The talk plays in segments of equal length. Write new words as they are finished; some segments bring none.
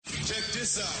Check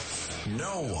this out.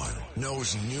 No one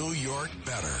knows New York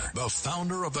better. The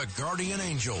founder of the Guardian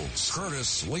Angels,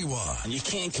 Curtis Lewa. You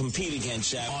can't compete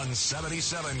against that. On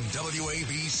 77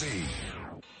 WABC.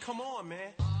 Come on,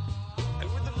 man.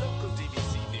 And with the local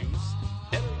DBC news,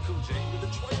 LL Cool J with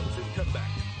a triumphant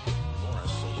comeback.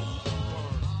 Morris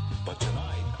but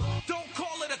tonight, don't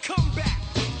call it a comeback.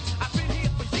 I've been here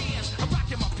for years. I'm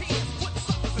rocking my pants, putting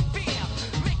suckers in fear,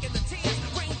 making the tears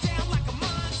rain down like a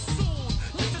monsoon.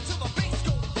 Listen to the bass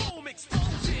go boom,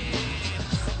 explosion,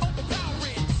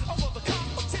 overpowering over the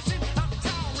competition. I'm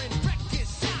towering, wreck is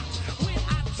shot when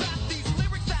I drop these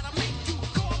lyrics that'll make you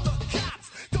call the cops.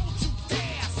 Don't you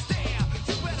dare stare,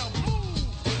 you better move.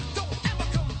 Don't ever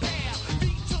compare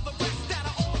me to the rest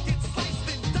that'll all get sliced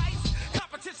and diced.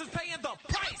 Competition's paying the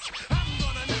price. I'm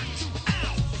gonna knock you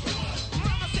out.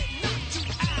 Mama said knock you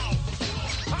out.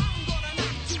 I'm gonna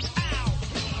knock you out.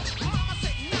 Mama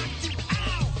said knock you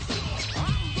out.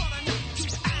 I'm gonna knock you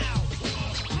out.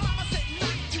 Mama said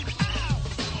knock you out.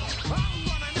 I'm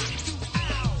gonna knock you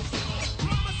out.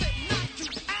 Mama said knock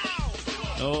you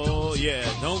out. Oh, yeah,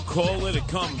 don't call it a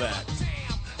comeback.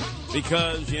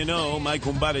 Because, you know,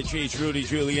 Michael Badachees, Rudy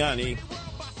Giuliani,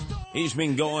 he's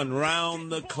been going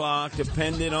round the clock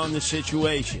depending on the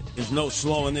situation. There's no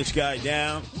slowing this guy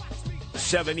down.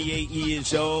 78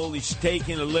 years old, he's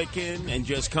taking a licking and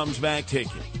just comes back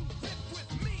ticking.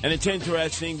 And it's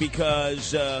interesting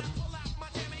because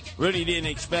Rudy didn't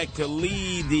expect to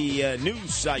lead the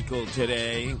news cycle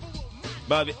today,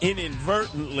 but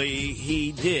inadvertently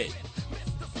he did.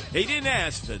 He didn't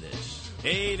ask for this.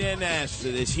 He didn't ask for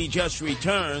this. He just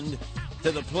returned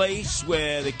to the place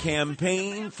where the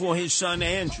campaign for his son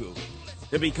Andrew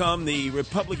to become the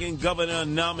Republican governor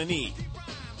nominee.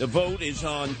 The vote is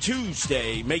on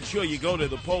Tuesday. Make sure you go to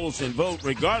the polls and vote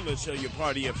regardless of your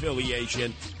party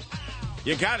affiliation.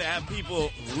 You got to have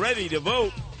people ready to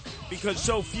vote because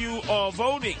so few are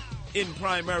voting in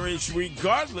primaries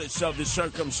regardless of the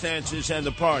circumstances and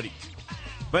the party.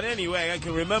 But anyway, I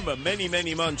can remember many,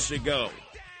 many months ago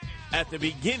at the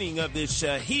beginning of this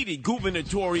heated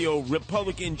gubernatorial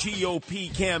Republican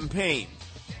GOP campaign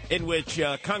in which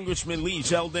Congressman Lee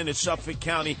Zeldin of Suffolk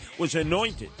County was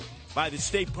anointed by the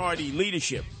state party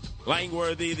leadership.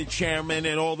 Langworthy, the chairman,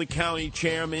 and all the county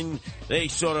chairmen, they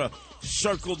sort of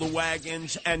circled the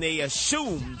wagons and they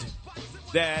assumed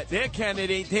that their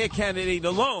candidate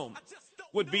alone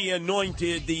would be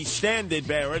anointed the standard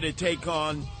bearer to take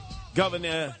on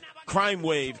Governor Crime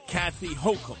Wave Kathy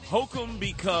Hochul. Hochul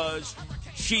because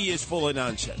she is full of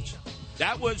nonsense.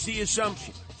 That was the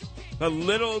assumption. But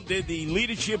little did the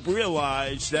leadership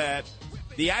realize that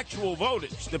the actual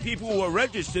voters, the people who were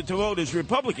registered to vote as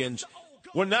Republicans,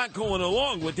 were not going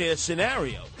along with their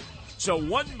scenario. So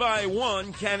one by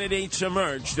one, candidates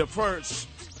emerged. The first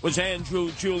was Andrew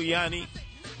Giuliani.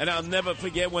 And I'll never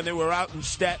forget when they were out in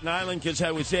Staten Island, because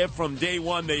I was there from day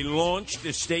one. They launched a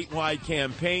statewide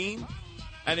campaign.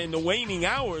 And in the waning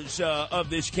hours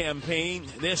of this campaign,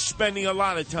 they're spending a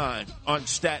lot of time on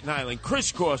Staten Island,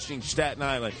 crisscrossing Staten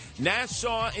Island,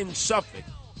 Nassau and Suffolk,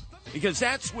 because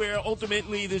that's where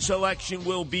ultimately this election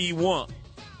will be won.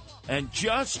 And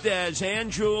just as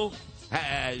Andrew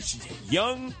has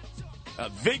young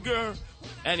vigor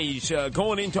and he's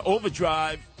going into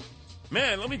overdrive,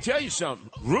 man, let me tell you something.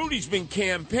 Rudy's been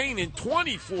campaigning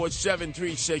 24/7,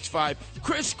 365,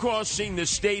 crisscrossing the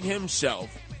state himself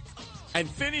and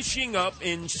finishing up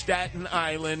in Staten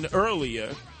Island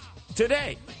earlier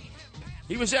today.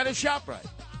 He was at a ShopRite.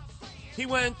 He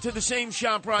went to the same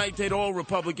ShopRite that all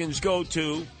Republicans go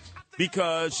to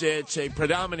because it's a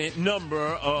predominant number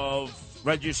of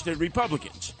registered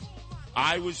Republicans.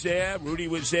 I was there. Rudy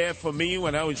was there for me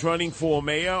when I was running for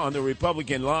mayor on the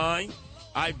Republican line.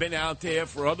 I've been out there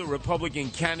for other Republican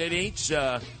candidates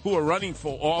who are running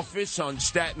for office on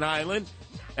Staten Island.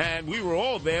 And we were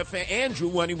all there for Andrew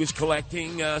when he was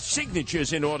collecting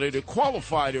signatures in order to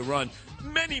qualify to run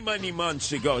many, many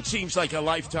months ago. It seems like a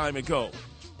lifetime ago.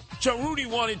 So Rudy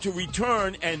wanted to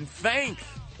return and thank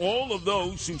all of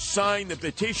those who signed the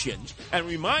petitions and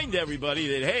remind everybody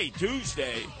that, hey,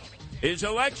 Tuesday is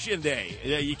election day.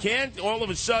 You can't all of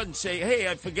a sudden say, hey,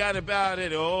 I forgot about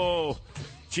it. Oh,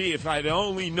 gee, if I'd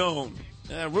only known.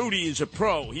 Rudy is a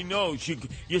pro. He knows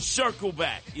you circle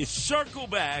back. You circle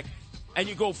back. And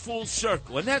you go full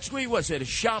circle. And that's where he was, at a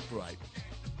ShopRite.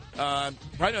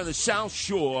 Right on the south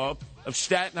shore of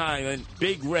Staten Island,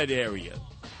 Big Red area.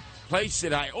 Place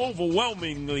that I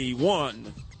overwhelmingly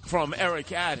won from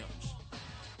Eric Adams.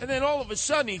 And then all of a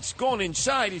sudden, he's going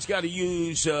inside. He's got to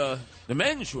use the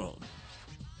men's room.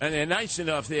 And they're nice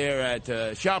enough there at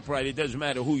ShopRite. It doesn't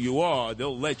matter who you are.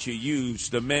 They'll let you use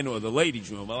the men or the ladies'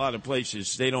 room. A lot of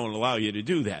places, they don't allow you to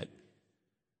do that.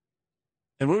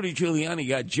 And Rudy Giuliani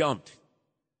got jumped,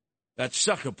 got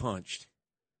sucker punched.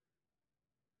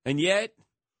 And yet,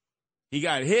 he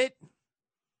got hit,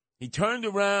 he turned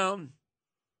around,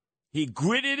 he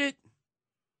gritted it,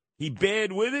 he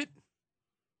bared with it.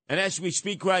 And as we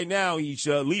speak right now, he's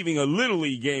leaving a Little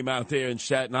League game out there in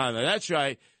Staten Island. That's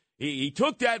right. He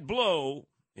took that blow.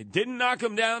 It didn't knock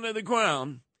him down to the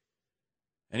ground.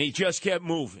 And he just kept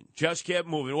moving,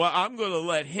 Well, I'm going to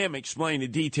let him explain the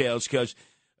details because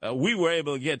we were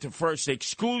able to get the first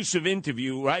exclusive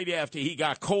interview right after he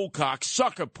got cold cocked,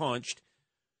 sucker punched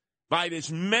by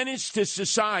this menace to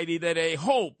society that they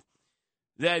hope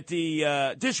that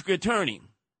the district attorney,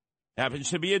 happens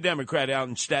to be a Democrat out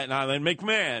in Staten Island,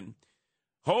 McMahon,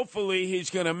 hopefully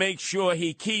he's going to make sure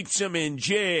he keeps him in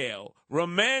jail,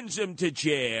 remands him to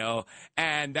jail,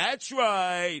 and that's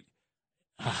right,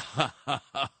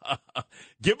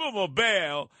 give him a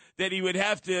bail that he would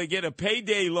have to get a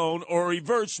payday loan or a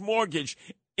reverse mortgage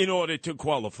in order to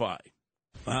qualify.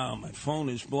 Wow, my phone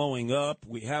is blowing up.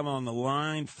 We have on the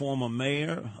line former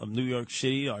mayor of New York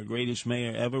City, our greatest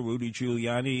mayor ever, Rudy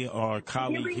Giuliani, our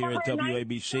colleague here at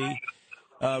WABC.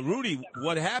 Rudy,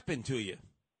 what happened to you?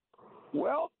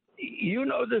 Well, you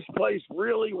know this place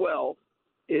really well.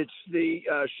 It's the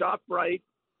ShopRite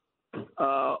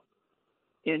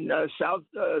in South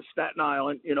Staten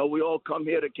Island. You know, we all come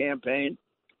here to campaign.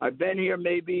 I've been here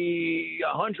maybe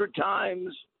 100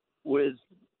 times with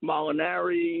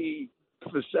Molinari,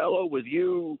 Fusello, with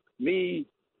you, me.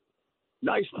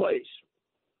 Nice place.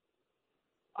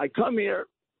 I come here,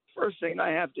 first thing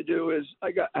I have to do is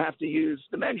I have to use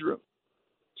the men's room.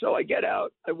 So I get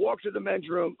out, I walk to the men's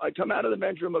room, I come out of the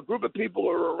men's room, a group of people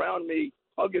are around me,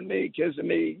 hugging me, kissing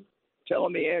me,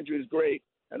 telling me Andrew's great.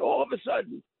 And all of a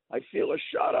sudden, I feel a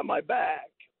shot on my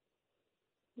back,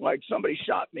 like somebody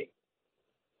shot me.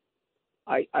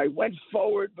 I went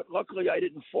forward, but luckily I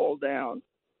didn't fall down.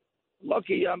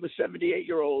 Lucky I'm a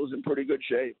 78-year-old who's in pretty good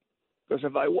shape, because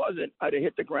if I wasn't, I'd have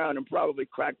hit the ground and probably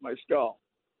cracked my skull.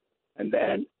 And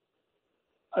then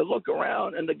I look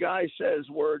around, and the guy says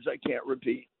words I can't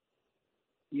repeat.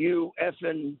 You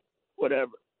effing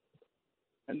whatever.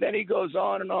 And then he goes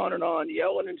on and on and on,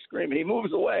 yelling and screaming. He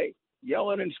moves away,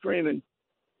 yelling and screaming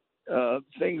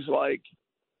things like,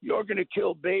 you're going to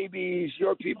kill babies,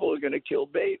 your people are going to kill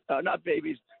not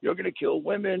babies, you're going to kill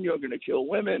women, you're going to kill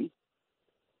women.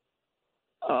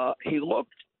 He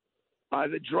looked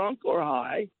either drunk or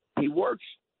high. He works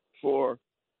for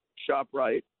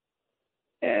ShopRite.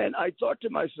 And I thought to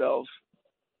myself,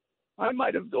 I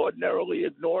might have ordinarily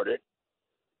ignored it.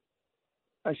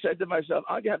 I said to myself,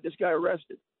 I'll have this guy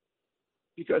arrested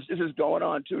because this is going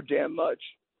on too damn much.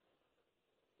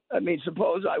 I mean,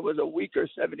 suppose I was a weaker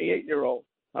 78-year-old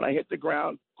and I hit the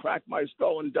ground, cracked my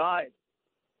skull, and died.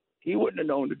 He wouldn't have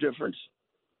known the difference.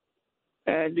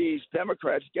 And these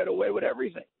Democrats get away with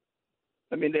everything.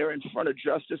 I mean, they're in front of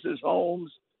justices'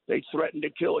 homes. They threaten to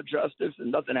kill a justice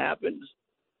and nothing happens.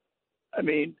 I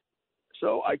mean,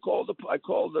 so I called the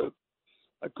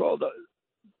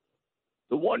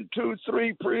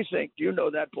 123 precinct. You know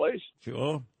that place?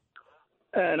 Sure.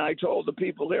 And I told the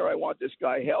people there I want this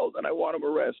guy held and I want him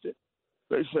arrested.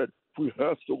 They said, we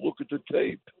have to look at the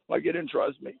tape. Like, you didn't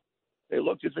trust me. They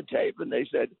looked at the tape and they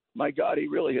said, my God, he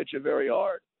really hit you very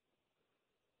hard.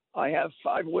 I have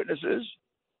 5 witnesses,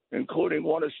 including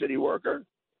one a city worker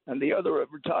and the other a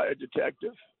retired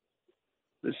detective.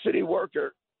 The city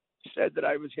worker said that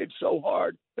I was hit so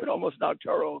hard it almost knocked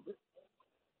her over.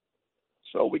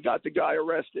 So we got the guy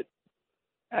arrested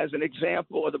as an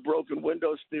example of the broken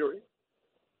windows theory.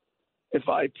 If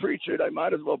I preach it, I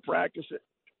might as well practice it.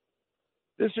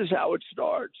 This is how it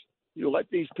starts. You let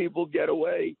these people get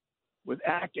away with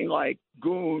acting like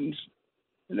goons,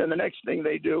 and then the next thing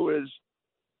they do is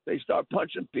they start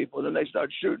punching people, then they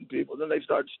start shooting people, then they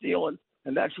start stealing,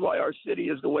 and that's why our city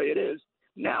is the way it is.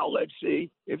 Now let's see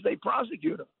if they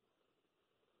prosecute them.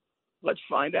 Let's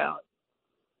find out.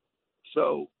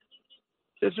 So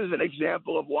this is an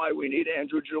example of why we need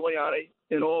Andrew Giuliani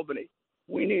in Albany.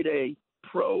 We need a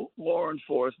pro-law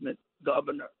enforcement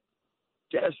governor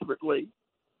desperately.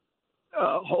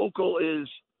 Hochul is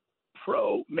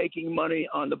pro-making money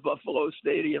on the Buffalo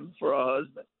Stadium for her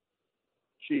husband.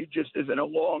 She just is in a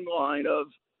long line of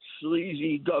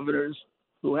sleazy governors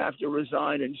who have to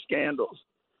resign in scandals.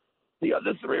 The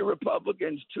other 3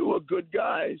 Republicans, 2 are good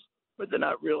guys, but they're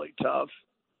not really tough.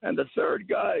 And the third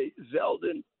guy,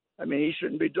 Zeldin, I mean, he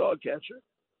shouldn't be dog catcher.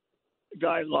 The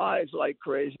guy lies like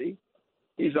crazy.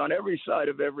 He's on every side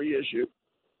of every issue.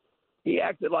 He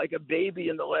acted like a baby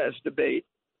in the last debate,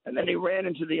 and then he ran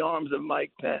into the arms of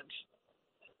Mike Pence.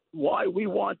 Why we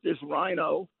want this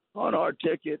rhino on our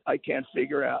ticket, I can't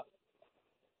figure out.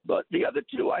 But the other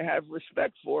two I have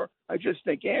respect for. I just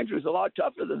think Andrew's a lot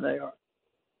tougher than they are.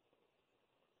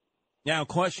 Now,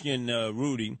 question,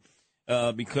 Rudy,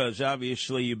 because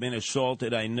obviously you've been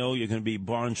assaulted. I know you're going to be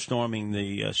barnstorming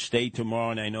the state tomorrow,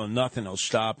 and I know nothing will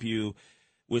stop you.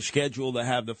 We're scheduled to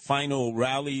have the final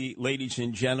rally, ladies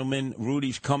and gentlemen.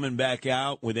 Rudy's coming back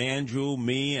out with Andrew,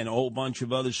 me, and a whole bunch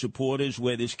of other supporters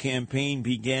where this campaign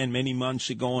began many months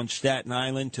ago on Staten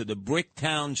Island to the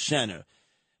Bricktown Center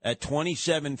at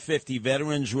 2750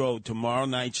 Veterans Road tomorrow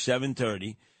night,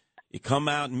 7:30. You come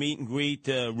out and meet and greet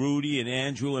Rudy and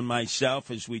Andrew and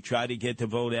myself as we try to get the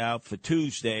vote out for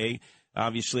Tuesday.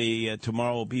 Obviously,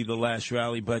 tomorrow will be the last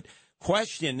rally. But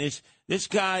question, this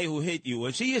guy who hit you,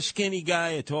 was he a skinny guy,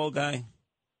 a tall guy?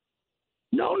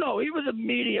 No, he was a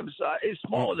medium size. He's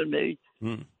smaller than me,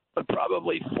 but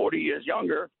probably 40 years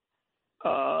younger.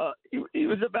 He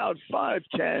was about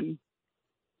 5'10",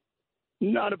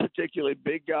 not a particularly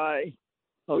big guy.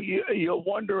 Oh, you're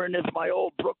wondering if my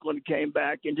old Brooklyn came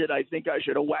back and did I think I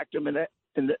should have whacked him in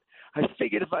the I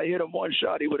figured if I hit him one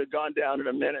shot, he would have gone down in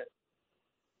a minute.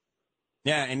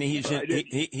 Yeah, and he's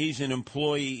an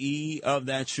employee of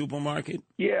that supermarket?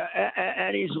 Yeah,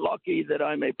 and he's lucky that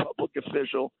I'm a public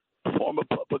official, former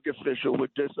public official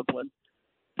with discipline,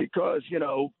 because,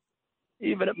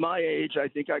 even at my age, I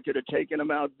think I could have taken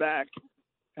him out back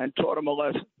and taught him a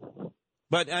lesson.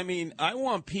 But, I mean, I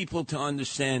want people to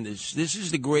understand this. This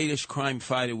is the greatest crime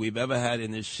fighter we've ever had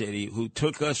in this city, who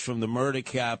took us from the murder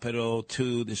capital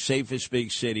to the safest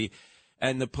big city.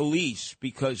 And the police,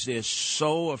 because they're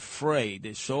so afraid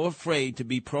to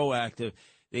be proactive,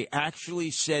 they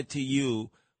actually said to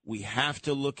you, we have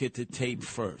to look at the tape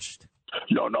first.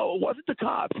 No, it wasn't the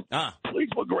cops. Police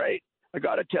were great. I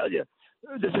got to tell you,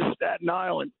 this is Staten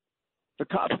Island. The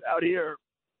cops out here,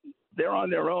 they're on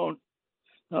their own.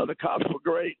 The cops were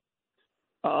great.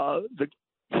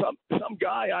 Some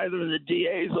guy either in the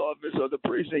DA's office or the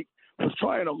precinct was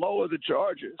trying to lower the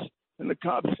charges, and the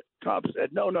cops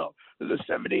said, no, there's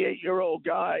a 78-year-old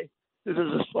guy. This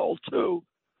is assault 2.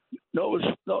 No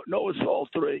assault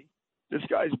 3. This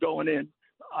guy's going in.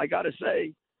 I got to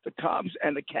say, the cops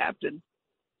and the captain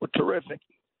were terrific.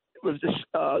 It was the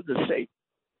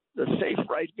safe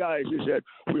right guys who said,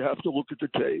 we have to look at the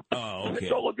tape. Oh, okay.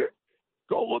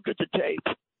 Go look at the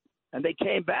tape. And they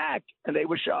came back, and they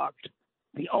were shocked.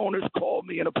 The owners called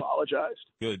me and apologized.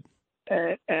 Good.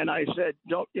 And I said,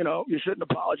 you shouldn't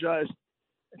apologize.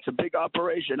 It's a big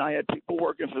operation. I had people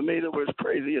working for me that were as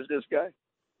crazy as this guy.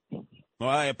 Well,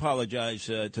 I apologize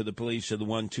to the police of the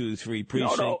 1, 2, 3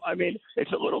 precinct. No. I mean,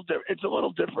 it's a little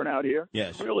different out here.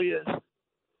 Yes. It really is.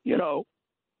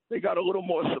 They got a little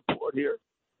more support here.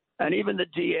 And even the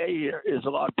DA here is a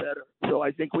lot better. So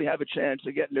I think we have a chance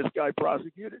of getting this guy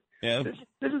prosecuted. Yeah. This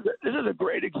is a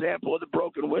great example of the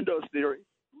broken windows theory.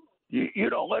 You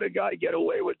don't let a guy get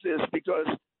away with this, because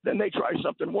then they try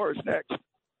something worse next.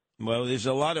 Well, there's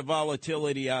a lot of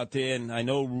volatility out there, and I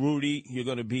know, Rudy, you're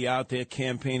going to be out there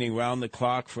campaigning round the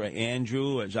clock for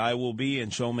Andrew, as I will be,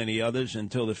 and so many others,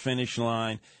 until the finish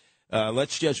line.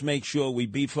 Let's just make sure we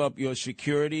beef up your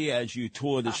security as you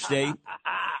tour the state.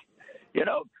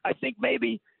 I think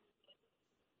maybe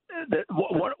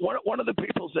one of the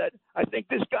people said, I think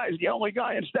this guy's the only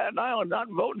guy in Staten Island not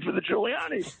voting for the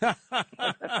Giuliani.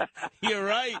 You're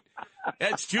right.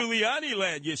 That's Giuliani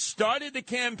land. You started the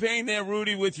campaign there,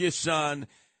 Rudy, with your son,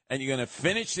 and you're going to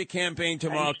finish the campaign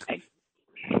tomorrow.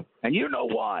 And you know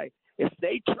why? If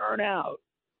they turn out,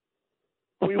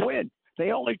 we win.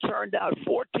 They only turned out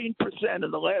 14%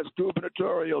 in the last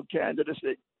gubernatorial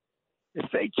candidacy. If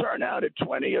they turn out at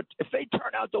 20, if they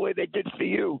turn out the way they did for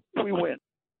you, we win.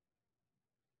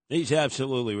 He's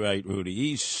absolutely right, Rudy.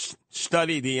 He's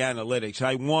studied the analytics.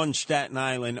 I won Staten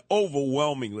Island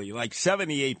overwhelmingly, like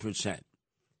 78%.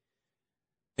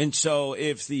 And so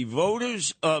if the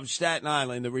voters of Staten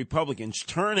Island, the Republicans,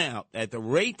 turn out at the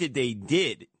rate that they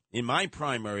did in my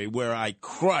primary, where I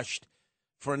crushed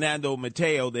Fernando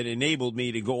Mateo, that enabled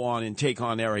me to go on and take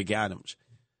on Eric Adams,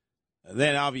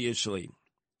 then obviously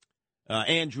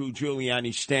Andrew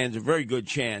Giuliani stands a very good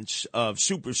chance of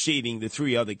superseding the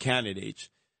 3 other candidates.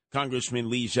 Congressman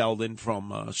Lee Zeldin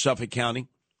from Suffolk County,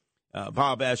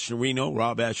 Rob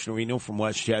Astorino from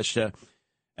Westchester,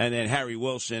 and then Harry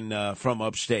Wilson from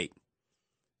upstate.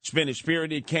 It's been a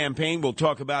spirited campaign. We'll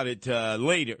talk about it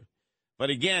later. But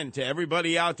again, to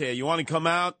everybody out there, you want to come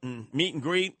out and meet and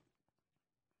greet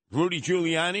Rudy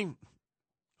Giuliani,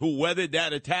 who weathered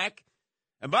that attack.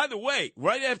 And by the way,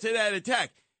 right after that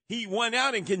attack, he went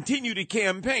out and continued to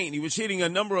campaign. He was hitting a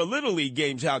number of Little League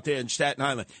games out there in Staten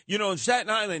Island. In Staten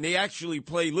Island, they actually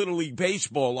play Little League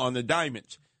baseball on the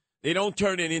diamonds. They don't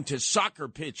turn it into soccer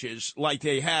pitches like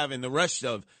they have in the rest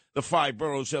of the 5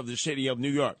 boroughs of the city of New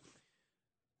York.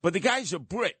 But the guy's a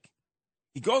brick.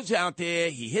 He goes out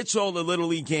there. He hits all the Little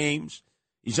League games.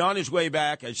 He's on his way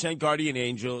back. I sent Guardian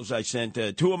Angels. I sent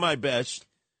 2 of my best,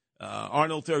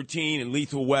 Arnold 13 and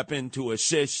Lethal Weapon, to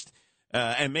assist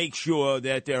and make sure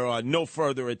that there are no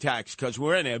further attacks, because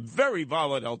we're in a very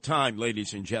volatile time,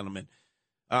 ladies and gentlemen.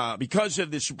 Because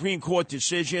of the Supreme Court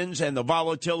decisions and the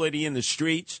volatility in the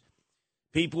streets,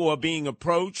 people are being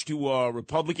approached who are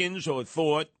Republicans or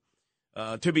thought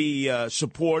to be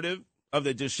supportive of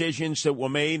the decisions that were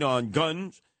made on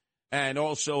guns and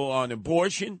also on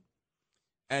abortion.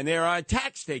 And there are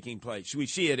attacks taking place. We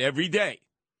see it every day.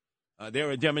 There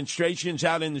are demonstrations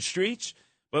out in the streets.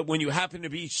 But when you happen to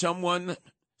be someone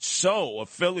so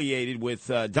affiliated with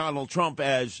Donald Trump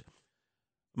as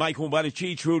Michael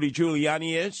Buttigieg, Rudy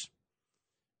Giuliani is,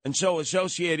 and so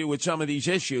associated with some of these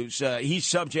issues, he's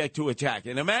subject to attack.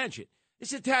 And imagine,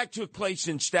 this attack took place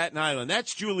in Staten Island.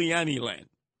 That's Giuliani land.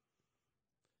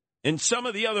 In some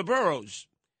of the other boroughs,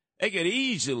 they could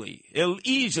easily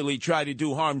try to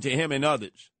do harm to him and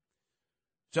others.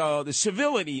 So the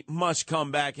civility must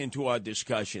come back into our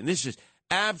discussion. This is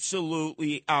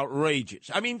absolutely outrageous.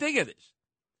 I mean, think of this.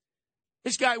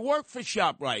 This guy worked for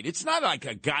ShopRite. It's not like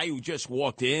a guy who just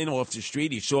walked in off the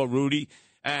street. He saw Rudy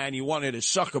and he wanted to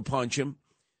sucker punch him,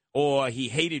 or he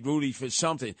hated Rudy for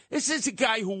something. This is a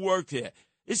guy who worked there.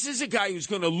 This is a guy who's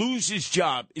going to lose his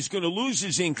job. He's going to lose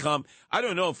his income. I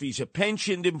don't know if he's a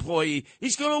pensioned employee.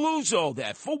 He's going to lose all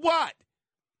that. For what?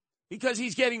 Because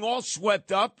he's getting all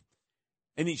swept up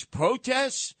in these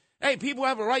protests. Hey, people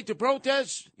have a right to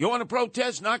protest. You want to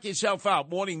protest? Knock yourself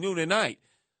out morning, noon, and night.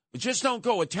 But just don't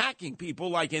go attacking people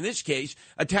like, in this case,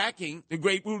 attacking the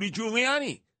great Rudy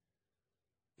Giuliani.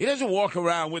 He doesn't walk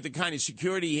around with the kind of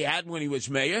security he had when he was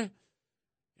mayor.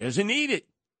 He doesn't need it.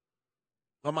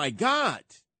 Oh, my God.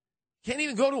 Can't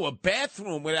even go to a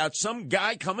bathroom without some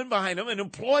guy coming behind him, an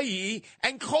employee,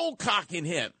 and cold cocking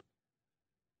him.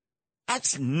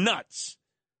 That's nuts.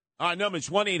 Our number is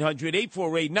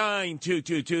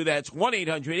 1-800-848-9222. That's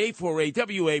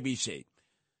 1-800-848-WABC.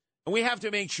 And we have to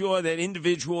make sure that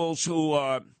individuals who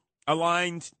are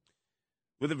aligned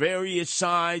with the various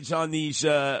sides on these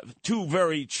 2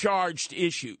 very charged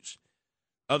issues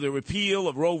of the repeal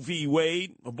of Roe v.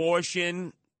 Wade,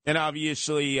 abortion, and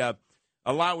obviously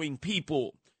allowing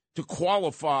people to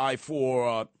qualify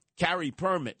for carry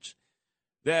permits,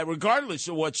 that regardless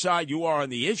of what side you are on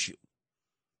the issue,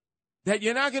 that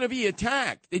you're not going to be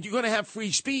attacked, that you're going to have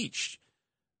free speech,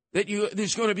 that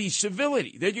there's going to be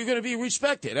civility, that you're going to be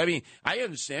respected. I mean, I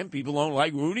understand people don't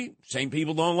like Rudy. Same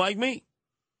people don't like me.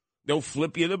 They'll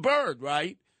flip you the bird,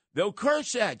 right? They'll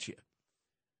curse at you.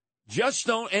 Just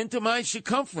don't enter my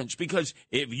circumference, because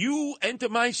if you enter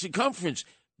my circumference,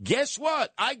 guess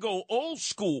what? I go old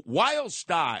school, wild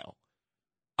style.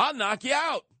 I'll knock you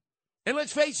out. And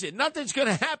let's face it, nothing's going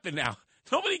to happen now.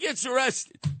 Nobody gets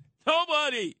arrested.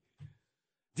 Nobody.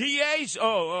 DAs?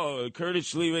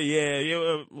 Curtis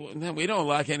Lever, we don't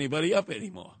lock anybody up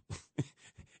anymore.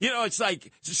 It's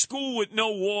like it's a school with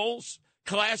no walls,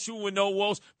 classroom with no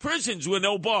walls, prisons with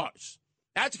no bars.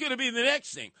 That's going to be the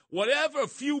next thing. Whatever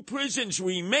few prisons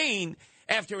remain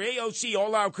after AOC,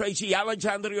 All Out Crazy,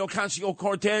 Alexandria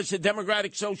Ocasio-Cortez, the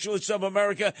Democratic Socialists of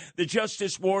America, the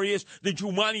Justice Warriors, the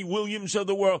Jumaane Williams of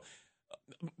the world,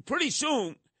 pretty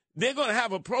soon they're going to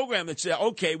have a program that says,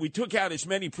 okay, we took out as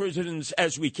many prisons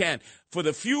as we can. For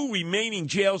the few remaining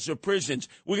jails or prisons,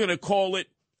 we're going to call it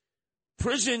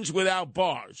prisons without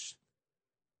bars.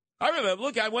 I remember,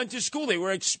 look, I went to school. They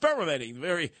were experimenting.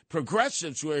 Very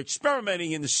progressives were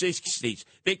experimenting in the 60s.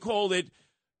 They called it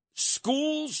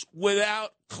schools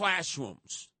without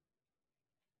classrooms,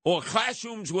 or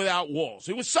classrooms without walls.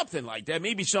 It was something like that.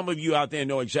 Maybe some of you out there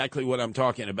know exactly what I'm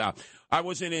talking about. I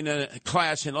wasn't in a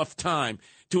class enough time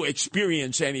to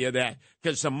experience any of that,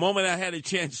 because the moment I had a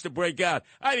chance to break out,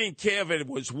 I didn't care if it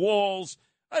was walls.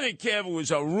 I didn't care if it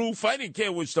was a roof. I didn't care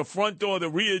if it was the front door, the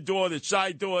rear door, the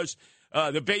side doors,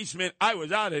 the basement. I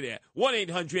was out of there.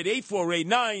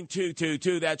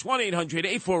 1-800-848-9222. That's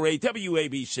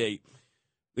 1-800-848-WABC.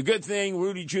 The good thing,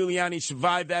 Rudy Giuliani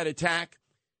survived that attack.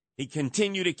 He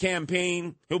continued to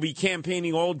campaign. He'll be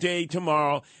campaigning all day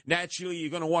tomorrow. Naturally, you're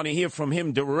going to want to hear from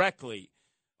him directly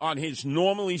on his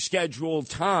normally scheduled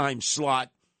time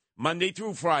slot, Monday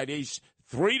through Fridays,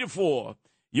 3 to 4.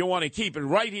 You'll want to keep it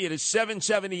right here to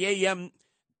 770 AM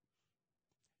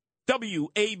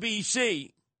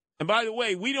WABC. And by the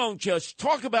way, we don't just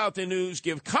talk about the news,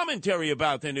 give commentary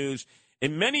about the news.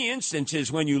 In many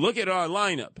instances, when you look at our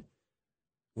lineup,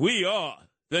 we are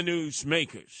the news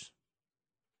makers.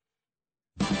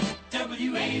 WABC.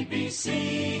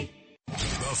 WABC. The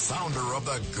founder of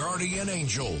the Guardian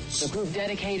Angels. A group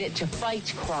dedicated to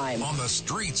fight crime. On the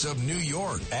streets of New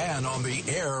York and on the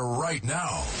air right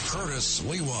now. Curtis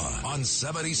Lewa on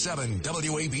 77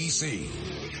 WABC.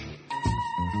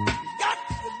 Got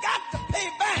to pay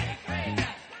back.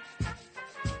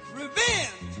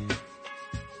 Revenge.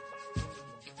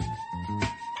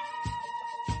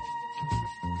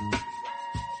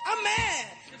 I'm mad.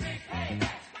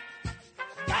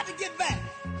 Got to get back.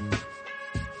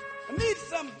 I need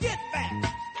some get back.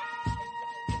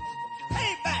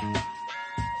 Pay back.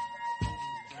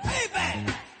 Pay back.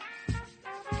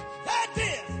 That's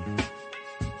it.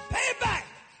 Pay back.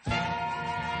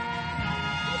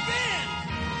 Revenge.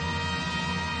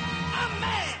 I'm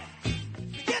mad.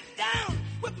 Get down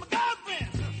with my girlfriend.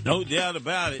 No doubt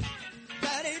about it.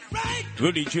 That ain't right.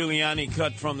 Rudy Giuliani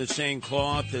cut from the same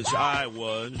cloth as I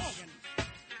was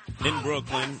in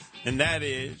Brooklyn, and that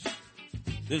is,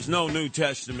 there's no New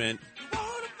Testament,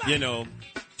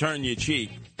 turn your cheek.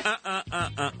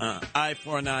 Eye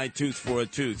for an eye, tooth for a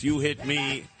tooth. You hit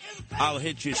me, I'll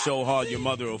hit you so hard your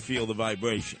mother will feel the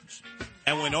vibrations.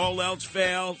 And when all else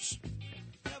fails,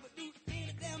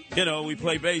 we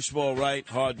play baseball, right?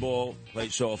 Hardball, play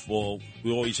softball.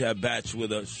 We always have bats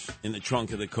with us in the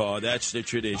trunk of the car. That's the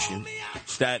tradition.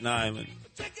 Staten Island,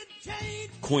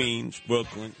 Queens,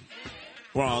 Brooklyn,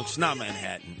 Bronx, not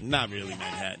Manhattan. Not really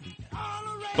Manhattan.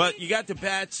 But you got the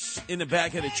bats in the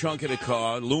back of the trunk of the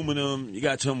car, aluminum. You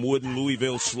got some wooden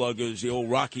Louisville Sluggers, the old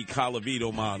Rocky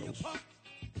Colavito models.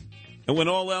 And when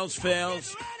all else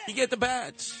fails, you get the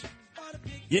bats.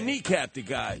 You kneecap the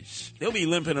guys. They'll be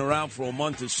limping around for a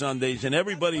month of Sundays, and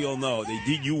everybody will know they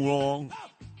did you wrong,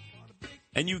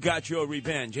 and you got your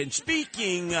revenge. And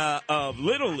speaking of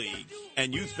Little League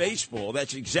and youth baseball,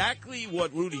 that's exactly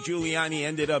what Rudy Giuliani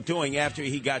ended up doing after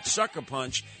he got sucker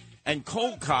punched and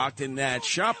cold-cocked in that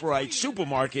ShopRite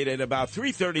supermarket at about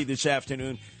 3:30 this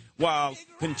afternoon while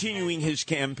continuing his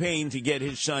campaign to get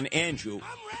his son Andrew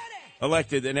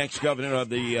elected the next governor of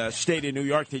the state of New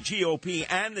York. The GOP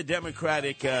and the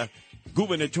Democratic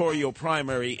gubernatorial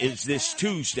primary is this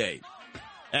Tuesday.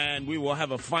 And we will have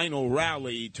a final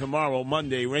rally tomorrow,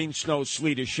 Monday, rain, snow,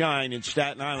 sleet, or shine in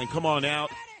Staten Island. Come on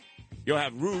out. You'll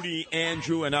have Rudy,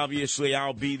 Andrew, and obviously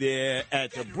I'll be there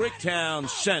at the Bricktown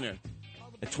Center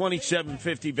at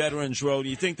 2750 Veterans Road.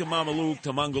 You think the Mamaluke,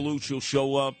 the Mangaluch will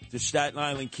show up? The Staten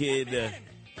Island kid,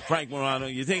 Frank Morano,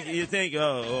 you think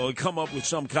he'll come up with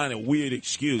some kind of weird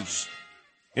excuse.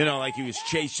 Like he was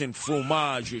chasing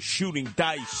fromage or shooting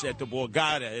dice at the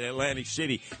Borgata in Atlantic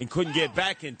City and couldn't get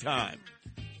back in time.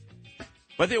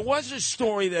 But there was a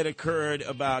story that occurred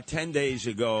about 10 days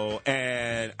ago,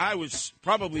 and I was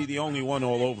probably the only one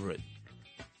all over it.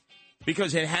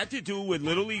 Because it had to do with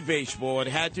Little League Baseball, it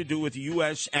had to do with the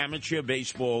U.S. Amateur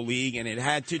Baseball League, and it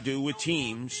had to do with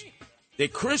teams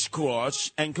that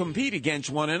crisscross and compete against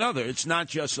one another. It's not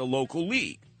just a local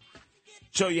league.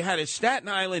 So you had a Staten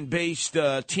Island-based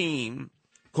team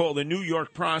called the New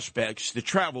York Prospects, the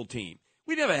travel team.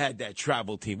 We never had that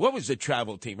travel team. What was the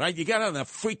travel team, right? You got on a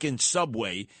freaking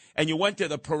subway, and you went to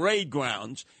the parade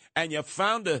grounds, and you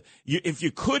found if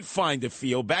you could find a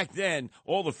field, back then,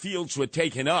 all the fields were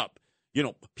taken up.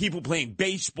 People playing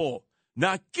baseball.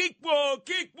 Not kickball,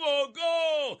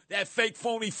 go! That fake,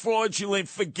 phony, fraudulent,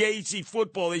 fugazi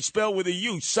football they spell with a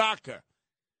U, soccer.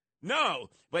 No,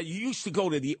 but you used to go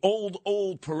to the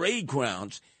old parade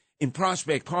grounds in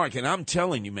Prospect Park, and I'm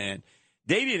telling you, man,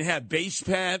 they didn't have base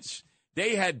paths.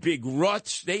 They had big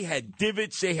ruts. They had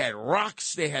divots. They had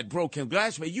rocks. They had broken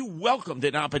glass. But you welcomed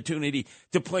an opportunity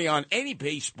to play on any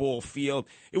baseball field.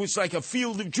 It was like a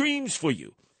field of dreams for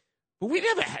you. But we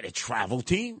never had a travel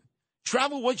team.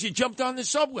 Travel was you jumped on the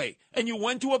subway and you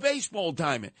went to a baseball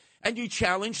diamond and you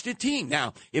challenged a team.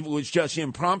 Now, if it was just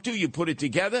impromptu, you put it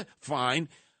together, fine.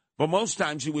 But most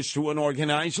times it was through an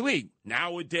organized league.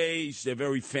 Nowadays, they're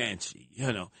very fancy.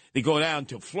 They go down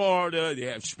to Florida. They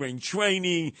have spring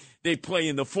training. They play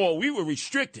in the fall. We were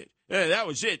restricted. That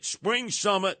was it. Spring,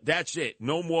 summer, that's it.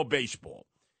 No more baseball.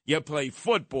 You play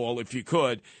football if you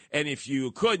could. And if you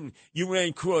couldn't, you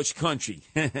ran cross country.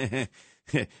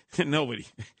 Nobody.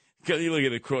 You look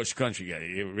at the cross country guy.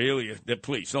 Really?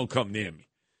 Please, don't come near me.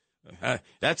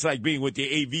 That's like being with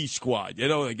the AV squad.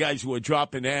 The guys who are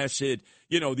dropping acid.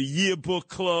 The yearbook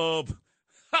club.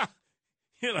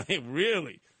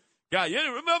 Really. God,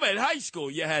 remember in high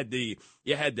school you had the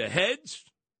heads,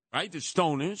 right? The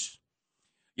stoners.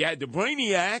 You had the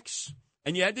brainiacs,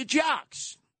 and you had the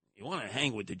jocks. You want to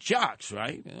hang with the jocks,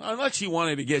 right? Unless you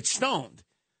wanted to get stoned.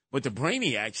 But the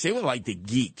brainiacs, they were like the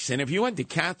geeks. And if you went to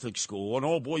Catholic school, an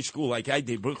all-boys school like I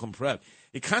did, Brooklyn Prep,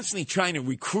 they're constantly trying to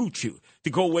recruit you to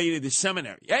go away to the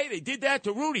seminary. Hey, they did that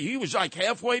to Rudy. He was like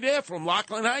halfway there from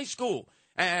Lockland High School.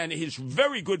 And his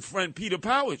very good friend, Peter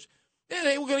Powers,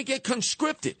 they were going to get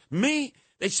conscripted. Me,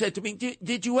 they said to me,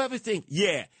 did you ever think?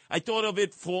 Yeah, I thought of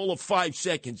it for all of 5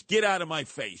 seconds. Get out of my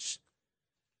face.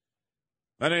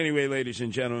 But anyway, ladies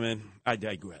and gentlemen, I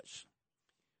digress.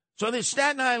 So the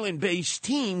Staten Island-based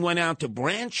team went out to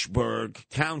Branchburg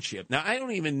Township. Now, I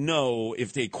don't even know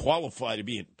if they qualify to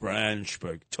be in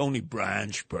Branchburg, Tony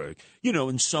Branchburg,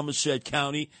 in Somerset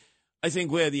County. I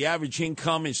think where the average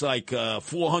income is like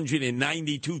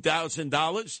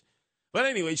 $492,000. But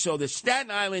anyway, so the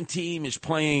Staten Island team is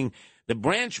playing the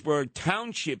Branchburg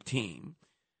Township team.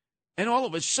 And all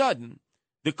of a sudden,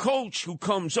 the coach who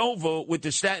comes over with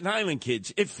the Staten Island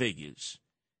kids, it figures,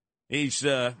 he's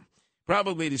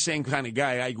probably the same kind of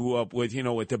guy I grew up with,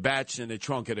 with the bats in the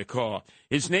trunk of the car.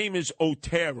 His name is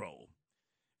Otero.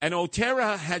 And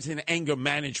Otero has an anger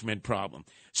management problem.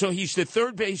 So he's the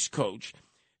third base coach.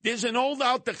 There's an old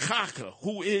Altakaka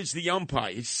who is the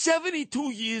umpire. He's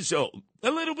 72 years old,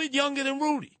 a little bit younger than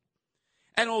Rudy.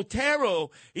 And Otero,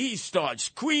 he starts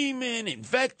screaming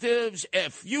invectives,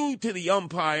 F you to the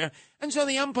umpire. And so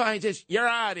the umpire says, you're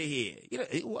out of here.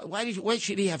 Why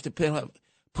should he have to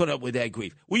put up with that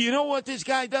grief? Well, you know what this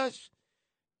guy does?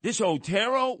 This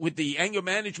Otero with the anger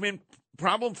management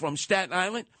problem from Staten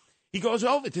Island, he goes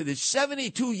over to this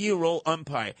 72-year-old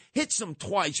umpire, hits him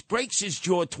twice, breaks his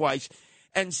jaw twice,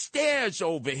 and stares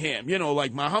over him,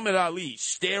 like Muhammad Ali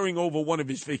staring over one of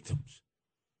his victims.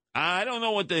 I don't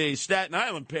know what the Staten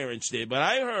Island parents did, but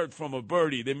I heard from a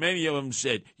birdie that many of them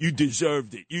said, you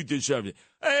deserved it, you deserved it.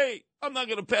 Hey, I'm not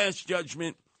going to pass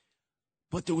judgment.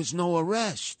 But there was no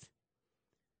arrest.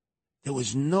 There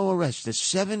was no arrest. The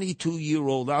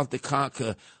 72-year-old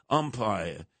Altakaka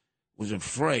umpire was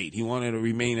afraid. He wanted to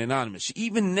remain anonymous.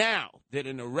 Even now that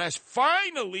an arrest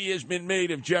finally has been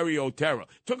made of Jerry Otero.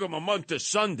 Took him a month to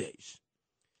Sundays.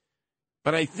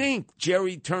 But I think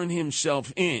Jerry turned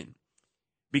himself in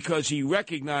because he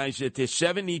recognized that the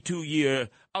 72-year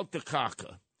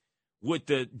Altakaka with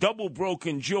the double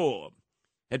broken jaw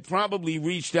had probably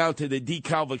reached out to the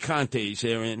DeCavalcantes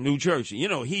there in New Jersey.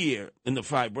 Here in the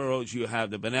 5 boroughs, you have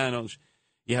the Bananos,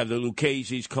 you have the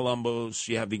Lucchese's, Columbos,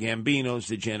 you have the Gambinos,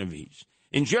 the Genovese.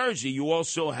 In Jersey, you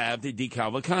also have the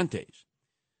DeCavalcantes,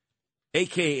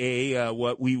 a.k.a.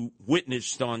 what we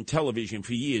witnessed on television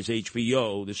for years,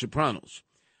 HBO, The Sopranos.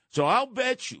 So I'll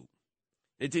bet you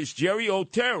that this Jerry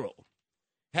Otero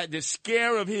had the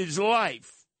scare of his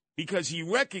life because he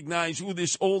recognized who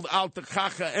this old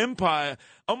Altakaka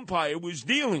umpire was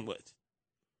dealing with.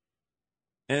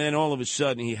 And then all of a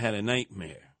sudden, he had a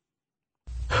nightmare.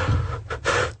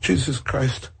 Jesus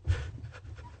Christ.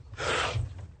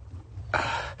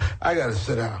 I gotta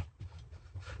sit down.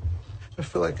 I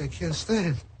feel like I can't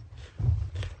stand.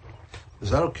 Is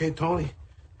that okay, Tony?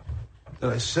 Did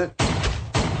I sit?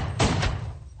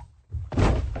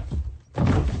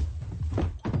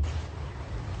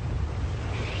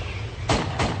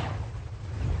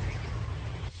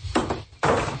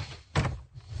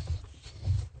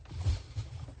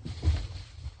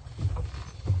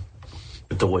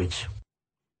 The weights.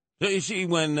 So you see,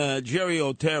 when Jerry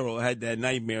Otero had that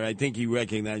nightmare, I think he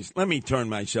recognized, let me turn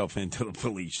myself into the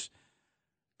police.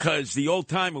 Because the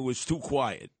old-timer was too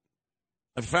quiet.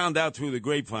 I found out through the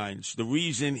grapevines, the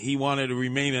reason he wanted to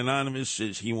remain anonymous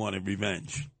is he wanted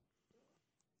revenge.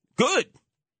 Good.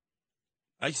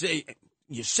 I say,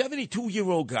 you're a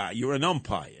 72-year-old guy. You're an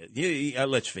umpire.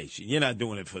 Let's face it, you're not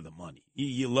doing it for the money.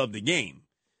 You love the game.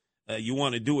 You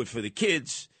want to do it for the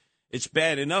kids. It's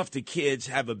bad enough the kids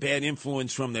have a bad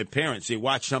influence from their parents. They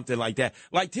watch something like that.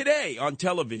 Like today on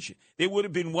television, they would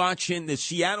have been watching the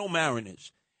Seattle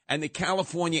Mariners and the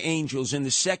California Angels in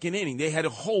the second inning. They had a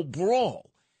whole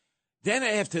brawl. Then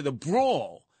after the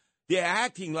brawl, they're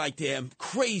acting like they're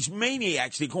crazed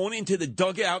maniacs. They're going into the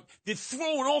dugout. They're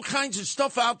throwing all kinds of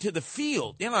stuff out to the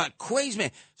field. They're not crazy,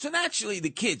 man. So naturally, the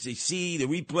kids, they see the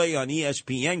replay on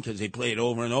ESPN because they play it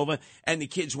over and over, and the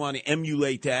kids want to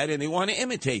emulate that, and they want to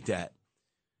imitate that.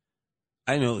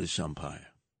 I know this umpire.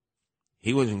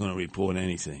 He wasn't going to report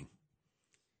anything.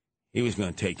 He was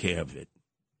going to take care of it.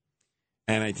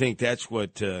 And I think that's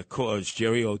what caused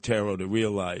Jerry Otero to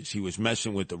realize he was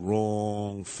messing with the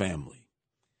wrong family.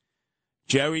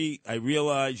 Jerry, I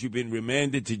realize you've been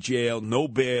remanded to jail, no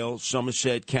bail,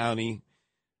 Somerset County.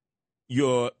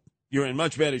 You're in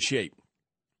much better shape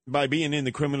by being in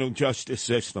the criminal justice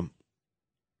system.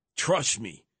 Trust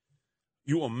me,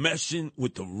 you are messing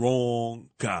with the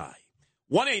wrong guy.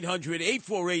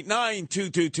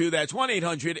 1-800-848-9222. That's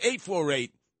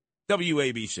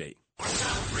 1-800-848-WABC.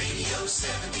 Radio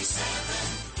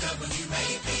 77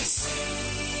 WABC.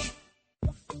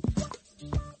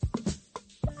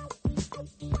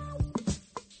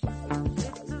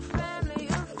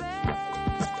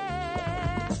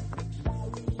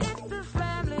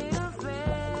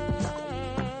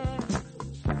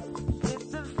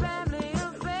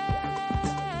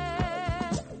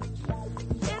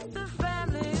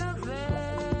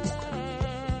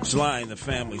 Sly and the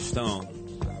Family Stone.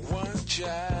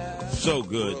 So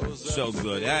good, so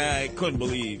good. I couldn't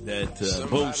believe that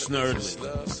Bo Snerdley,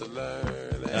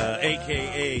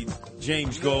 a.k.a.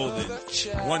 James Golden,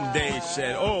 one day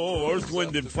said, oh, Earth,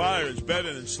 Wind, and Fire is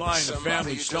better than Sly and the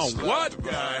Family Stone. What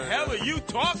the hell are you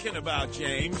talking about,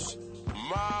 James?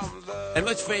 And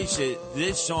let's face it,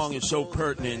 this song is so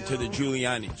pertinent to the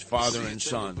Giuliani's, father and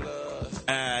son,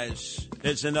 as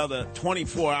there's another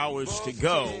 24 hours to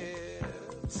go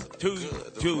to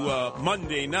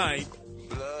Monday night.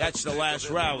 That's the last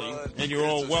rally, and you're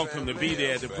all welcome to be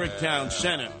there at the Bricktown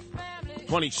Center,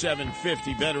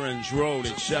 2750 Veterans Road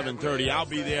at 7:30. I'll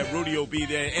be there. Rudy will be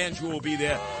there. Andrew will be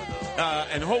there.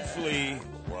 And hopefully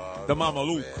the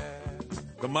Mangalucci,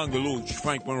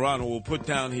 Frank Morano, will put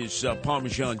down his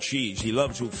Parmesan cheese. He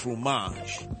loves with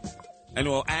fromage. And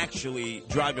will actually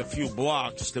drive a few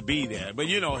blocks to be there. But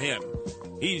you know him.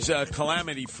 He's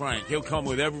Calamity Frank. He'll come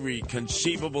with every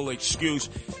conceivable excuse.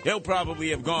 He'll probably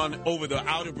have gone over the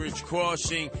Outer Bridge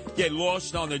crossing, get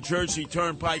lost on the Jersey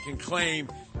Turnpike, and claim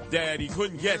that he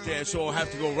couldn't get there, so he'll have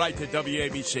to go right to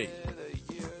WABC.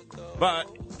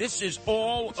 But this is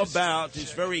all about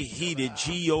this very heated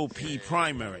GOP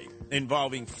primary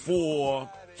involving 4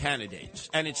 candidates,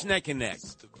 and it's neck and neck.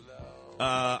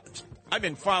 I've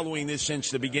been following this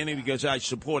since the beginning because I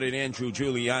supported Andrew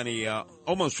Giuliani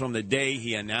almost from the day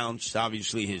he announced.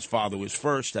 Obviously, his father was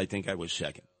first. I think I was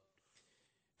second.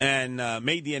 And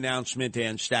made the announcement there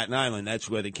in Staten Island. That's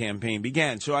where the campaign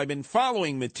began. So I've been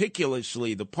following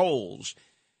meticulously the polls.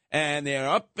 And they're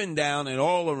up and down and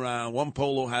all around. One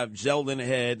poll will have Zeldin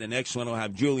ahead. The next one will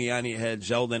have Giuliani ahead,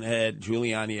 Zeldin ahead,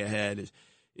 Giuliani ahead.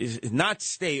 It's not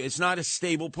stable. It's not a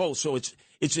stable poll. So it's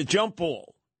a jump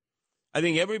ball. I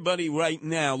think everybody right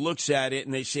now looks at it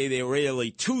and they say there are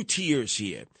really 2 tiers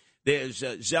here. There's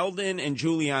Zeldin and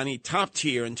Giuliani, top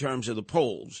tier in terms of the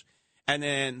polls. And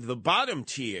then the bottom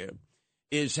tier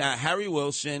is Harry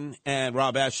Wilson and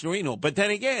Rob Astorino. But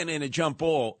then again, in a jump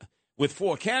ball with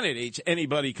 4 candidates,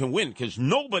 anybody can win because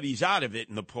nobody's out of it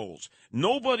in the polls.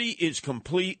 Nobody is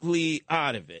completely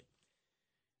out of it.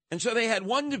 And so they had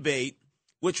one debate,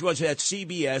 which was at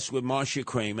CBS with Marcia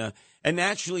Kramer. And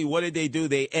naturally, what did they do?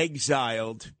 They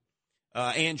exiled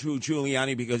Andrew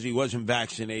Giuliani because he wasn't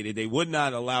vaccinated. They would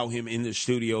not allow him in the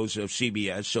studios of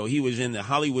CBS. So he was in the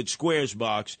Hollywood Squares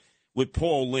box with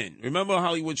Paul Lynde. Remember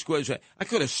Hollywood Squares? I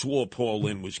could have swore Paul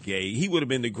Lynde was gay. He would have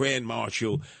been the Grand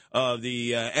Marshal of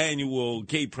the annual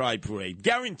Gay Pride Parade.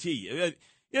 Guarantee you.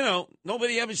 You know,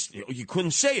 nobody ever, you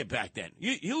couldn't say it back then.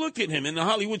 You looked at him in the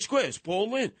Hollywood Squares. Paul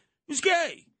Lynde was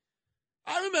gay.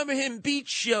 I remember him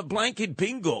beach blanket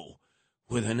bingo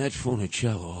with Annette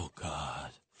Funicello. Oh,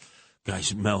 God.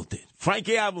 Guys melted.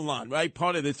 Frankie Avalon, right?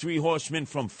 Part of the 3 Horsemen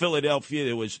from Philadelphia.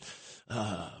 There was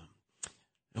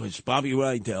Bobby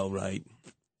Rydell, right?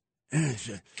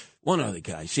 One other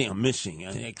guy. See, I'm missing.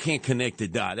 I can't connect the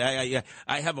dot. I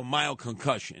have a mild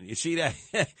concussion. You see that?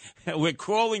 We're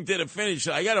crawling to the finish.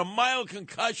 I got a mild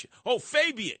concussion. Oh,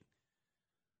 Fabian.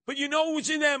 But you know who was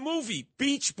in that movie?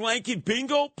 Beach Blanket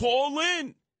Bingo? Paul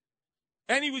Lynde.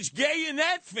 And he was gay in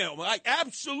that film. Like,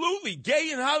 absolutely.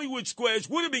 Gay in Hollywood Squares.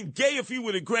 Would have been gay if he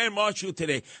were the Grand Marshal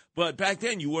today. But back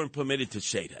then, you weren't permitted to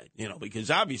say that, you know, because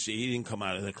obviously he didn't come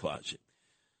out of the closet.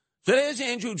 So there's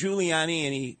Andrew Giuliani,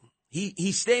 and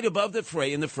he stayed above the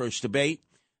fray in the first debate.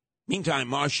 Meantime,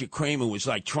 Marcia Kramer was,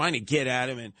 like, trying to get at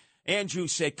him. And Andrew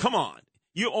said, come on.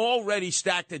 You already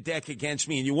stacked the deck against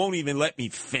me, and you won't even let me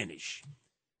finish.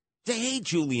 They hate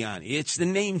Giuliani. It's the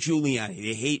name Giuliani.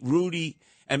 They hate Rudy.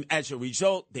 And as a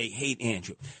result, they hate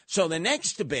Andrew. So the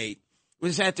next debate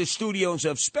was at the studios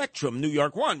of Spectrum, New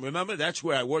York 1. Remember, that's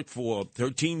where I worked for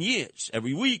 13 years.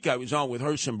 Every week I was on with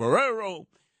Herson Barrero,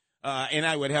 and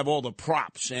I would have all the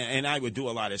props, and I would do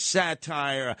a lot of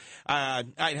satire.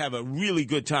 I'd have a really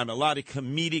good time, a lot of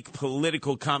comedic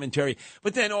political commentary.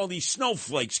 But then all these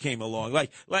snowflakes came along,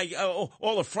 like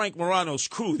all of Frank Morano's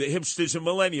crew, the hipsters and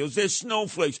millennials. They're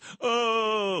snowflakes.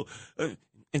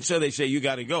 And so they say, you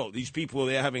got to go. These people,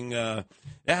 they're having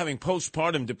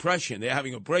postpartum depression. They're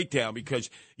having a breakdown because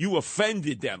you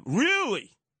offended them.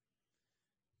 Really?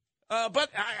 But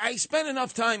I spent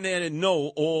enough time there to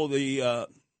know all the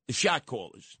the shot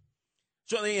callers.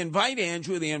 So they invite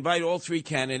Andrew. They invite all three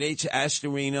candidates,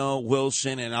 Astorino,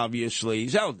 Wilson, and obviously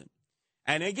Zeldin.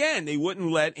 And again, they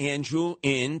wouldn't let Andrew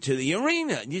into the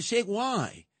arena. And you say,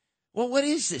 why? Well, what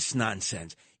is this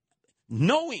nonsense?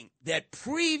 Knowing that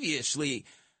previously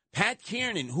Pat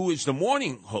Kiernan, who is the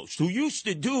morning host, who used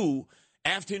to do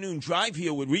Afternoon Drive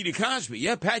here with Rita Cosby.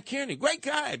 Yeah, Pat Kiernan, great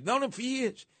guy. I've known him for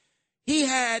years. He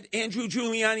had Andrew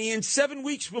Giuliani in 7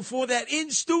 weeks before that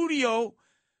in studio.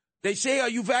 They say, are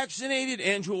you vaccinated?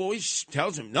 Andrew always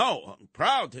tells him, no, I'm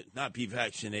proud to not be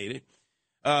vaccinated.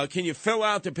 Can you fill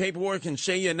out the paperwork and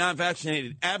say you're not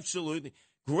vaccinated? Absolutely.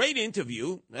 Great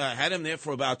interview. Had him there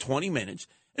for about 20 minutes.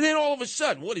 And then all of a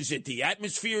sudden, what is it? The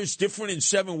atmosphere is different in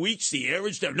 7 weeks. The air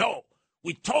is there. No,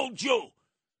 we told you.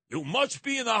 You must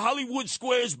be in the Hollywood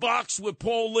Squares box with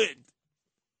Paul Lynde.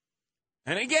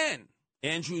 And again,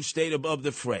 Andrew stayed above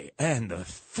the fray. And the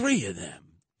three of them,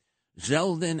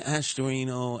 Zeldin,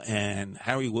 Astorino, and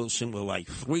Harry Wilson, were like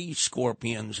three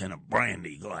scorpions in a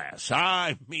brandy glass.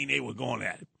 I mean, they were going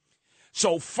at it.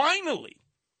 So finally,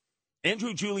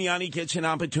 Andrew Giuliani gets an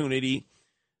opportunity.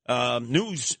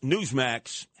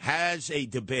 Newsmax has a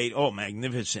debate. Oh,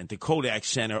 magnificent. The Kodak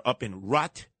Center up in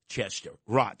Rochester,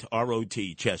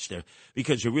 R-O-T, Chester,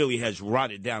 because it really has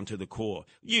rotted down to the core.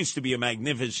 It used to be a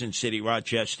magnificent city,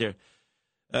 Rochester.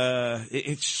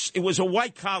 It was a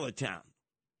white-collar town.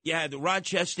 You had the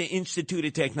Rochester Institute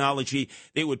of Technology.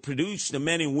 They would produce the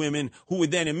men and women who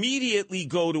would then immediately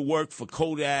go to work for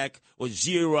Kodak or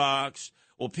Xerox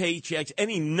or Paychex,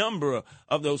 any number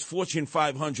of those Fortune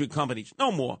 500 companies.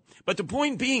 No more. But the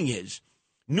point being is,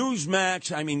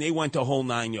 Newsmax, I mean, they went the whole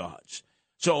 9 yards.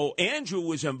 So Andrew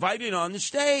was invited on the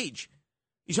stage.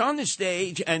 He's on the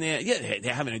stage, and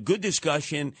they're having a good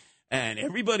discussion, and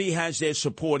everybody has their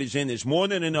supporters in. There's more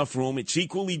than enough room. It's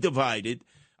equally divided.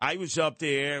 I was up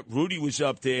there. Rudy was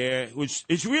up there.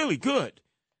 It's really good.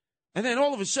 And then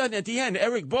all of a sudden, at the end,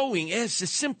 Eric Bolling asks a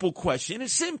simple question.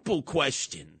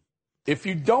 If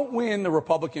you don't win the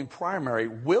Republican primary,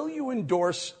 will you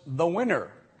endorse the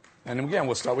winner? And again,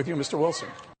 we'll start with you, Mr. Wilson.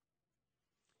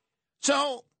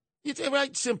 So, it's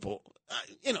right, simple.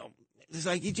 It's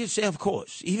like you just say, of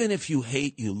course. Even if you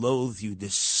hate, you loathe, you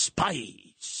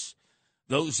despise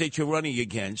those that you're running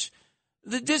against,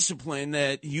 the discipline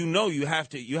that you have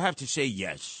to say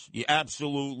yes. You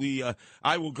absolutely.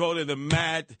 I will go to the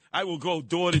mat. I will go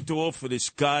door to door for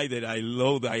this guy that I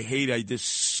loathe, I hate, I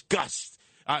disgust.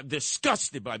 I'm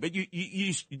disgusted by. But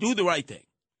you do the right thing.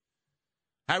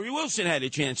 Harry Wilson had a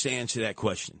chance to answer that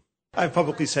question. I've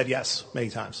publicly said yes many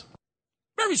times.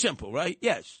 Very simple, right?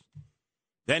 Yes.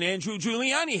 Then Andrew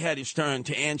Giuliani had his turn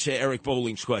to answer Eric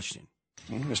Bolling's question.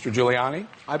 Mr. Giuliani?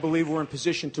 I believe we're in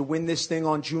position to win this thing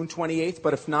on June 28th,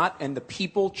 but if not, and the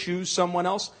people choose someone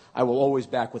else, I will always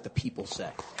back what the people say.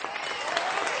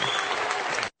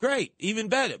 Great, even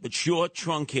better, but short,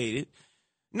 truncated.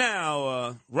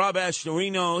 Now, Rob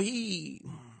Astorino, he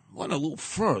went a little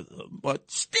further,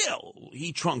 but still,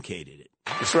 he truncated it.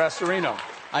 Mr. Astorino.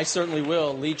 I certainly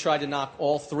will. Lee tried to knock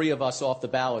all three of us off the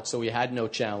ballot, so we had no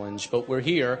challenge. But we're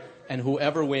here, and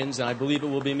whoever wins, and I believe it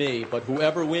will be me, but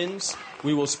whoever wins,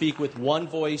 we will speak with one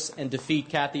voice and defeat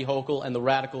Kathy Hochul and the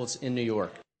radicals in New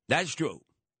York. That's true.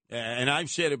 And I've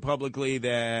said it publicly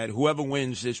that whoever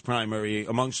wins this primary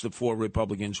amongst the four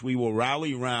Republicans, we will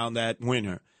rally around that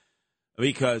winner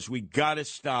because we got to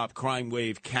stop crime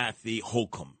wave Kathy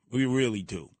Hochul. We really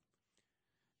do.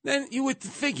 Then you would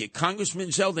figure, Congressman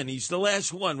Zeldin, he's the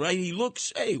last one, right? He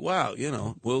looks, hey, wow,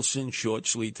 Wilson, short,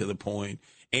 sweet, to the point.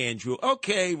 Andrew,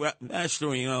 okay,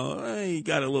 Astorino, he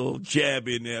got a little jab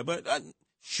in there, but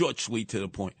short, sweet, to the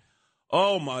point.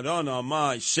 Oh, Madonna,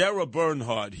 my, Sarah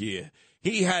Bernhardt here.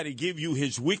 He had to give you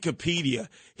his Wikipedia.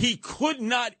 He could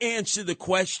not answer the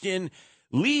question.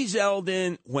 Lee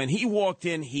Zeldin, when he walked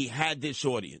in, he had this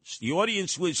audience. The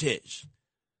audience was his.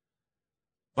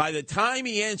 By the time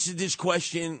he answered this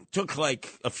question, took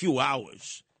like a few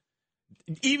hours.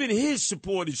 Even his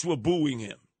supporters were booing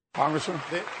him. Congressman?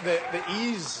 The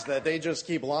ease that they just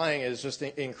keep lying is just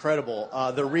incredible.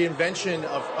 The reinvention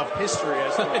of history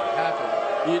as to what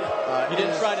happened. You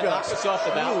didn't try to knock us off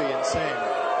the ballot. Really insane.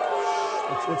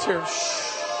 Let's hear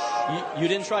it. You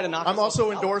didn't try to knock us off the ballot. I'm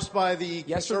also endorsed by the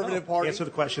Conservative Party. Answer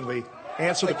the question, Lee.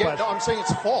 Answer the question. No, I'm saying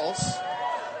it's false.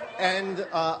 And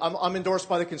I'm endorsed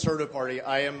by the Conservative Party.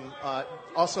 I am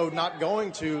also not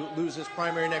going to lose this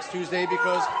primary next Tuesday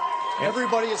because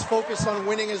everybody is focused on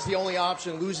winning as the only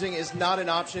option. Losing is not an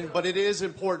option, but it is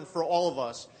important for all of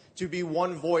us to be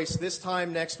one voice this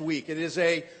time next week. It is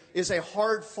a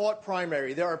hard-fought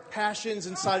primary. There are passions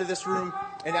inside of this room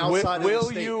and outside of the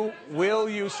state. Will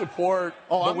you support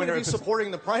the winner? I'm going to be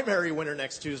supporting the primary winner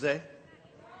next Tuesday.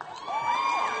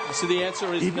 So the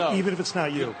answer is no. Even if it's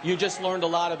not you. You just learned a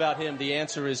lot about him. The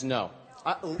answer is no.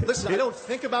 Listen, I don't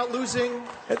think about losing.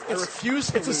 I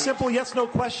refuse to It's lose. a simple yes/no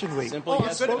question, Lee. Simple I'm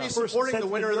yes going or to no. be supporting the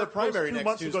winner of the primary 2 next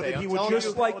months ago Tuesday. that he I'm would telling just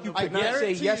you, like you could not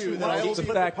say yes you or that I no will to the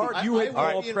be- fact that you had I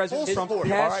will called be in President full Trump support.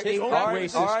 past All state right,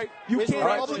 racist. You With can't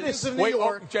answer Republicans this. of New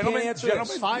York, Gentlemen,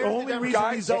 fired The only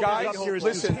reason he's over up here is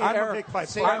listen, because I'm- Nick by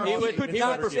Say far. he You could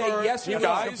not say yes or no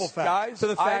guys, to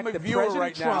the I'm fact a that viewer President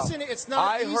right now. Trump. Listen, it's not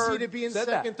I easy heard- to be in said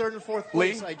second, that. third, and fourth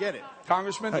Lee, place. I get it.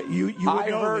 Congressman, You would I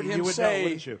know, heard Lee. him You would know, say.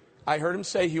 wouldn't you? I heard him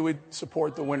say he would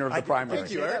support the winner of the primary.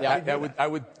 Thank you, Eric. Yeah, I I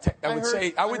would take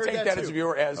that as a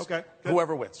viewer as Okay, good.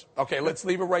 whoever wins. Okay, let's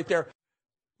leave it right there.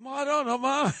 I don't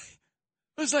know.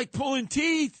 It was like pulling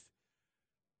teeth.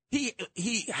 He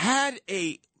had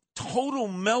a total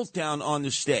meltdown on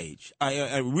the stage.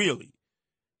 I really.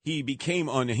 He became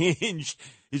unhinged.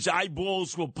 His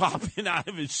eyeballs were popping out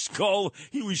of his skull.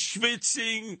 He was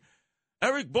schwitzing.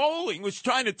 Eric Bolling was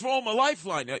trying to throw him a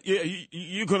lifeline.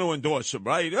 You're going to endorse him,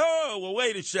 right? Oh, well,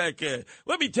 wait a second.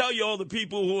 Let me tell you all the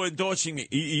people who are endorsing me.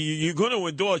 You're going to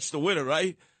endorse the winner,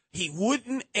 right? He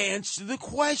wouldn't answer the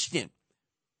question.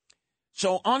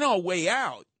 So on our way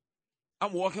out,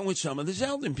 I'm walking with some of the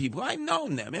Zeldin people. I've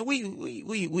known them, and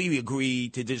we agree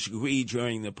to disagree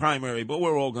during the primary, but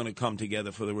we're all going to come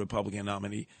together for the Republican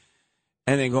nominee.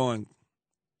 And they're going,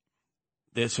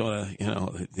 they're sort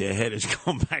of, their head has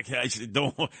come back. I said,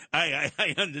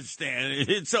 I understand.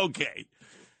 It's okay.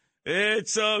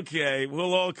 It's okay.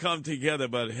 We'll all come together.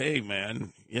 But, hey,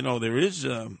 man, there is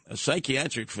a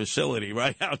psychiatric facility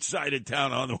right outside of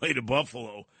town on the way to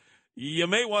Buffalo. You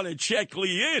may want to check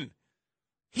Lee in.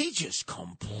 He just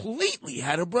completely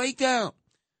had a breakdown.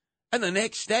 And the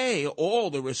next day, all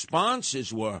the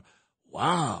responses were,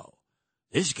 wow,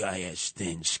 this guy has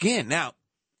thin skin. Now,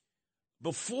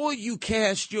 before you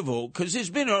cast your vote, because there's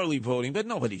been early voting, but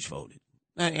nobody's voted.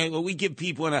 And we give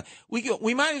people,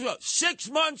 we might as well, 6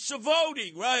 months of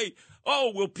voting, right?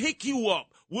 Oh, we'll pick you up.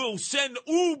 We'll send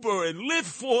Uber and Lyft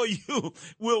for you.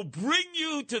 We'll bring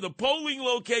you to the polling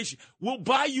location. We'll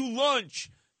buy you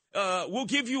lunch. We'll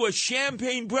give you a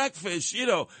champagne breakfast.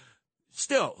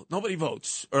 Still, nobody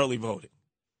votes early voting.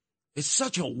 It's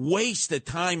such a waste of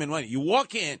time and money. You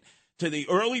walk in to the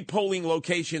early polling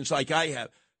locations like I have.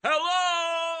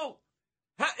 Hello?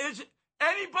 Is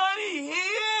anybody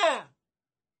here?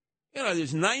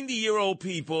 There's 90-year-old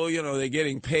people, they're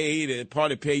getting paid,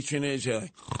 part of patronage.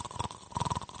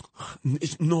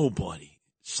 It's nobody.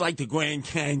 It's like the Grand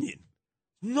Canyon.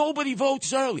 Nobody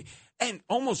votes early. And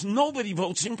almost nobody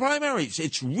votes in primaries.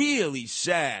 It's really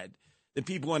sad that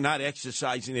people are not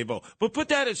exercising their vote. But put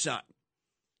that aside.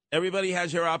 Everybody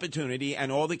has their opportunity,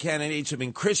 and all the candidates have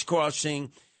been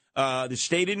crisscrossing the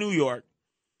state of New York.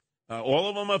 All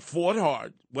of them have fought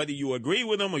hard, whether you agree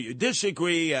with them or you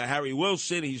disagree. Harry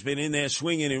Wilson, he's been in there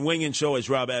swinging and winging. So has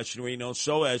Rob Astorino.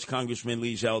 So has Congressman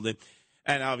Lee Zeldin.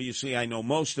 And obviously I know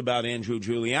most about Andrew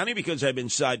Giuliani because I've been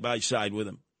side by side with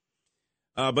him.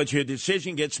 But your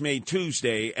decision gets made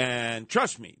Tuesday, and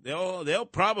trust me, they'll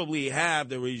probably have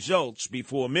the results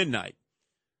before midnight,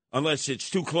 unless it's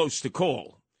too close to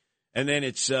call. And then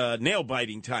it's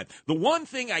nail-biting time. The one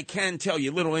thing I can tell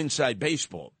you, little inside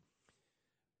baseball,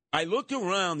 I looked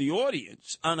around the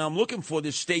audience, and I'm looking for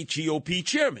the state GOP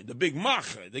chairman, the big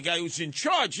macher, the guy who's in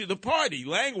charge of the party,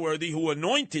 Langworthy, who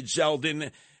anointed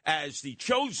Zeldin as the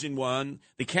chosen one,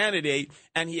 the candidate,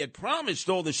 and he had promised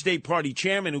all the state party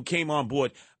chairmen who came on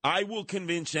board, I will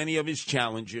convince any of his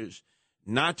challengers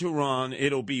not to run.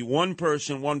 It'll be one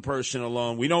person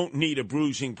alone. We don't need a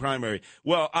bruising primary.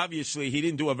 Well, obviously, he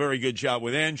didn't do a very good job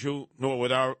with Andrew, nor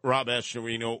with Rob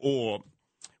Astorino, or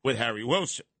with Harry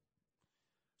Wilson.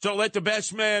 So let the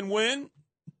best man win.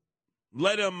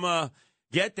 Let them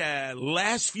get the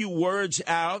last few words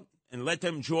out and let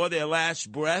them draw their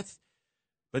last breath.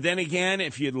 But then again,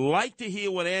 if you'd like to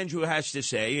hear what Andrew has to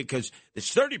say, because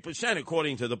it's 30%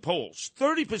 according to the polls.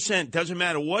 30% doesn't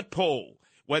matter what poll,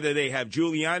 whether they have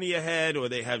Giuliani ahead or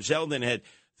they have Zeldin ahead.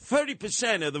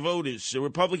 30% of the voters, the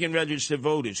Republican registered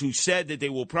voters, who said that they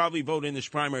will probably vote in this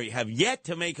primary have yet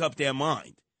to make up their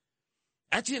mind.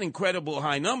 That's an incredible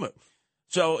high number.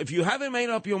 So if you haven't made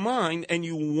up your mind and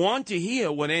you want to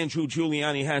hear what Andrew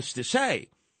Giuliani has to say,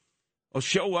 well,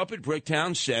 show up at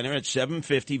Bricktown Center at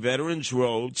 750 Veterans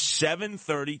Road,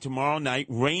 7:30 tomorrow night.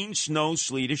 Rain, snow,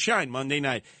 sleet, or shine, Monday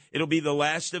night. It'll be the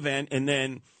last event, and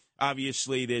then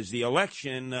obviously there's the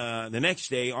election the next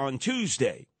day on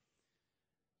Tuesday.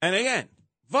 And again,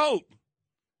 vote.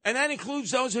 And that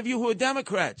includes those of you who are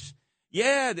Democrats.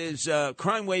 Yeah, there's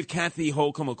crime wave Kathy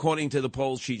Holcomb. According to the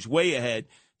polls, she's way ahead.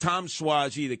 Tom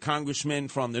Suozzi, the congressman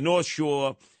from the North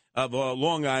Shore of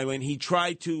Long Island, he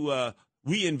tried to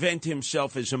reinvent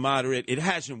himself as a moderate. It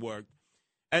hasn't worked.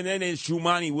 And then there's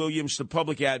Jumaane Williams, the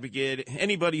public advocate.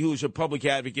 Anybody who's a public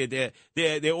advocate,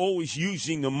 they're always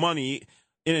using the money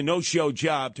in a no-show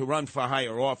job to run for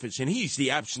higher office, and he's the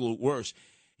absolute worst.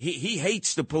 He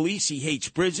hates the police. He hates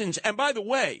prisons. And by the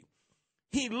way,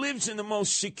 he lives in the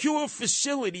most secure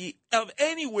facility of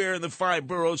anywhere in the 5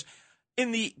 boroughs,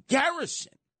 in the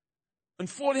Garrison in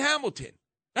Fort Hamilton.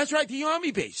 That's right, the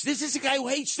Army base. This is a guy who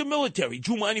hates the military.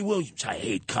 Jumaane Williams, I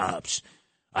hate cops.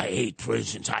 I hate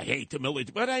prisons. I hate the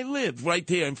military. But I live right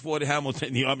there in Fort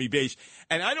Hamilton, the Army base.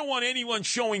 And I don't want anyone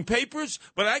showing papers,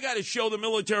 but I got to show the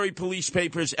military police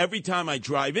papers every time I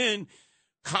drive in.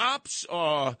 Cops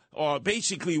are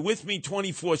basically with me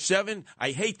 24/7.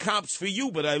 I hate cops for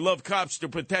you, but I love cops to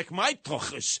protect my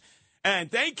tochas.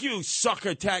 And thank you,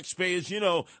 sucker taxpayers. You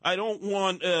know, I don't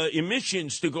want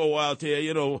emissions to go out there,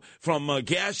 you know, from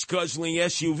gas-guzzling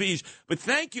SUVs. But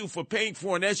thank you for paying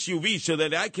for an SUV so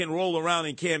that I can roll around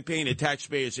and campaign at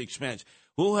taxpayers' expense.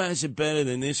 Who has it better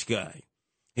than this guy?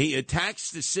 He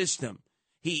attacks the system.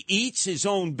 He eats his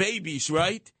own babies,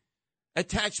 right? At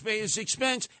taxpayers'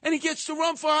 expense, and he gets to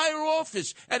run for higher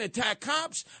office and attack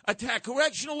cops, attack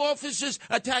correctional officers,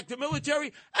 attack the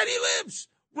military, and he lives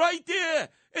right there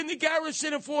in the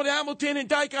Garrison of Fort Hamilton in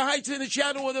Dyker Heights in the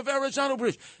shadow of the Verrazano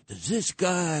Bridge. Does this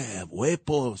guy have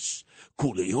huevos,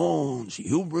 culeons,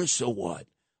 hubris, or what?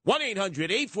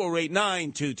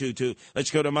 1-800-848-9222.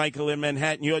 Let's go to Michael in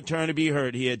Manhattan. Your turn to be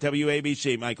heard here at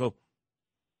WABC. Michael.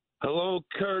 Hello,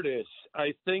 Curtis.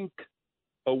 I think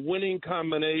a winning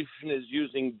combination is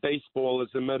using baseball as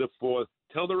a metaphor.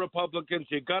 Tell the Republicans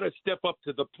you got to step up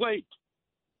to the plate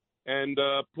and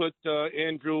put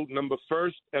Andrew number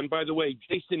first. And by the way,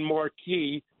 Jason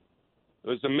Marquis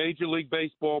was a Major League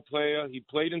Baseball player. He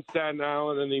played in Staten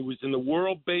Island, and he was in the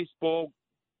World Baseball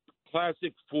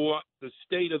Classic for the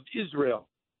state of Israel.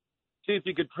 See if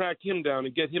you could track him down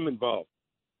and get him involved.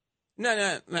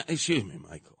 No. Excuse me,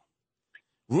 Michael.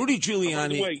 Rudy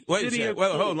Giuliani. Wait a second.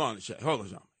 Well, hold on a second. Hold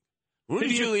on.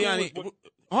 Rudy Giuliani.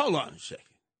 Hold on a second.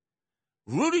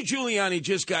 Rudy Giuliani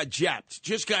just got japped,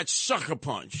 just got sucker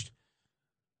punched.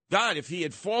 God, if he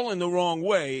had fallen the wrong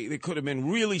way, there could have been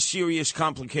really serious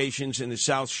complications in the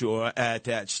South Shore at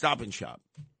that Stop and Shop.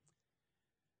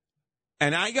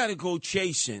 And I got to go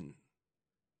chasing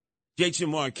Jason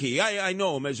Marquis. I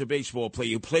know him as a baseball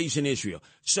player who plays in Israel.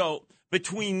 So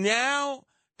between now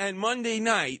and Monday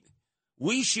night,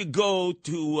 we should go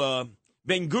to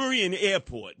Ben Gurion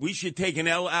Airport. We should take an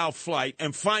El Al flight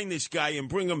and find this guy and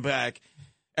bring him back.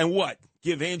 And what?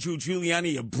 Give Andrew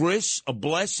Giuliani a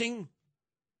blessing?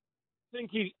 I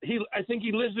think he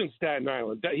lives in Staten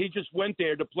Island. He just went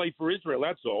there to play for Israel.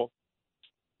 That's all.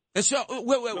 And so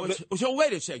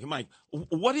wait a second, Mike.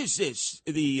 What is this?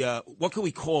 What can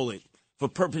we call it for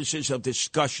purposes of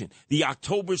discussion? The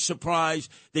October surprise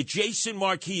that Jason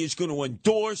Marquis is going to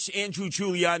endorse Andrew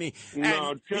Giuliani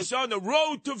and he's on the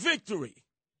road to victory.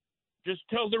 Just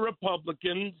tell the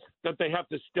Republicans that they have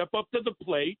to step up to the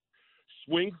plate,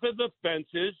 swing for the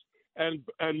fences, and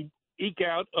eke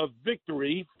out a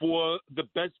victory for the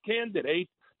best candidate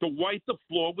to wipe the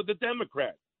floor with the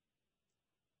Democrats.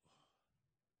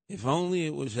 If only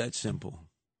it was that simple.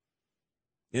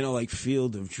 You know, like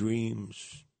Field of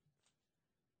Dreams.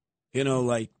 You know,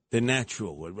 like The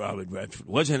Natural with Robert Redford.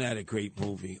 Wasn't that a great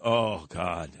movie? Oh,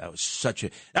 God, that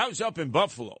was up in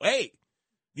Buffalo. Hey,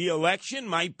 the election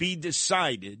might be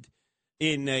decided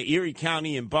in Erie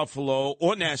County and Buffalo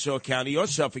or Nassau County or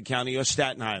Suffolk County or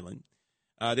Staten Island.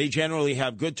 They generally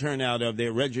have good turnout of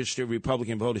their registered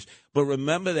Republican voters. But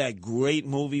remember that great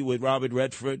movie with Robert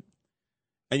Redford?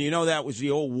 And you know that was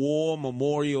the old War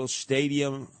Memorial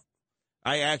Stadium.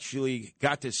 I actually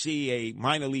got to see a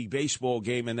minor league baseball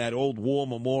game in that old War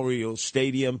Memorial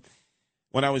Stadium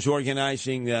when I was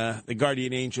organizing the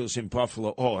Guardian Angels in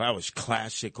Buffalo. Oh, that was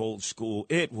classic old school.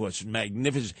 It was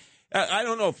magnificent. I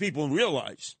don't know if people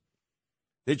realize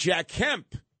that Jack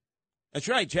Kemp, that's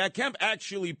right, Jack Kemp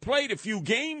actually played a few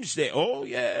games there. Oh,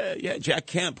 yeah, Jack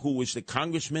Kemp, who was the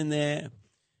congressman there,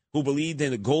 who believed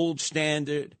in the gold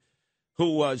standard,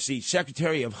 who was the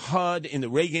Secretary of HUD in the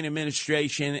Reagan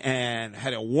administration and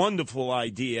had a wonderful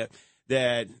idea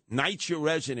that NYCHA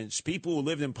residents, people who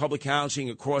lived in public housing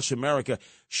across America,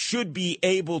 should be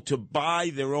able to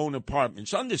buy their own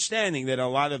apartments, understanding that a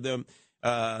lot of them,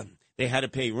 they had to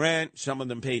pay rent. Some of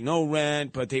them paid no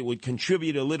rent, but they would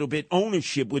contribute a little bit.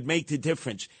 Ownership would make the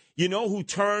difference. You know who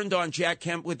turned on Jack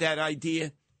Kemp with that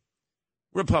idea?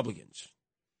 Republicans.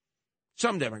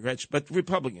 Some Democrats, but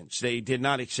Republicans. They did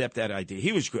not accept that idea.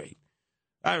 He was great.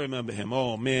 I remember him.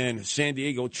 Oh, man, San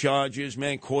Diego Chargers,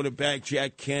 man, quarterback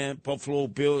Jack Kemp, Buffalo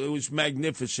Bills. It was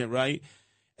magnificent, right?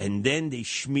 And then they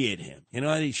smeared him. You know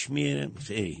how they smeared him?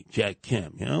 Say, Jack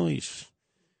Kemp, you know, he's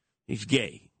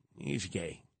gay. He's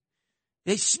gay.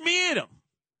 They smeared him.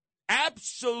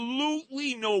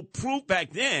 Absolutely no proof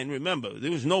back then. Remember,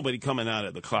 there was nobody coming out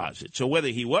of the closet. So whether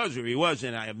he was or he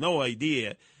wasn't, I have no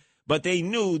idea. But they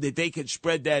knew that they could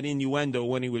spread that innuendo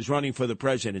when he was running for the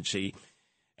presidency.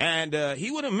 And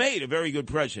he would have made a very good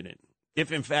president if,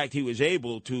 in fact, he was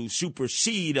able to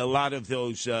supersede a lot of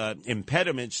those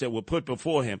impediments that were put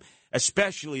before him,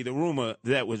 especially the rumor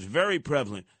that was very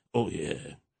prevalent. Oh,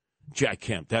 yeah, Jack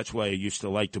Kemp. That's why he used to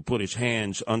like to put his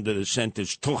hands under the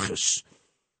center's tuchus.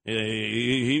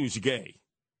 He was gay.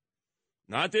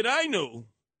 Not that I knew.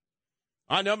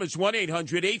 Our number's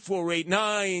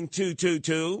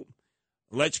 1-800-848-9222.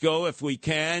 Let's go, if we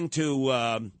can,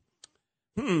 to,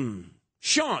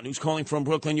 Sean, who's calling from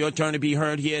Brooklyn. Your turn to be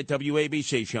heard here at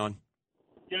WABC, Sean.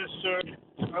 Yes, sir.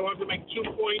 I want to make 2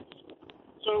 points.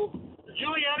 So,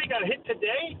 Giuliani got hit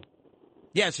today?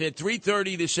 Yes, at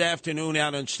 3:30 this afternoon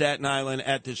out on Staten Island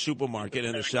at the supermarket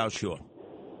in the South Shore.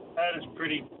 That is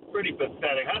pretty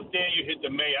pathetic. How dare you hit the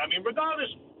mayor? I mean,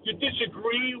 regardless, you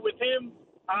disagree with him,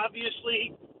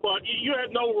 obviously, but you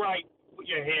have no right to put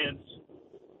your hands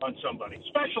on somebody,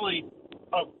 especially,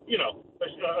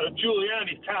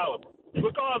 Giuliani's caliber.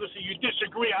 Regardless, if you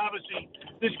disagree, obviously,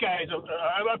 this guy is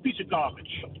a piece of garbage.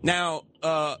 Now,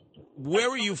 where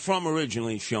are you from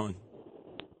originally, Sean?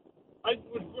 I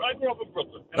grew up in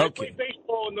Brooklyn, and I played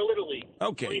baseball in the Little League.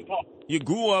 Okay. Marine Park. You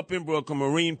grew up in Brooklyn,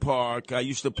 Marine Park. I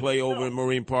used to play over in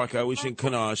Marine Park. I was in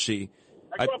Canarsie.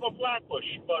 I grew up in Flatbush,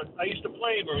 but I used to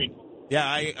play in Marine Park.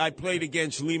 Yeah, I played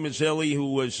against Lee Mazzilli,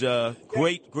 who was a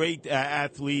great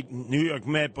athlete, New York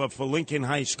Met, but for Lincoln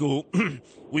High School.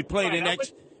 We played an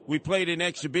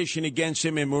exhibition against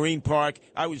him in Marine Park.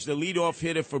 I was the leadoff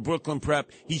hitter for Brooklyn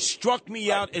Prep. He struck me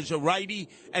out as a righty,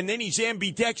 and then he's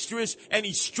ambidextrous, and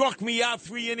he struck me out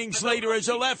 3 innings later as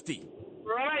a lefty.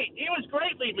 Right. He was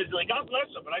great, Lee Mazzilli. God bless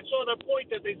him. And I saw the point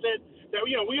that they said that,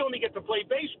 we only get to play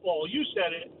baseball. You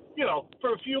said it,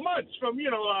 for a few months from,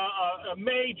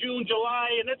 May, June, July,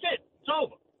 and that's it. It's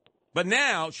over. But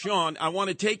now, Sean, I want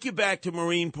to take you back to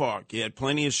Marine Park. You had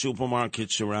plenty of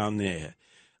supermarkets around there.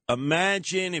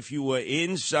 Imagine if you were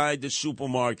inside the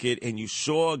supermarket and you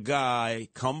saw a guy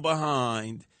come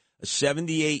behind, a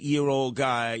 78-year-old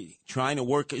guy trying to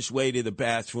work his way to the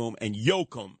bathroom and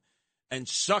yoke him and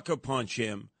sucker punch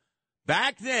him.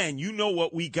 Back then, you know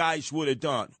what we guys would have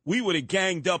done. We would have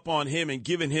ganged up on him and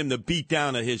given him the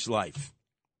beatdown of his life.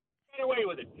 Got away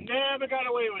with it. Never got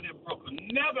away with it, Brooklyn.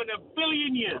 Never in a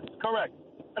billion years. Correct.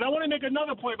 And I want to make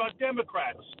another point about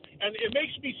Democrats. And it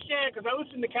makes me sad because I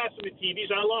listen to Casimir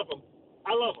TVs. I love them.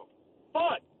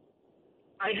 But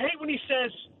I hate when he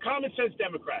says common sense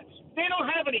Democrats. They don't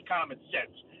have any common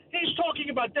sense. He's talking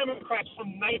about Democrats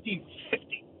from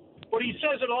 1950. But he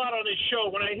says it a lot on his show.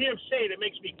 When I hear him say it, it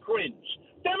makes me cringe.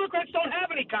 Democrats don't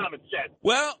have any common sense.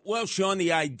 Well, Sean,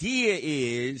 the idea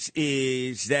is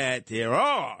that there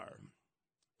are,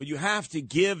 but you have to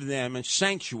give them a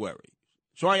sanctuary.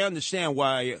 So I understand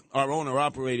why our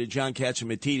owner-operator, John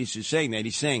Catsimatidis, is saying that.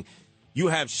 He's saying, you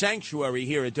have sanctuary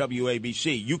here at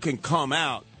WABC. You can come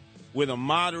out with a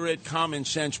moderate,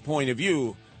 common-sense point of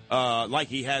view, like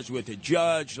he has with the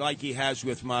judge, like he has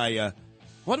with my,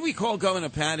 what do we call Governor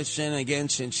Patterson again,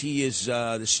 since he is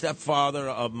the stepfather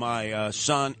of my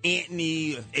son,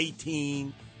 Anthony,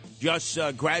 18, just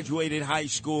graduated high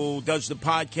school, does the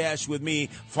podcast with me,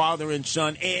 father and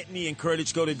son. Anthony and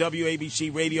Curtis, go to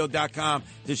WABCRadio.com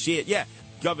to see it. Yeah,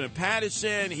 Governor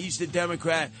Patterson, he's the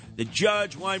Democrat. The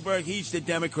judge, Weinberg, he's the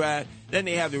Democrat. Then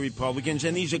they have the Republicans,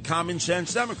 and these are common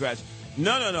sense Democrats.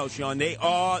 No, Sean, they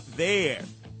are there.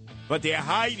 But they're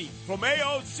hiding from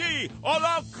AOC.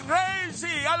 Hola,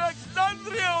 crazy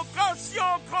Alexandria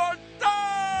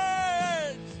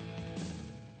Ocasio-Cortez!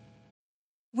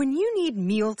 When you need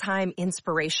mealtime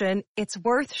inspiration, it's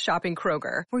worth shopping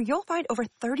Kroger, where you'll find over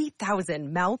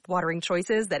 30,000 mouth-watering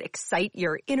choices that excite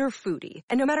your inner foodie.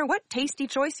 And no matter what tasty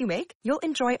choice you make, you'll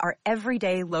enjoy our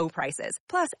everyday low prices,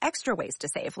 plus extra ways to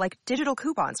save, like digital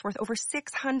coupons worth over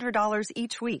 $600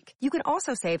 each week. You can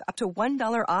also save up to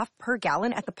 $1 off per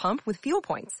gallon at the pump with fuel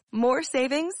points. More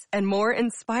savings and more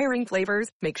inspiring flavors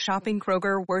make shopping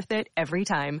Kroger worth it every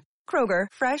time. Kroger,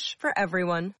 fresh for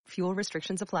everyone. Fuel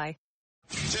restrictions apply.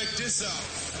 Check this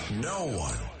out. No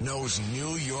one knows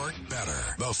New York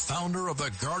better. The founder of the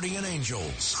Guardian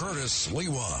Angels, Curtis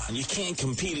Lewa. And you can't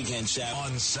compete against that.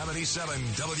 On 77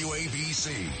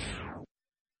 WABC.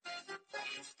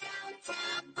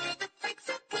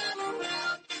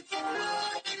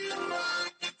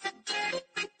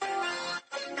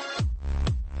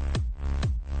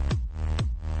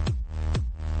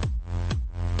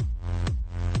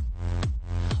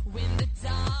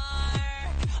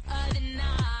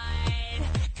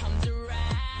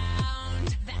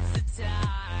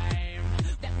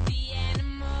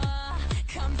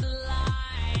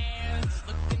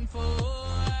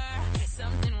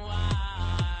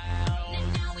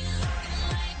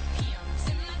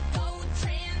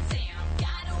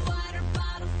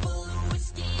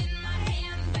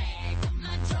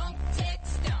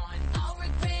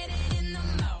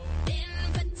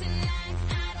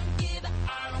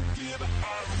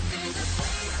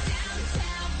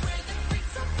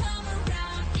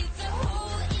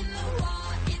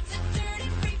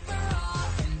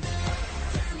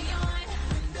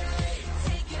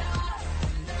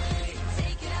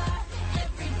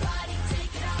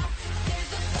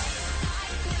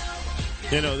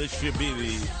 You know, this should be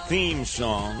the theme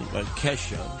song by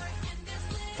Kesha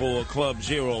for Club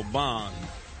Zero Bond,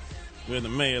 where the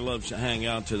mayor loves to hang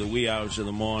out to the wee hours of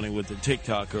the morning with the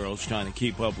TikTok girls trying to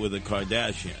keep up with the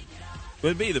Kardashians. It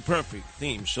would be the perfect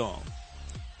theme song.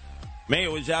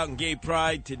 Mayor was out in Gay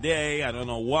Pride today. I don't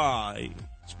know why,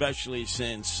 especially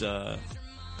since the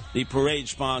parade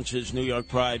sponsors, New York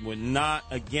Pride, would not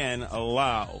again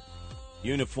allow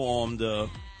uniformed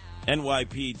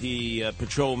NYPD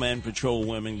patrolmen,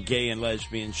 patrolwomen, gay and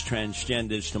lesbians,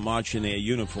 transgenders to march in their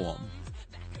uniform.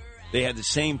 They had the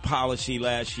same policy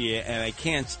last year, and I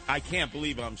can't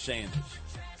believe I'm saying this.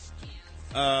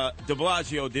 De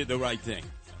Blasio did the right thing.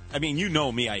 I mean, you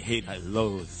know me, I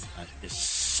loathe, I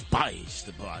despise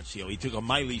de Blasio. He took a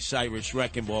Miley Cyrus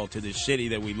wrecking ball to this city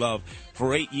that we love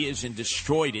for 8 years and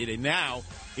destroyed it, and now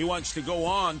he wants to go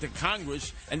on to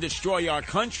Congress and destroy our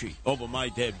country over my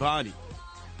dead body.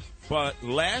 But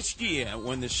last year,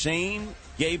 when the same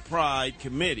Gay Pride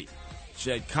Committee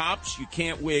said, cops, you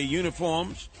can't wear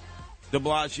uniforms, de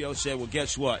Blasio said, well,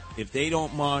 guess what? If they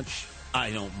don't march,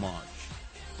 I don't march.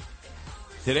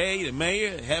 Today, the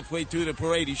mayor, halfway through the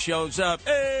parade, he shows up.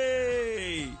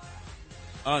 Hey!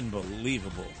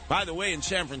 Unbelievable. By the way, in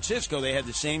San Francisco, they had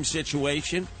the same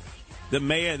situation. The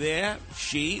mayor there,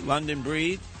 London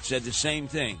Breed, said the same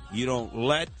thing. You don't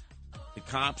let the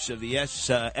cops of the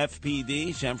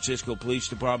FPD, San Francisco Police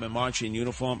Department, march in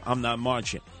uniform. I'm not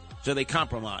marching. So they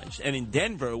compromised. And in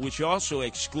Denver, which also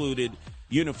excluded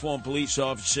uniformed police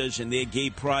officers in their Gay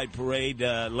Pride parade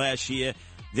last year,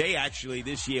 they actually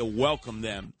this year welcomed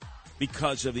them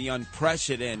because of the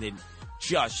unprecedented,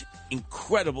 just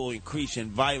incredible increase in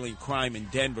violent crime in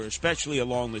Denver, especially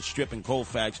along the Strip and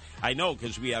Colfax. I know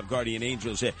because we have guardian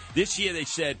angels there. This year they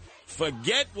said,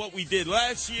 forget what we did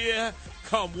last year.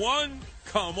 Come one,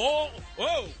 come all.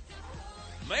 Whoa,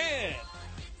 man.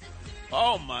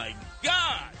 Oh, my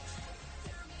God.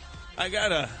 I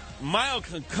got a mild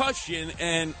concussion,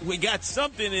 and we got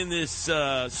something in this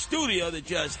studio that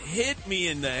just hit me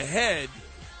in the head,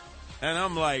 and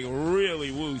I'm like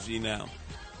really woozy now.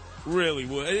 Really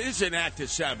woozy. It's an act of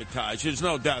sabotage. There's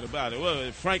no doubt about it. Well,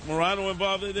 is Frank Morano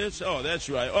involved in this? Oh, that's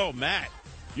right. Oh, Matt,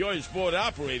 you're his board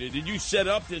operator. Did you set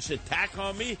up this attack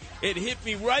on me? It hit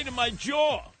me right in my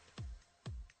jaw.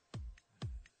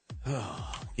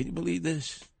 Oh, can you believe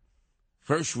this?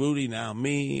 First Rudy, now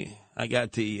me. I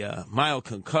got the mild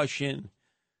concussion.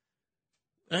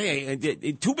 Hey,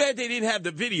 too bad they didn't have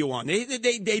the video on.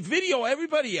 They video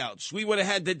everybody else. We would have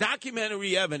had the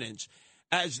documentary evidence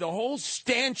as the whole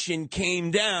stanchion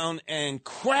came down and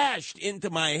crashed into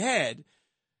my head.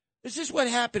 This is what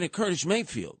happened to Curtis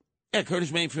Mayfield. Yeah,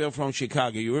 Curtis Mayfield from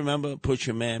Chicago. You remember?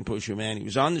 Pusher Man. He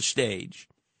was on the stage.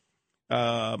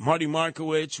 Marty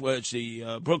Markowitz was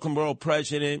the Brooklyn Borough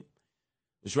president.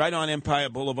 It was right on Empire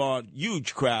Boulevard,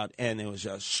 huge crowd, and there was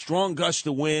a strong gust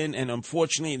of wind, and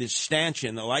unfortunately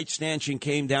the light stanchion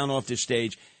came down off the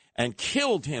stage and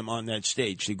killed him on that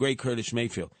stage, the great Curtis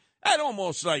Mayfield. That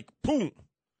almost like, boom.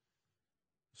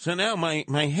 So now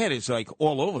my head is like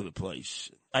all over the place.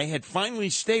 I had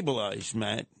finally stabilized,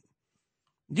 Matt.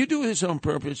 Did you do this on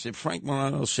purpose? Did Frank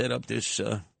Morano set up this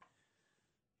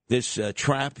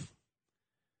trap?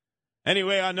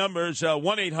 Anyway, our number is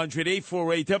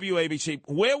 1-800-848-WABC.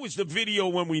 Where was the video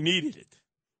when we needed it?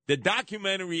 The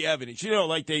documentary evidence. You know,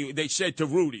 like they said to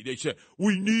Rudy. They said,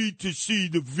 we need to see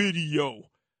the video.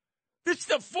 This is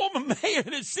the former mayor of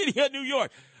the city of New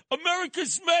York,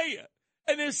 America's mayor.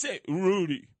 And they say,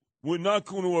 Rudy, we're not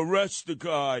going to arrest the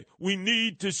guy. We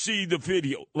need to see the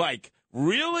video. Like,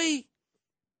 really?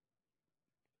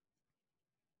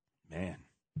 Man,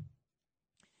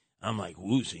 I'm like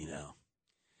woozy now.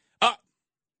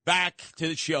 Back to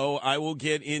the show. I will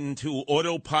get into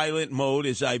autopilot mode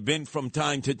as I've been from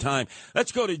time to time.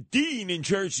 Let's go to Dean in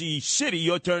Jersey City.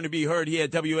 Your turn to be heard here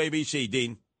at WABC,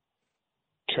 Dean.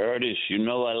 Curtis, you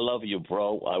know I love you,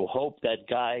 bro. I hope that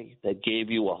guy that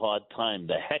gave you a hard time,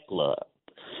 the heckler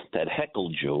that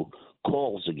heckled you,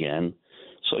 calls again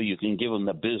so you can give him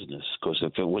the business. Because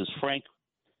if it was Frank,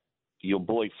 your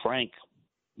boy Frank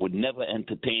would never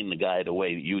entertain the guy the way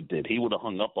you did. He would have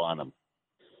hung up on him.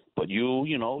 But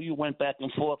you went back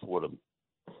and forth with him.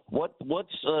 What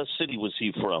city was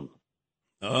he from?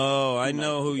 Oh, I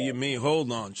know who you mean.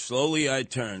 Hold on. Slowly I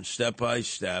turn, step by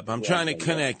step. I'm trying to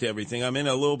connect everything. I'm in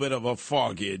a little bit of a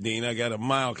fog here, Dean. I got a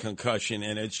mild concussion,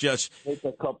 and it's just... Take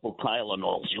a couple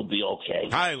Tylenols. You'll be okay.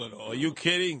 Tylenol? Are you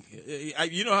kidding?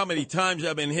 You know how many times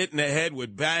I've been hitting the head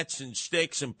with bats and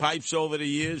sticks and pipes over the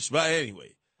years? But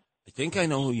anyway, I think I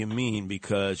know who you mean,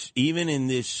 because even in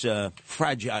this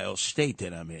fragile state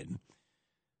that I'm in,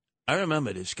 I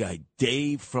remember this guy,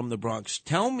 Dave from the Bronx.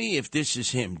 Tell me if this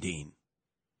is him, Dean.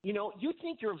 You know, you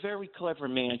think you're a very clever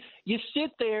man. You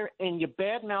sit there and you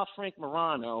badmouth Frank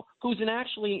Morano, who's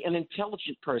actually an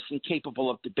intelligent person capable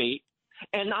of debate.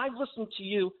 And I listen to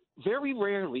you very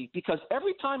rarely because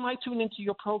every time I tune into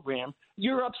your program,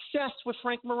 you're obsessed with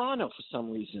Frank Morano for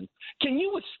some reason. Can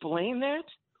you explain that?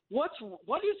 What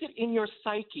is it in your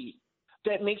psyche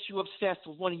that makes you obsessed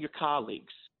with one of your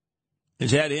colleagues?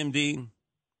 Is that him, Dean?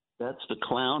 That's the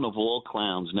clown of all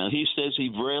clowns. Now, he says he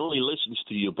rarely listens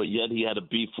to you, but yet he had a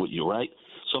beef with you, right?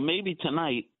 So maybe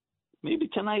tonight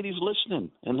he's listening,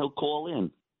 and he'll call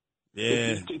in.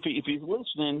 Yeah. If he's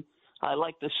listening, I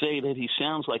like to say that he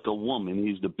sounds like a woman.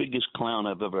 He's the biggest clown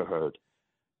I've ever heard.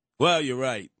 Well, you're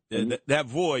right. That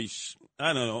voice,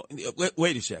 I don't know.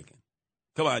 Wait a second.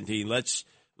 Come on, Dean. Let's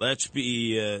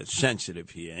be sensitive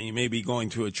here. You may be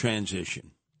going through a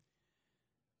transition.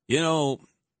 You know,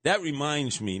 that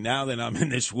reminds me, now that I'm in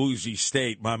this woozy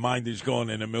state, my mind is going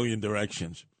in a million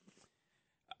directions.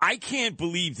 I can't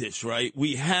believe this, right?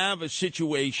 We have a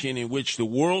situation in which the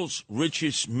world's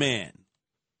richest man,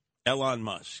 Elon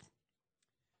Musk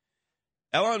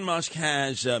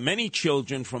has many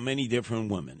children from many different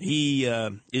women. He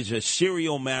is a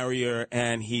serial marrier,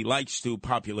 and he likes to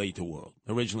populate the world,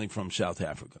 originally from South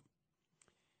Africa.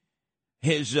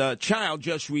 His child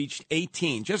just reached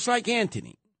 18, just like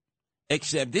Anthony.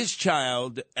 Except this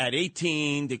child at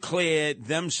 18 declared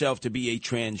themselves to be a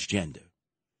transgender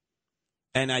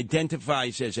and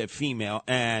identifies as a female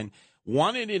and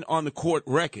wanted it on the court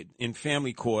record in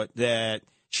family court that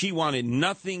she wanted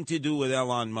nothing to do with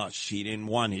Elon Musk. She didn't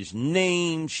want his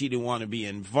name. She didn't want to be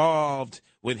involved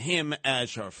with him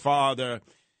as her father.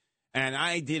 And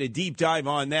I did a deep dive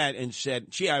on that and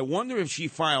said, gee, I wonder if she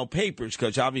filed papers,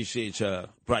 because obviously it's a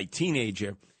bright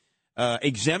teenager,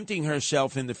 exempting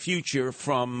herself in the future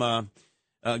from,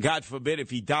 God forbid,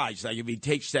 if he dies. Like if he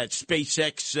takes that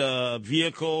SpaceX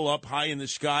vehicle up high in the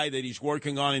sky that he's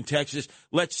working on in Texas,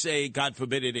 let's say, God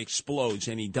forbid, it explodes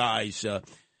and he dies,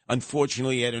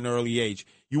 unfortunately, at an early age.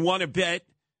 You want to bet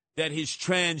that his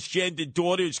transgender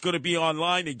daughter is going to be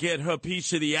online to get her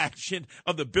piece of the action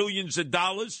of the billions of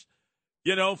dollars,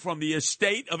 you know, from the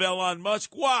estate of Elon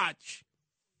Musk? Watch.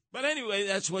 But anyway,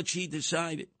 that's what she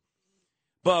decided.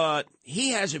 But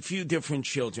he has a few different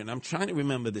children. I'm trying to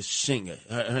remember the singer.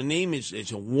 Her name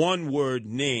is a one-word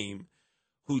name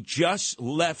who just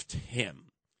left him.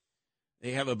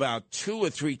 They have about 2 or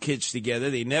 3 kids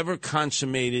together. They never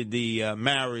consummated the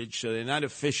marriage, so they're not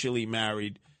officially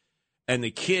married. And the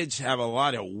kids have a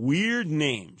lot of weird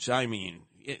names. I mean,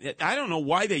 I don't know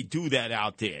why they do that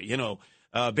out there. You know,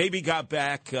 Baby Got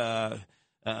Back,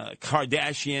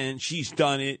 Kardashian, she's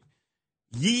done it.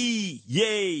 Yee,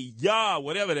 yay, ya,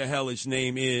 whatever the hell his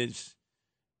name is.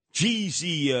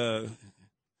 Jeezy,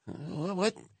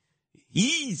 what?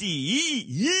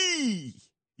 Easy,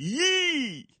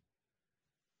 yee.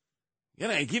 You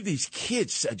know, I give these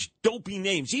kids such dopey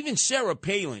names. Even Sarah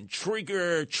Palin,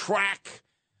 Trigger, Track,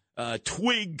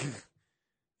 Twig.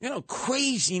 You know,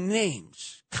 crazy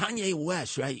names. Kanye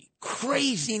West, right?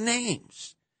 Crazy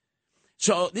names.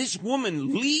 So this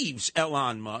woman leaves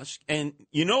Elon Musk, and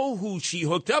you know who she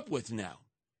hooked up with now?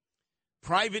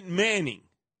 Private Manning.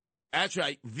 That's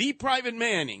right, the Private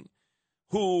Manning,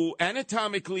 who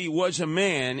anatomically was a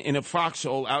man in a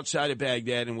foxhole outside of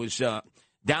Baghdad and was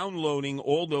downloading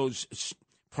all those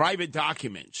private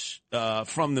documents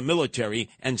from the military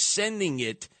and sending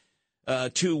it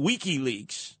to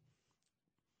WikiLeaks.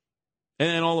 And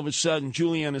then all of a sudden,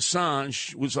 Julian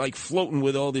Assange was like floating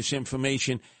with all this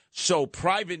information. So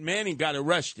Private Manning got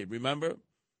arrested, remember?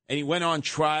 And he went on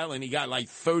trial, and he got like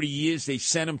 30 years. They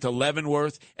sent him to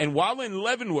Leavenworth. And while in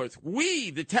Leavenworth,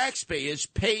 we, the taxpayers,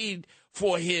 paid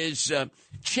for his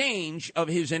change of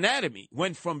his anatomy.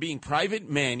 Went from being Private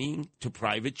Manning to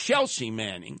Private Chelsea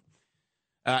Manning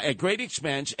at great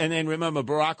expense. And then, remember,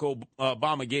 Barack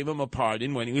Obama gave him a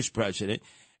pardon when he was president.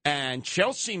 And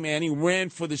Chelsea Manning ran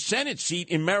for the Senate seat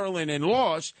in Maryland and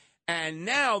lost. And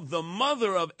now the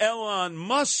mother of Elon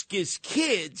Musk's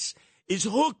kids is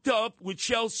hooked up with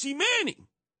Chelsea Manning.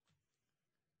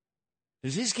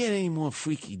 Does this get any more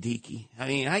freaky deaky? I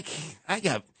mean, I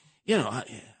got, you know,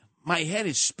 my head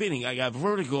is spinning. I got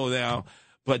vertigo now.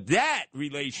 But that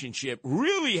relationship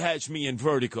really has me in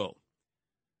vertigo.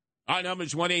 Our number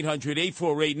is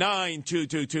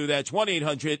 1-800-848-9222. That's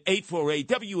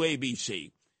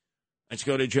 1-800-848-WABC. Let's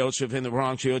go to Joseph in the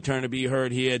Bronx. Your turn to be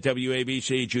heard here at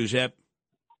WABC. Giuseppe.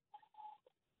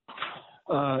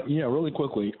 Yeah, really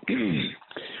quickly.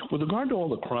 With regard to all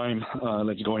the crime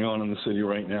that's going on in the city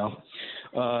right now,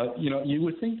 you know, you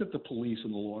would think that the police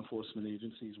and the law enforcement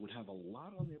agencies would have a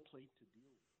lot on their plate to deal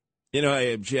with. You know,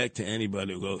 I object to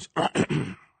anybody who goes,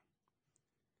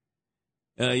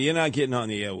 You're not getting on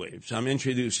the airwaves. I'm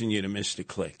introducing you to Mr.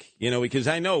 Click, because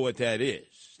I know what that is.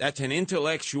 That's an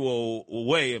intellectual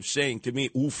way of saying to me,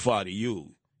 oofa to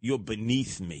you. You're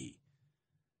beneath me.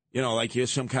 Like you're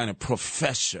some kind of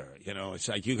professor. It's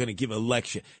like you're going to give a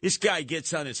lecture. This guy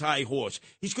gets on his high horse.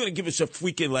 He's going to give us a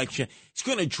freaking lecture. He's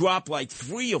going to drop like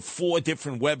 3 or 4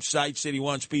 different websites that he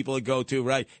wants people to go to,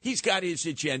 right? He's got his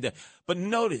agenda. But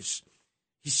notice,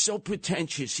 he's so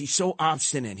pretentious. He's so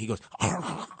obstinate. He goes,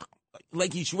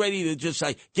 like he's ready to just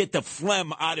get the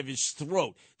phlegm out of his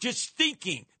throat. Just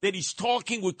thinking that he's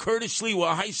talking with Curtis Lee,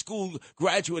 a high school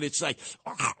graduate, it's like, he's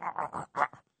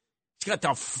got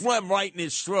the phlegm right in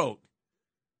his throat.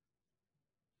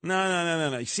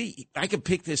 No. See, I could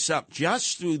pick this up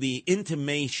just through the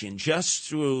intimation, just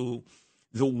through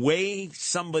the way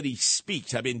somebody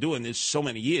speaks. I've been doing this so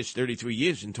many years, 33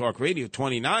 years in talk radio,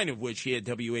 29 of which here at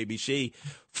WABC,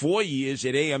 4 years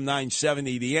at AM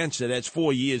 970. The Answer, that's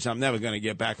 4 years I'm never going to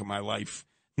get back in my life.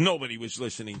 Nobody was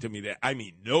listening to me there. I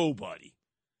mean, nobody.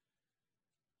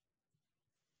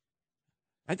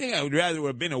 I think I would rather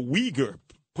have been a Uyghur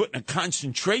put in a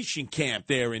concentration camp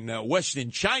there in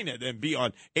Western China than be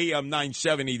on AM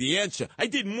 970, The Answer. I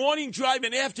did morning drive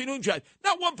and afternoon drive.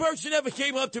 Not one person ever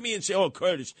came up to me and said, oh,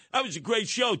 Curtis, that was a great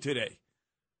show today.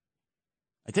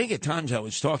 I think at times I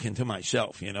was talking to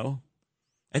myself,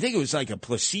 I think it was like a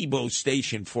placebo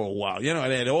station for a while. I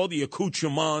had all the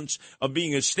accoutrements of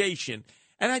being a station,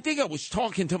 and I think I was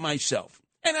talking to myself.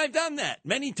 And I've done that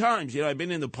many times. I've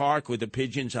been in the park with the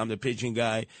pigeons. I'm the pigeon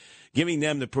guy. Giving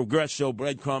them the Progresso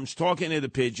breadcrumbs, talking to the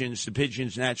pigeons. The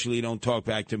pigeons naturally don't talk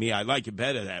back to me. I like it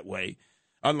better that way.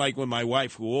 Unlike with my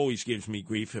wife, who always gives me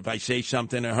grief. If I say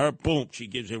something to her, boom, she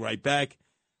gives it right back.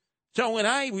 So when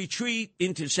I retreat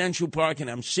into Central Park and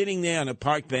I'm sitting there on a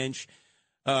park bench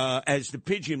as the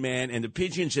pigeon man, and the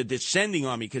pigeons are descending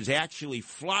on me because they actually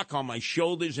flock on my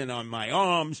shoulders and on my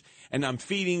arms, and I'm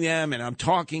feeding them and I'm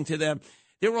talking to them,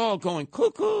 they're all going,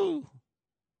 cuckoo,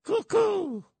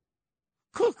 cuckoo.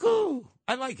 Cuckoo.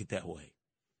 I like it that way.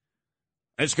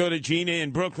 Let's go to Gina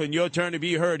in Brooklyn. Your turn to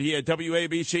be heard here at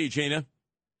WABC, Gina.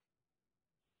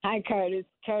 Hi, Curtis.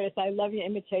 Curtis, I love your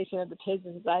imitation of the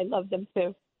pigeons. I love them,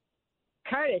 too.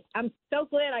 Curtis, I'm so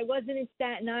glad I wasn't in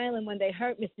Staten Island when they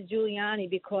hurt Mr. Giuliani,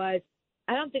 because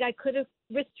I don't think I could have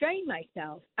restrained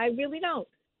myself. I really don't.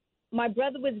 My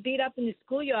brother was beat up in the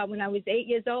schoolyard when I was 8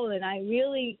 years old, and I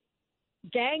really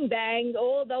gangbanged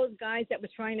all those guys that were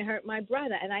trying to hurt my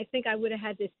brother. And I think I would have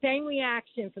had the same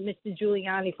reaction for Mr.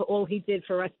 Giuliani for all he did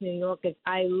for us New Yorkers.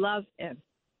 I love him.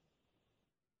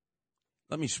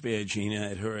 Let me spare Gina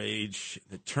at her age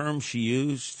the term she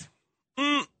used.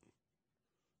 Gina,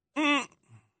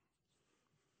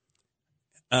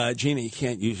 you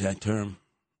can't use that term.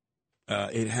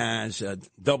 It has a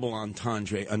double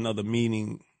entendre, another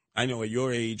meaning. I know at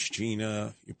your age,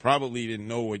 Gina, you probably didn't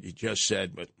know what you just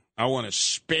said, but I want to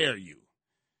spare you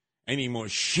any more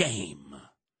shame.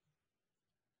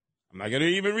 I'm not going to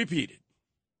even repeat it.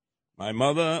 My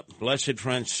mother, Blessed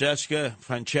Francesca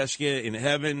in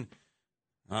heaven,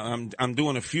 I'm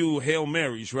doing a few Hail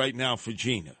Marys right now for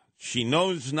Gina. She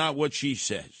knows not what she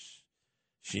says.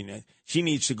 She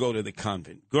needs to go to the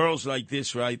convent. Girls like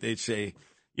this, right, they say,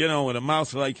 with a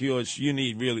mouth like yours,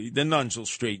 the nuns will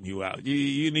straighten you out.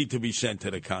 You need to be sent to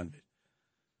the convent.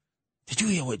 Did you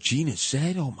hear what Gina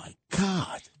said? Oh, my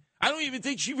God. I don't even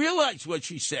think she realized what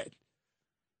she said.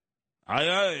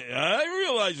 I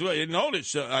realized what you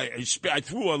noticed. I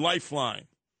threw a lifeline.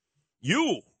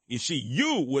 You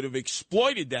would have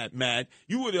exploited that, Matt.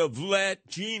 You would have let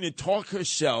Gina talk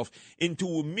herself into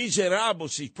a miserable.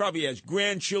 She probably has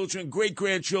grandchildren,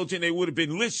 great-grandchildren. They would have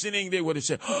been listening. They would have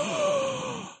said,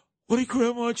 oh, what did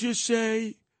Grandma just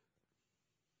say?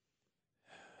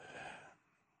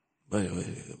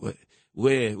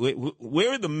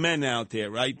 Where are the men out there,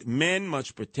 right? Men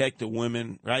must protect the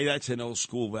women, right? That's an old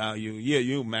school value. Yeah,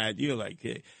 you, Matt, you're like,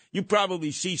 you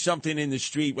probably see something in the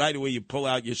street, right away you pull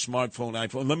out your smartphone,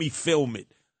 iPhone. Let me film it.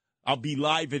 I'll be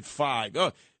live at 5.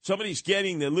 Oh, somebody's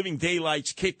getting the living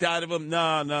daylights kicked out of them.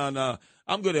 No.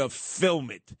 I'm going to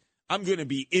film it. I'm going to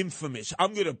be infamous.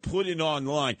 I'm going to put it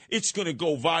online. It's going to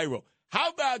go viral.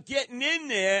 How about getting in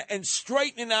there and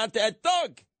straightening out that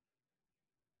thug?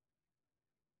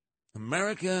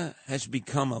 America has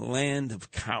become a land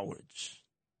of cowards.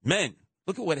 Men,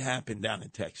 look at what happened down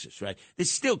in Texas, right? They're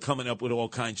still coming up with all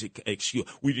kinds of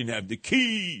excuses. We didn't have the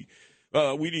key.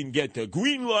 We didn't get the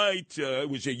green light. It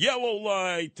was a yellow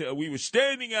light. We were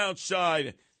standing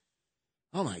outside.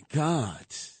 Oh, my God.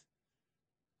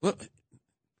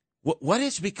 What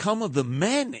has become of the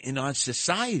men in our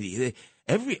society?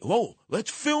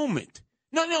 Let's film it.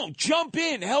 No, jump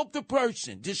in. Help the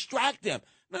person. Distract them.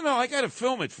 No, I got to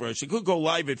film it first. It could go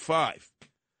live at 5.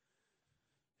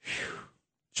 Whew.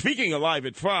 Speaking of live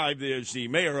at 5, there's the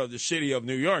mayor of the city of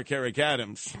New York, Eric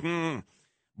Adams,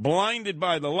 blinded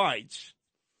by the lights.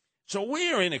 So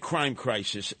we're in a crime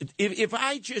crisis. If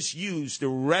I just use the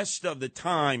rest of the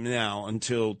time now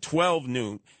until 12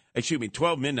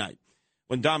 midnight,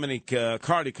 when Dominic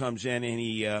Carter comes in and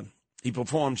he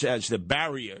performs as the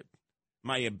barrier,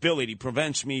 my ability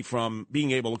prevents me from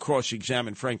being able to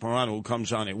cross-examine Frank Morano, who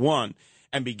comes on at 1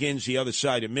 and begins the other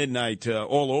side of midnight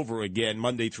all over again,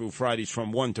 Monday through Fridays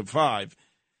from 1 to 5.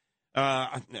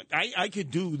 I could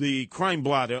do the crime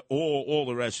blotter all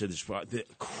the rest of this part. The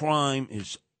crime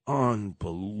is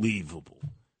unbelievable.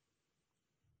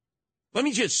 Let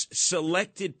me just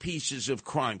selected pieces of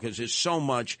crime, because there's so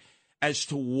much, as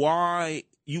to why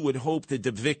you would hope that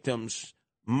the victims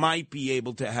might be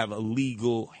able to have a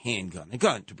legal handgun, a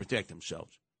gun to protect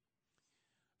themselves.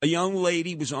 A young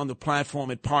lady was on the platform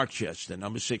at Parkchester,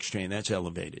 number 6 train, that's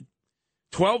elevated.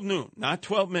 12 noon, not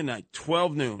 12 midnight,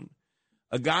 12 noon.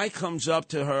 A guy comes up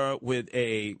to her with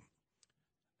a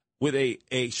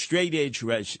straight edge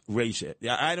razor.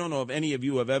 I don't know if any of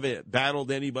you have ever battled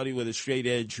anybody with a straight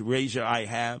edge razor. I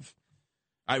have.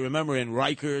 I remember in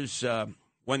Rikers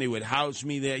when they would house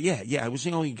me there. Yeah, I was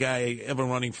the only guy ever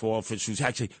running for office who's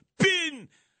actually been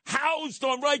housed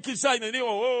on Rikers Island.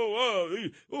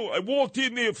 I walked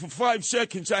in there for 5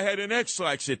 seconds. I had an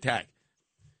X-Lax attack.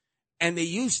 And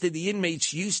the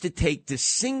inmates used to take the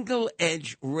single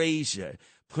edge razor,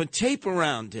 put tape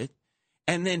around it,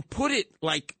 and then put it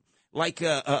like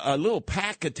a little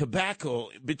pack of tobacco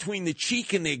between the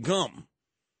cheek and their gum.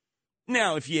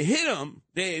 Now, if you hit them,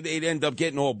 they'd end up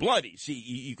getting all bloody. See,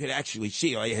 you could actually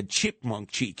see I had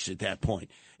chipmunk cheeks at that point.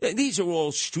 These are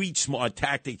all street-smart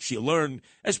tactics you learn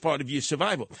as part of your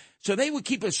survival. So they would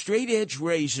keep a straight-edge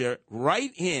razor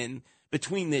right in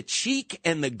between the cheek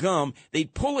and the gum.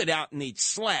 They'd pull it out and they'd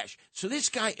slash. So this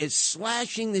guy is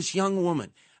slashing this young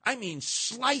woman. I mean,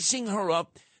 slicing her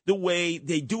up the way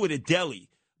they do at a deli.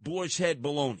 Boar's head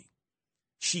bologna.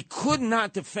 She could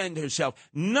not defend herself.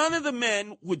 None of the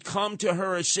men would come to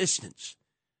her assistance.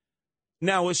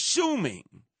 Now, assuming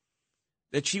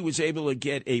that she was able to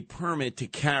get a permit to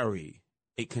carry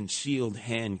a concealed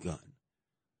handgun,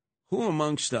 who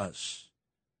amongst us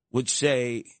would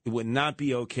say it would not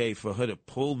be okay for her to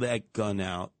pull that gun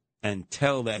out and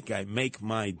tell that guy, make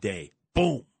my day,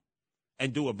 boom,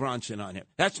 and do a Bronson on him?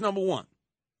 That's number one.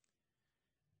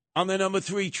 On the number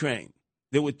 3 train,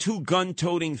 there were 2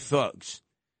 gun-toting thugs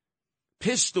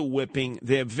pistol whipping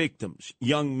their victims,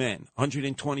 young men.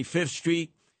 125th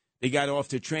Street, they got off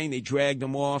the train, they dragged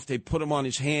him off, they put him on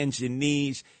his hands and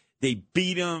knees, they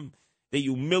beat him, they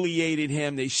humiliated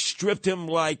him, they stripped him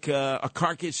like a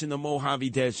carcass in the Mojave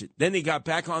Desert. Then they got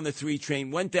back on the 3 train,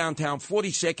 went downtown,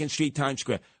 42nd Street, Times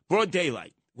Square, broad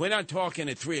daylight. We're not talking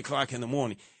at 3 o'clock in the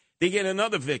morning. They get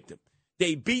another victim.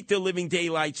 They beat the living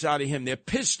daylights out of him. They're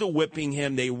pistol whipping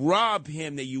him. They rob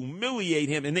him. They humiliate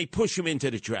him, and they push him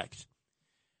into the tracks.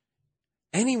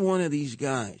 Any one of these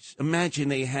guys, imagine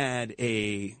they had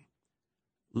a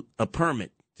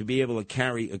permit to be able to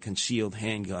carry a concealed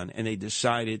handgun, and they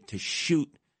decided to shoot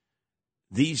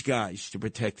these guys to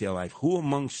protect their life. Who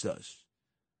amongst us,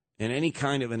 in any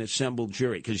kind of an assembled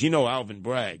jury, because you know Alvin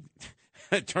Bragg,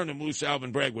 turn him loose,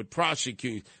 Alvin Bragg would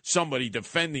prosecute somebody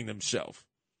defending themselves.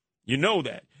 You know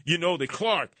that. You know that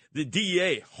Clark, the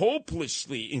DA,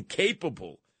 hopelessly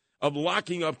incapable of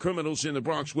locking up criminals in the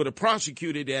Bronx, would have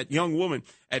prosecuted that young woman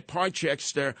at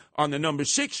Parkchester on the number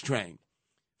 6 train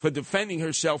for defending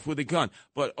herself with a gun.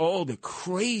 But all the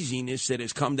craziness that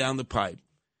has come down the pipe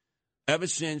ever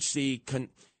since the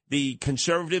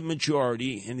conservative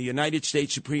majority in the United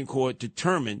States Supreme Court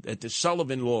determined that the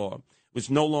Sullivan Law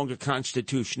was no longer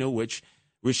constitutional, which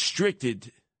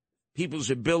restricted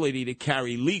people's ability to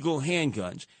carry legal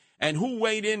handguns. And who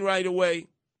weighed in right away?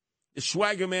 The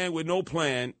swagger man with no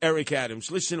plan, Eric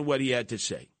Adams. Listen to what he had to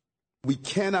say. We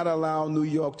cannot allow New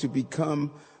York to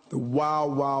become the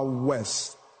Wild Wild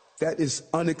West. That is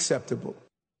unacceptable.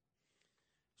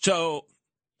 So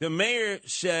the mayor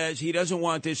says he doesn't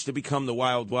want this to become the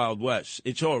Wild Wild West.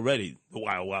 It's already the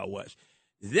Wild Wild West.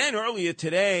 Then earlier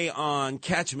today on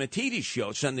Katsimatidis'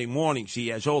 show, Sunday mornings, he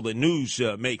has all the news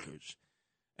makers.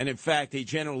 And, in fact, they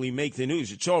generally make the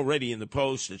news. It's already in the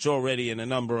Post. It's already in a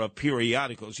number of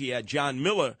periodicals. He had John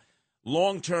Miller,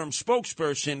 long-term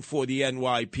spokesperson for the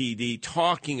NYPD,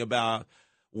 talking about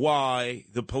why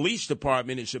the police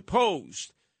department is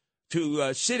opposed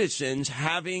to citizens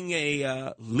having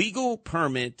a legal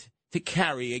permit to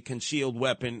carry a concealed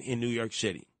weapon in New York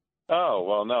City. Oh,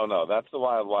 well, no. That's the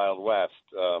Wild Wild West.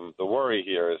 The worry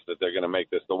here is that they're going to make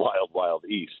this the Wild Wild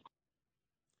East.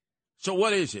 So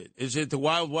what is it? Is it the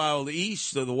Wild Wild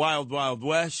East or the Wild Wild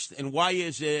West? And why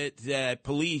is it that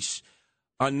police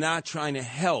are not trying to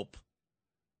help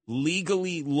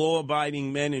legally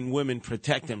law-abiding men and women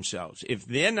protect themselves? If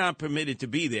they're not permitted to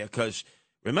be there, because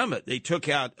remember, they took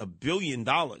out $1 billion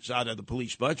out of the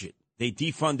police budget. They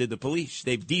defunded the police.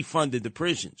 They've defunded the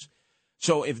prisons.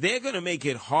 So if they're going to make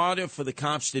it harder for the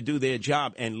cops to do their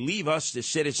job and leave us, the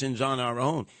citizens, on our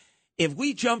own, if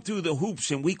we jump through the hoops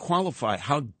and we qualify,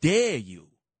 how dare you,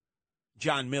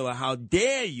 John Miller, how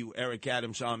dare you, Eric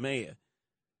Adams, our mayor,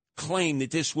 claim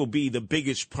that this will be the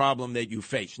biggest problem that you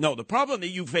face? No, the problem that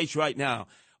you face right now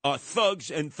are thugs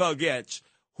and thugettes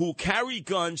who carry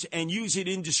guns and use it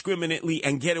indiscriminately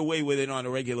and get away with it on a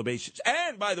regular basis.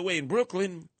 And, by the way, in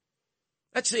Brooklyn,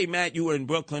 let's say, Matt, you were in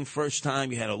Brooklyn first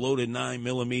time. You had a loaded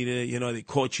 9mm. You know, they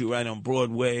caught you right on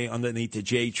Broadway underneath the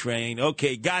J train.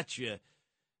 Okay, gotcha.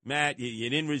 Matt, you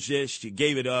didn't resist. You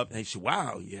gave it up. And they said,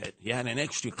 wow, you had an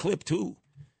extra clip, too.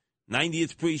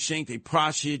 90th Precinct, they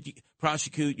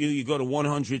prosecute you. You go to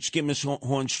 100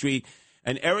 Skimmerhorn Street.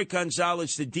 And Eric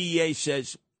Gonzalez, the DA,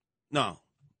 says, no,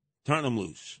 turn them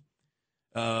loose.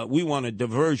 We want a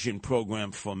diversion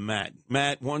program for Matt.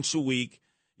 Matt, once a week,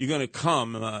 you're going to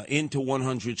come into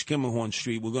 100 Skimmerhorn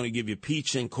Street. We're going to give you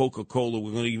pizza and Coca-Cola.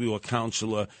 We're going to give you a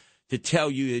counselor to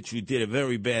tell you that you did a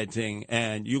very bad thing,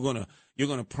 and you're going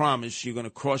to promise, you're going to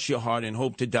cross your heart and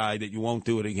hope to die that you won't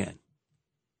do it again.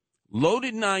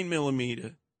 Loaded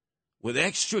 9mm with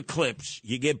extra clips.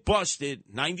 You get busted,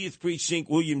 90th Precinct,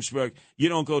 Williamsburg. You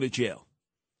don't go to jail.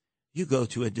 You go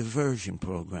to a diversion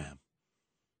program.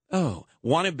 Oh,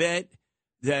 want to bet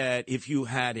that if you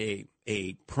had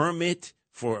a permit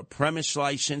for a premise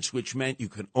license, which meant you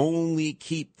could only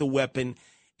keep the weapon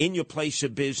in your place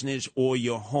of business or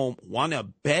your home, want to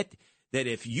bet that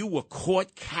if you were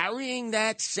caught carrying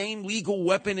that same legal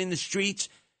weapon in the streets,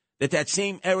 that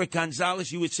same Eric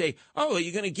Gonzalez, you would say, oh, are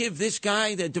you going to give this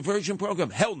guy the diversion program?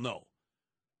 Hell no.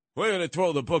 We're going to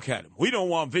throw the book at him. We don't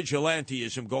want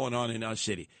vigilantism going on in our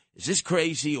city. Is this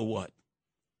crazy or what?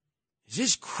 Is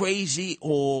this crazy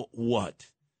or what?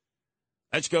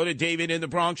 Let's go to David in the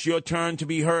Bronx. Your turn to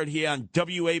be heard here on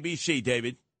WABC,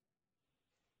 David.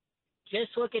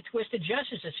 Just look at Twisted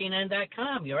Justice at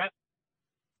CNN.com. You're up.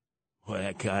 Well,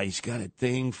 that guy's got a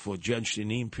thing for Judge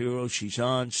Jeanine Pirro. She's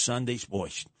on Sundays.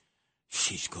 Boy,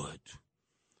 she's good.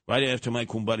 Right after my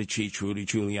Kumbada Cheech, Rudy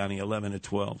Giuliani, 11 to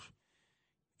 12.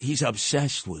 He's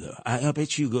obsessed with her. I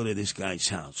bet you go to this guy's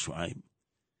house, right?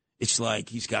 It's like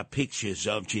he's got pictures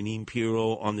of Jeanine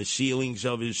Pirro on the ceilings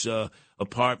of his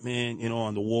apartment,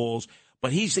 on the walls.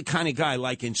 But he's the kind of guy,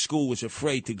 like in school, was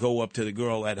afraid to go up to the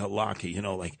girl at her locker,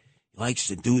 like he likes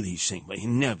to do these things. But he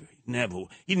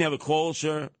never calls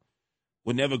her,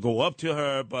 would never go up to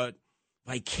her, but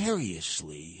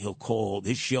vicariously he'll call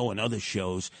this show and other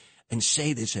shows and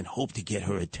say this and hope to get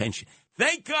her attention.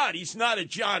 Thank God he's not a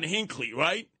John Hinckley,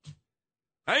 right?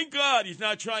 Thank God he's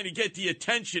not trying to get the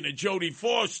attention of Jodie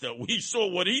Foster. We saw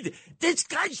what he did. This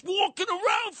guy's walking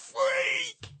around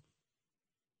free.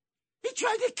 He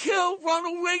tried to kill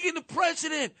Ronald Reagan, the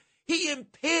president. He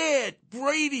impaired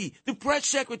Brady, the press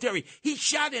secretary. He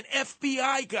shot an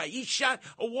FBI guy. He shot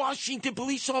a Washington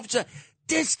police officer.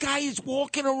 This guy is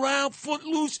walking around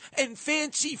footloose and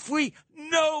fancy-free.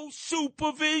 No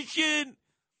supervision.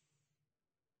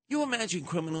 You imagine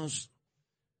criminals.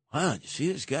 Wow, you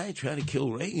see this guy trying to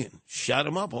kill Reagan? Shot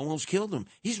him up, almost killed him.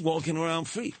 He's walking around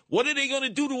free. What are they going to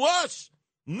do to us?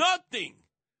 Nothing.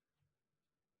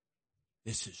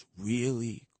 This is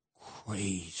really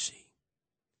crazy.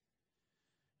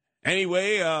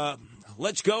 Anyway,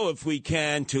 let's go, if we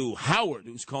can, to Howard,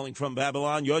 who's calling from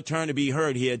Babylon. Your turn to be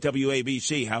heard here at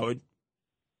WABC, Howard.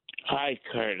 Hi,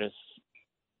 Curtis.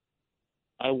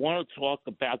 I want to talk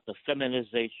about the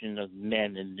feminization of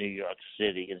men in New York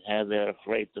City and how they're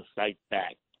afraid to fight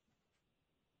back.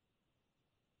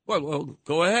 Well,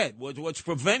 go ahead. What's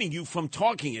preventing you from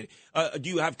talking it? Do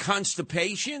you have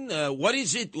constipation? What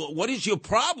is it? What is your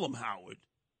problem, Howard?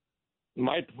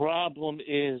 My problem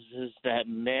is that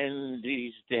men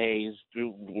these days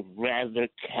would rather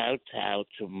kowtow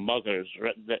to muggers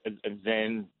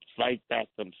than fight back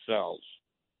themselves.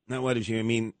 Now, what does you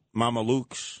mean, Mama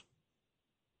Luke's?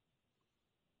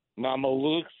 Mama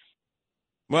Luke's?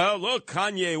 Well, look,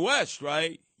 Kanye West,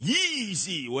 right?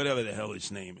 Yeezy, whatever the hell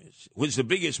his name is, was the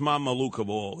biggest Mama Luke of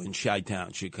all in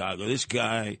Chi-Town, Chicago. This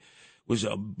guy was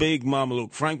a big Mama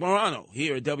Luke. Frank Morano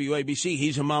here at WABC,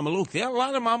 he's a Mama Luke. There are a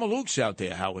lot of Mama Lukes out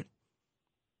there, Howard.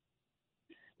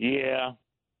 Yeah.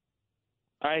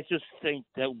 I just think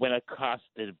that when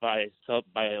accosted by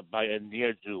a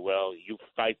ne'er-do-well, you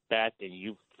fight back and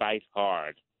you fight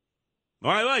hard.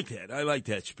 Well, I like that. I like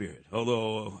that spirit.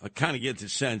 Although I kind of get the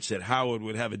sense that Howard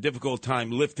would have a difficult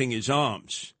time lifting his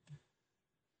arms.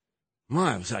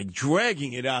 I was like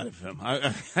dragging it out of him.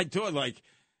 I thought like,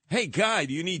 hey, guy,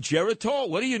 do you need Geritol?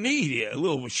 What do you need here? A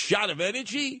little shot of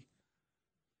energy?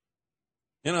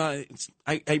 You know,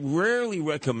 I rarely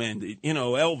recommend it. You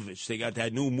know, Elvis, they got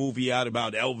that new movie out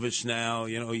about Elvis now.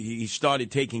 You know, he started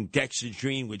taking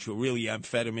Dexedrine, which were really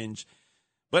amphetamines.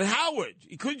 But Howard,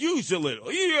 he could use a little.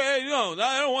 I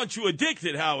don't want you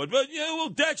addicted, Howard, but a little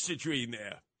Dexedrine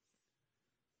there.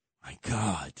 My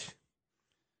God.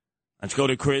 Let's go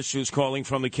to Chris, who's calling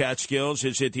from the Catskills.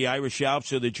 Is it the Irish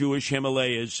Alps or the Jewish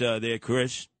Himalayas there,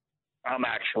 Chris? I'm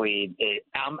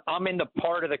in the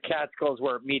part of the Catskills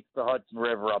where it meets the Hudson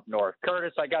River up north.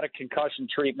 Curtis, I got a concussion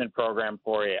treatment program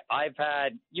for you.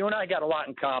 You and I got a lot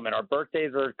in common. Our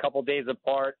birthdays are a couple days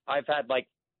apart. I've had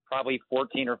probably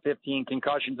 14 or 15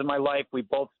 concussions in my life. We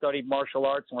both studied martial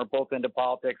arts, and we're both into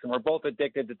politics, and we're both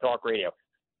addicted to talk radio.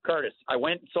 Curtis, I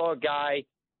went and saw a guy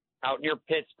out near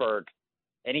Pittsburgh,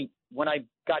 and when I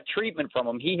got treatment from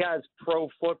him, he has pro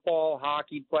football,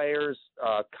 hockey players,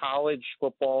 college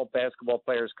football, basketball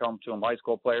players come to him, high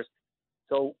school players.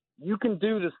 So you can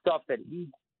do the stuff that he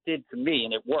did to me,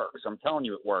 and it works. I'm telling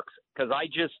you it works, because I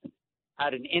just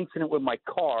had an incident with my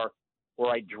car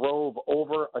where I drove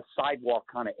over a sidewalk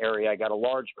kind of area. I got a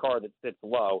large car that sits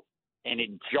low, and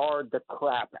it jarred the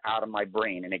crap out of my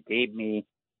brain, and it gave me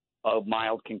a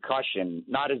mild concussion,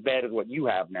 not as bad as what you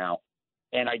have now.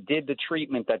 And I did the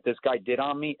treatment that this guy did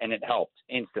on me, and it helped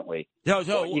instantly.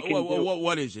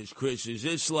 What is this, Chris? Is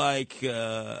this like,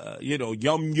 yum-yo,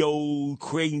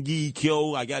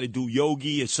 crane-kyo, I got to do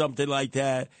yogi or something like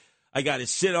that? I got to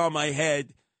sit on my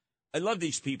head. I love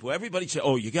these people. Everybody says,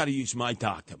 you got to use my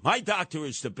doctor. My doctor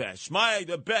is the best.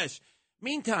 The best.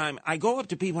 Meantime, I go up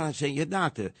to people and I say, your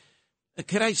doctor,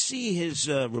 could I see his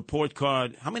report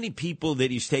card? How many people that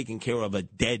he's taking care of are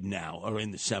dead now or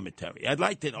in the cemetery? I'd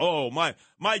like to,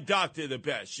 my doctor the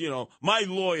best, my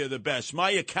lawyer the best,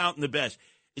 my accountant the best.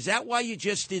 Is that why you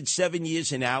just did 7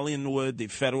 years in Allenwood, the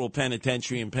federal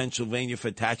penitentiary in Pennsylvania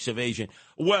for tax evasion?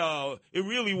 Well, it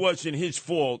really wasn't his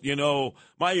fault,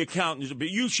 My accountant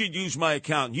is you should use my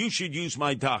accountant. You should use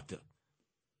my doctor.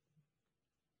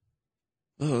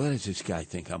 Oh, what does this guy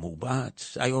think? I'm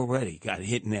Ubats? I already got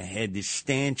hit in the head. This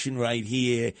stanchion right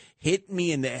here hit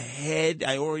me in the head.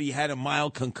 I already had a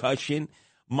mild concussion.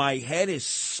 My head is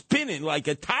spinning like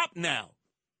a top now.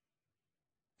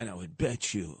 And I would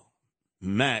bet you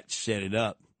Matt set it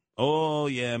up. Oh,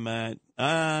 yeah, Matt.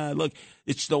 Look,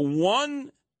 it's the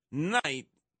one night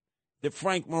that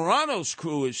Frank Morano's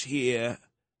crew is here,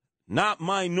 not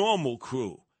my normal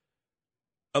crew.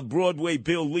 A Broadway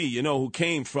Bill Lee, who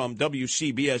came from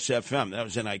WCBS-FM. That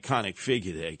was an iconic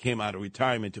figure there. He came out of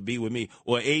retirement to be with me.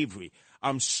 Or Avery.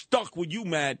 I'm stuck with you,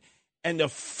 Matt, and the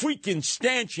freaking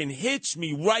stanchion hits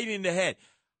me right in the head.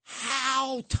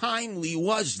 How timely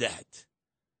was that?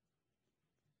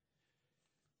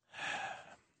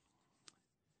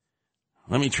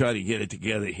 Let me try to get it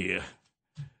together here.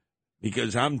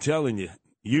 Because I'm telling you,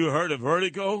 you heard of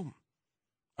Vertigo?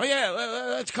 Oh, yeah,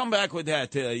 let's come back with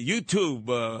that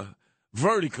YouTube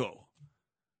Vertigo,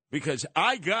 because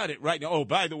I got it right now. Oh,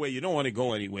 by the way, you don't want to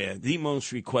go anywhere. The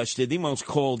most requested, the most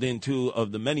called into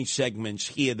of the many segments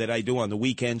here that I do on the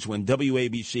weekends when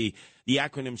WABC, the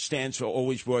acronym stands for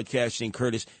Always Broadcasting,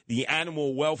 Curtis, the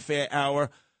Animal Welfare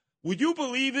Hour. Would you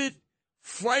believe it?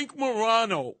 Frank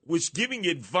Morano was giving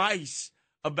advice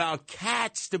about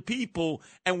cats to people,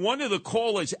 and one of the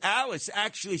callers, Alice,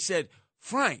 actually said,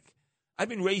 Frank, I've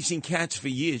been raising cats for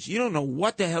years. You don't know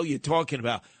what the hell you're talking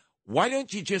about. Why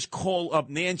don't you just call up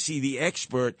Nancy, the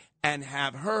expert, and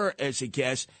have her as a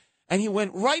guest? And he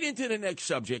went right into the next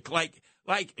subject. Like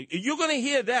you're going to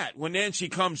hear that when Nancy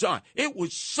comes on. It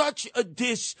was such a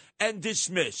diss and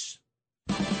dismiss.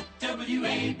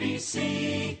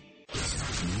 WABC.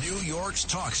 New York's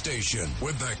talk station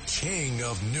with the king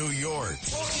of New York.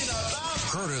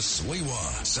 Curtis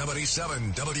Lewa,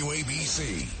 77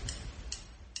 WABC.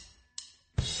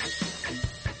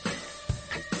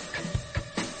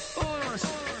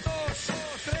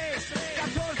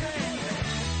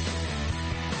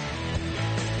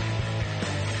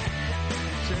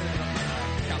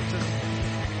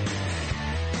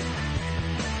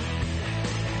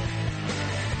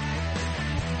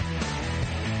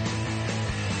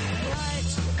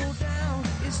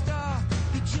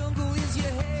 Jungle is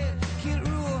your head, can't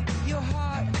rule your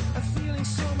heart. A feeling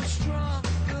so much strong.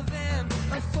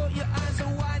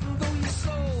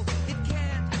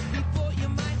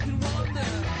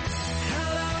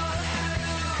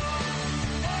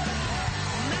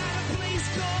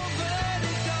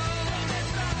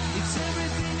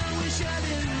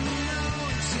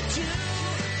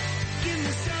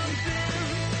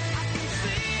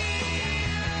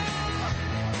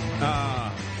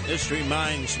 This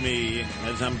reminds me,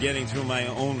 as I'm getting through my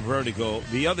own vertigo,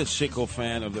 the other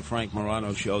sycophant of the Frank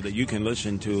Morano Show that you can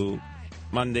listen to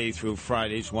Monday through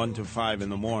Fridays, 1 to 5 in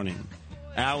the morning.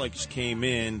 Alex came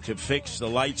in to fix the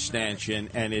light stanchion,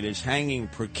 and it is hanging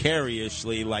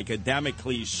precariously like a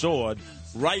Damocles sword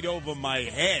right over my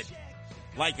head,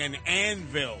 like an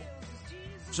anvil,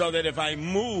 so that if I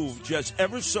move just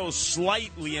ever so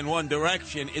slightly in one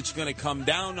direction, it's going to come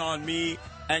down on me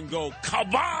and go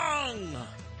kabang!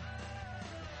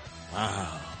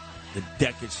 Wow, the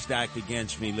deck is stacked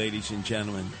against me, ladies and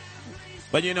gentlemen.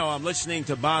 But, you know, I'm listening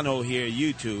to Bono here,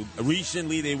 YouTube.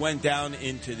 Recently, they went down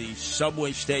into the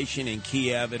subway station in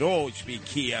Kiev. It'll always be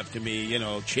Kiev to me, you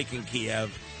know, chicken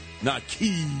Kiev, not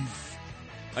Kiev.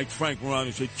 Like Frank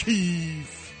Morano said,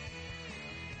 Kiev.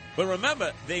 But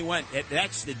remember, they went,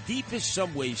 that's the deepest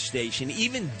subway station,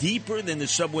 even deeper than the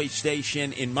subway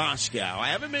station in Moscow.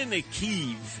 I haven't been to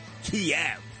Kiev,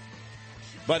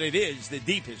 but it is the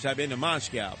deepest. I've been to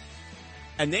Moscow.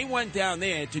 And they went down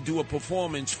there to do a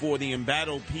performance for the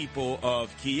embattled people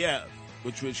of Kiev,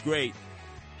 which was great.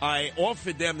 I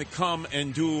offered them to come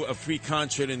and do a free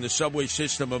concert in the subway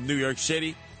system of New York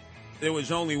City. There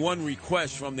was only one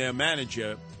request from their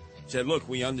manager. He said, look,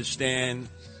 we understand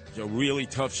it's a really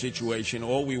tough situation.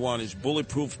 All we want is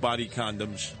bulletproof body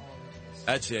condoms.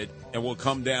 That's it. And we'll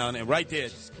come down. And right there,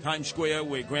 Times Square,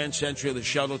 where Grand Central, the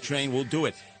shuttle train, we'll do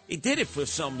it. He did it for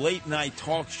some late-night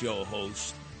talk show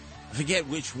host. I forget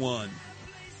which one.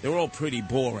 They're all pretty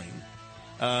boring.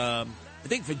 I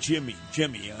think for Jimmy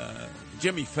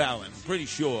Fallon, I'm pretty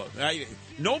sure.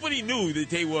 Nobody knew that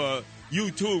they were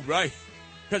YouTube, right?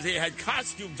 Because they had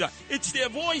costumes on. It's their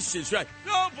voices, right?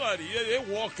 Nobody. They're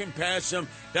walking past them.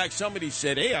 In fact, somebody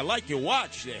said, hey, I like your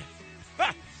watch there.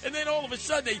 And then all of a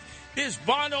sudden, there's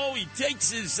Bono. He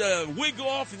takes his wig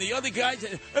off, and the other guys,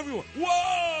 everyone,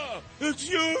 whoa, it's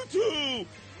YouTube.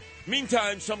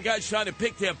 Meantime, some guy's trying to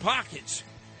pick their pockets.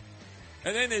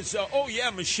 And then there's,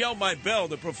 Michelle Mybell,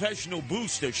 the professional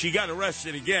booster. She got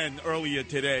arrested again earlier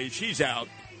today. She's out.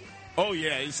 Oh,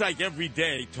 yeah, it's like every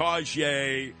day.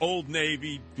 Tarjay, Old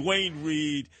Navy, Dwayne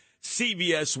Reed,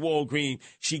 CVS, Walgreens.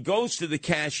 She goes to the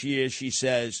cashier. She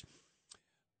says,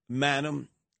 Madam,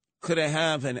 could I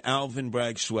have an Alvin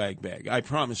Bragg swag bag? I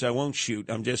promise I won't shoot.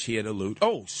 I'm just here to loot.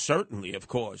 Oh, certainly, of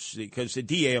course, because the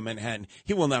DA of Manhattan,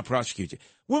 he will not prosecute you.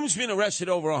 Woman's been arrested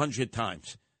over 100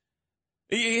 times.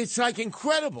 It's like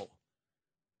incredible.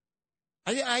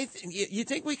 You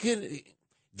think we can...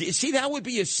 See, that would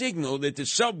be a signal that the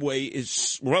subway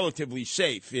is relatively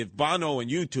safe if Bono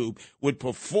and YouTube would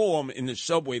perform in the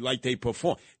subway like they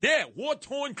perform. There,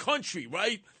 war-torn country,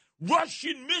 right?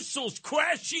 Russian missiles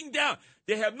crashing down.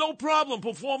 They have no problem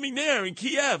performing there in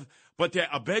Kiev, but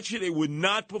I bet you they would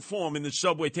not perform in the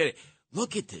subway today.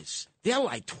 Look at this. There are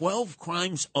like 12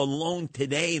 crimes alone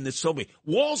today in the subway.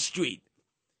 Wall Street.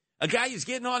 A guy is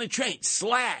getting on a train,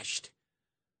 slashed.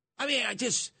 I mean,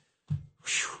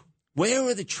 where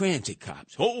are the transit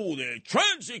cops? Oh, the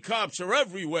transit cops are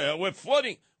everywhere. We're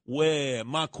flooding. Where?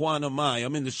 Makwanamai.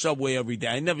 I'm in the subway every day.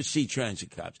 I never see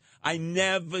transit cops. I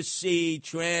never see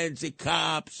transit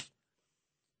cops.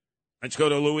 Let's go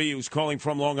to Louis, who's calling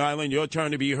from Long Island. Your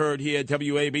turn to be heard here at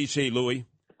WABC, Louis.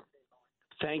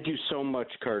 Thank you so much,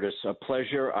 Curtis. A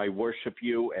pleasure. I worship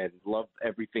you and love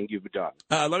everything you've done.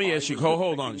 Let me ask you,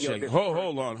 hold on a second.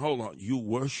 Hold on. You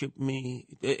worship me?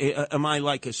 Am I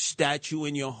like a statue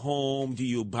in your home? Do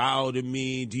you bow to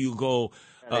me? Do you go,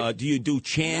 do you do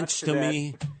chants to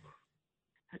me?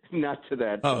 Not to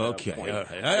that okay. point.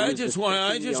 Right. I just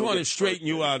want to straighten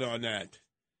you out on that.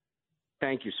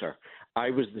 Thank you, sir. I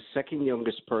was the second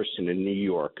youngest person in New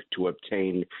York to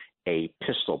obtain a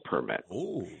pistol permit.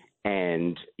 Ooh.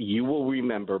 And you will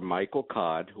remember Michael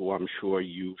Codd, who I'm sure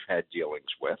you've had dealings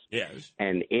with. Yes.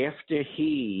 And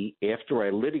after I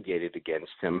litigated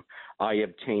against him, I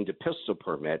obtained a pistol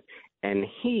permit. And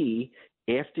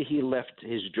after he left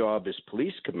his job as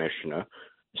police commissioner,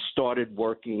 started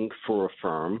working for a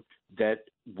firm that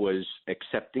was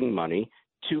accepting money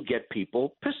to get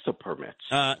people pistol permits.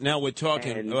 Now we're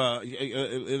talking.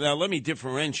 Now let me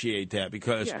differentiate that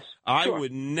because yes, I sure.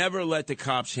 would never let the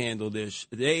cops handle this.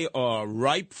 They are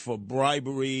ripe for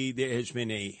bribery. There has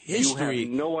been a history. You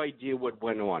have no idea what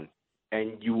went on,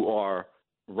 and you are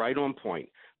right on point.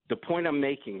 The point I'm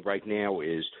making right now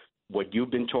is what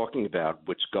you've been talking about,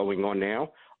 what's going on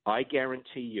now. I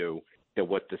guarantee you that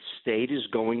what the state is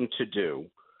going to do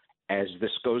as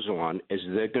this goes on, is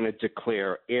they're going to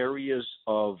declare areas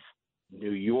of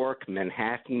New York,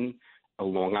 Manhattan,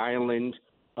 Long Island,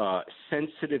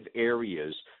 sensitive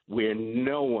areas where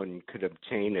no one could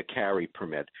obtain a carry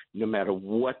permit, no matter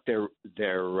what their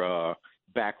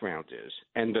background is.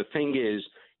 And the thing is,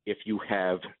 if you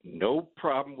have no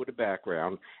problem with a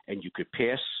background and you could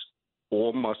pass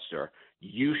all muster,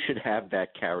 you should have that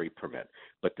carry permit.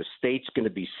 But the state's going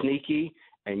to be sneaky,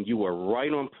 and you are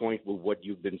right on point with what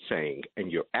you've been saying,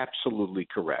 and you're absolutely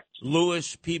correct.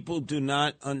 Lewis, people do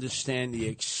not understand the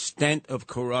extent of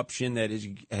corruption that has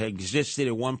existed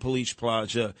at one police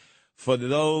plaza for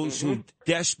those who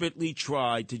desperately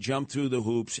tried to jump through the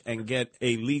hoops and get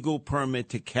a legal permit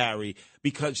to carry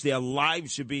because their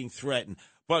lives are being threatened.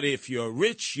 But if you're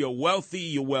rich, you're wealthy,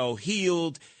 you're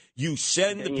well-heeled, you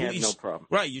send the police, no problem.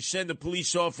 right? You send the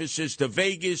police officers to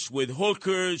Vegas with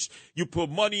hookers. You put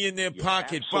money in their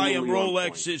pocket, buy them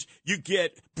Rolexes. You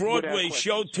get Broadway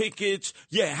show tickets.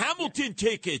 Yeah, Hamilton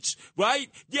tickets, right?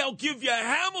 They'll give you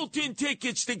Hamilton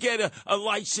tickets to get a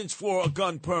license for a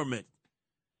gun permit.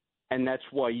 And that's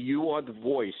why you are the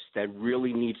voice that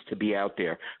really needs to be out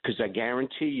there, because I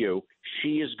guarantee you,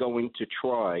 she is going to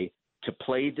try to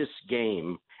play this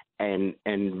game and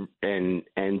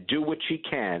do what she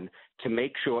can to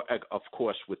make sure, of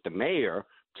course, with the mayor,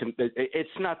 it's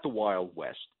not the Wild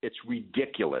West. It's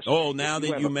ridiculous. Oh, now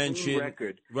that you mention,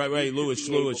 right, Lewis,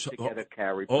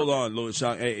 hold on, Lewis.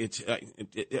 I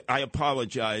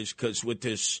apologize because with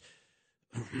this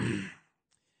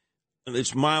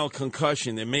mild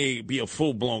concussion, there may be a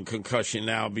full-blown concussion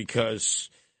now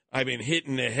because I've been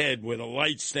hitting the head with a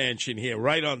light stanchion here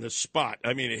right on the spot.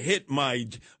 I mean, it hit my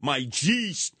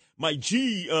G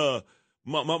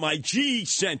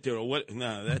center or what?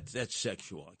 No, that's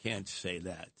sexual. I can't say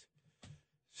that.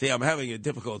 See, I'm having a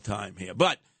difficult time here.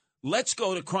 But let's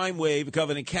go to Crime Wave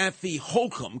Governor Kathy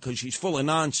Hochul, because she's full of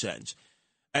nonsense,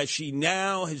 as she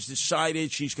now has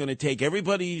decided she's going to take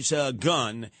everybody's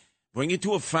gun, bring it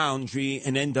to a foundry,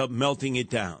 and end up melting it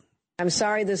down. I'm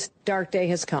sorry this dark day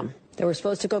has come. They were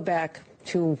supposed to go back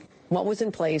to what was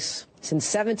in place since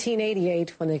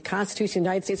 1788 when the Constitution of the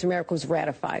United States of America was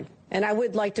ratified. And I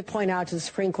would like to point out to the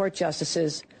Supreme Court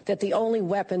justices that the only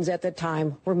weapons at the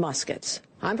time were muskets.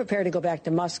 I'm prepared to go back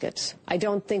to muskets. I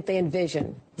don't think they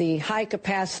envision the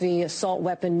high-capacity assault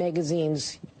weapon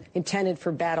magazines intended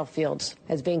for battlefields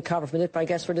as being covered from it, but I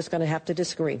guess we're just going to have to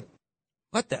disagree.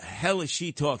 What the hell is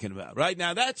she talking about? Right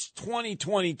now, that's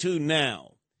 2022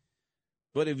 now.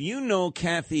 But if you know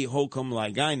Kathy Hochul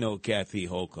like I know Kathy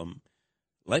Hochul,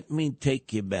 let me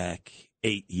take you back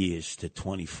 8 years to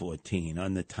 2014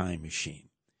 on the time machine.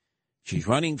 She's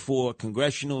running for a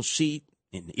congressional seat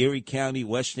in Erie County,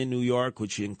 Western New York,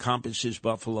 which encompasses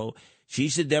Buffalo.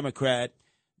 She's a Democrat.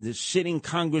 The sitting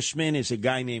congressman is a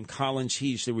guy named Collins.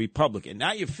 He's the Republican.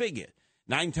 Now you figure,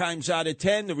 9 times out of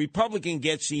 10, the Republican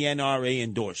gets the NRA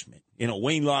endorsement. You know,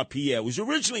 Wayne LaPierre was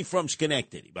originally from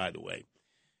Schenectady, by the way.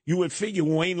 You would figure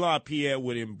Wayne LaPierre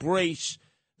would embrace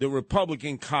the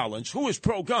Republican Collins, who is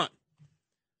pro-gun.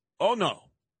 Oh, no.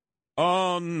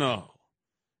 Oh, no.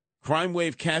 Crime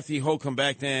Wave Kathy Hochul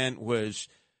back then was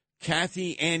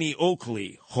Kathy Annie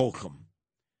Oakley Hochul.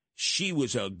 She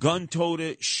was a gun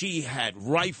toter. She had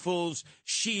rifles.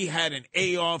 She had an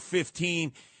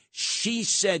AR-15. She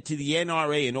said to the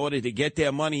NRA, in order to get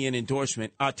their money and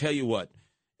endorsement, I'll tell you what,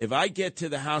 if I get to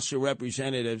the House of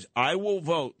Representatives, I will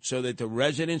vote so that the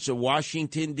residents of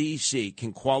Washington, D.C.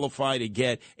 can qualify to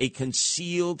get a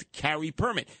concealed carry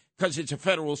permit because it's a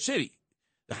federal city.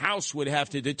 The House would have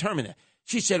to determine that.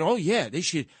 She said, oh, yeah, they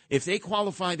should. If they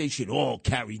qualify, they should all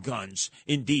carry guns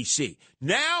in D.C.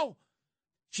 Now,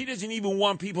 she doesn't even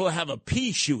want people to have a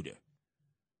pea shooter.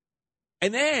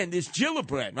 And then there's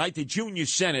Gillibrand, right, the junior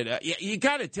senator. You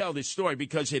got to tell this story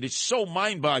because it is so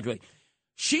mind-boggling.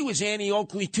 She was Annie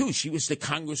Oakley, too. She was the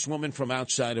congresswoman from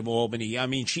outside of Albany. I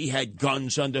mean, she had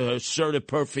guns under her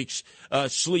Certa-Perfect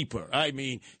sleeper. I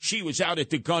mean, she was out at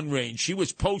the gun range. She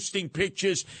was posting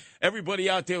pictures. Everybody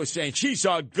out there was saying, she's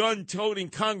our gun-toting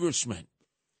congressman.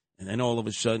 And then all of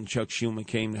a sudden, Chuck Schumer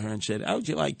came to her and said, how would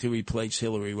you like to replace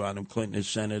Hillary Rodham Clinton as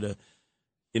senator?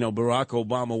 You know, Barack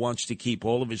Obama wants to keep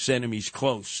all of his enemies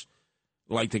close,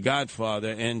 like the Godfather,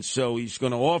 and so he's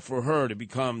going to offer her to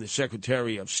become the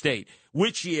Secretary of State,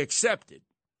 which she accepted.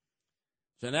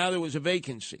 So now there was a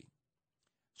vacancy.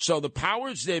 So the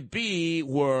powers that be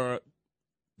were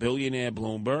billionaire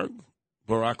Bloomberg,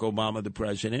 Barack Obama, the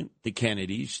president, the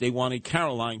Kennedys. They wanted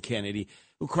Caroline Kennedy,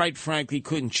 who quite frankly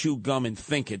couldn't chew gum and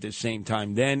think at the same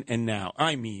time then and now.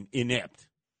 I mean, inept.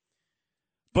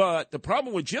 But the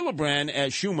problem with Gillibrand,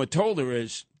 as Schumer told her,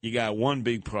 is you got one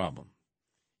big problem.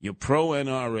 You're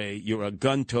pro-NRA. You're a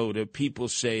gun toter. People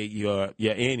say you're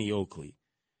Annie Oakley.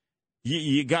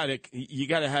 You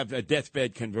gotta have a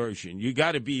deathbed conversion. You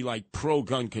got to be like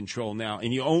pro-gun control now,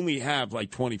 and you only have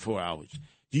like 24 hours.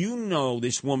 Do you know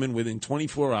this woman within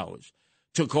 24 hours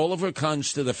took all of her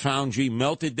guns to the foundry,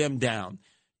 melted them down,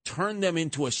 turn them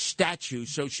into a statue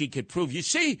so she could prove, you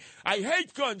see, I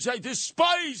hate guns, I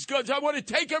despise guns, I want to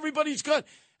take everybody's gun.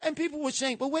 And people were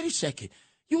saying, well, wait a second.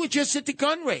 You were just at the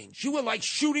gun range. You were like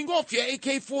shooting off your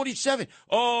AK-47.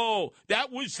 Oh,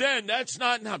 that was then. That's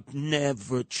not now.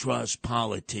 Never trust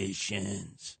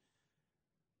politicians.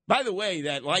 By the way,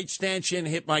 that light stanchion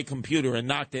hit my computer and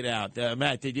knocked it out.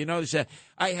 Matt, did you notice that?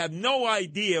 I have no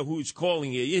idea who's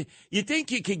calling you. You think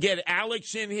you could get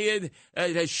Alex in here to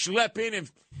schlep in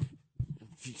and...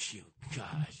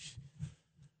 Gosh.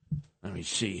 Let me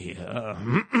see here.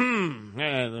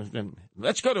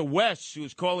 Let's go to Wes,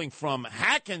 who's calling from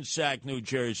Hackensack, New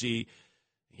Jersey.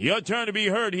 Your turn to be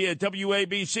heard here at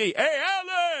WABC. Hey,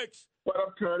 Alex! What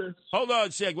up, Curtis? Hold on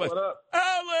a sec, Wes. What up?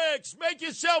 Alex, make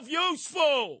yourself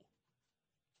useful.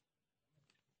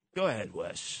 Go ahead,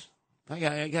 Wes.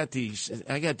 I got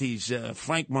these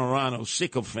Frank Morano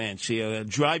sycophants here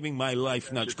driving my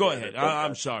life nuts. Go ahead.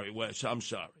 I'm sorry, Wes. I'm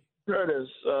sorry. Curtis,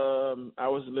 I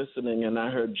was listening and I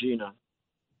heard Gina.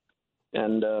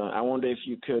 And I wonder if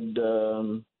you could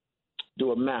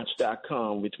do a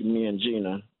Match.com between me and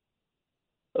Gina.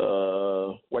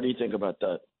 What do you think about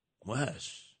that?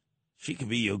 Wes, she could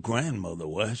be your grandmother,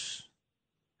 Wes.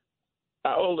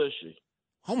 How old is she?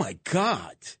 Oh, my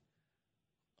God.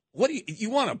 What do you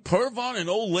want to perv on an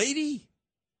old lady?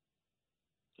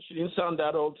 She didn't sound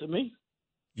that old to me.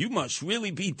 You must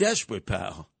really be desperate,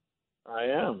 pal. I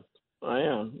am.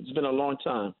 It's been a long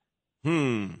time.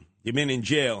 You've been in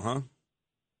jail, huh?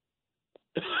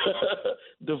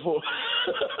 Divorce.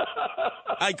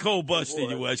 I cold busted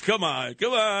you, Wes. Come on.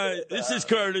 This is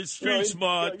Curtis, Street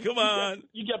Smart. Come on.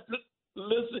 You got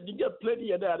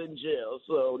plenty of that in jail,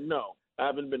 so no. I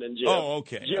haven't been in jail. Oh,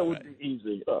 okay. Jail would be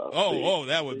easy.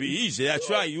 That would be easy. That's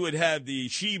right. You would have the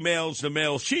she-males, the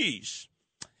male she's.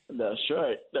 That's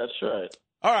right.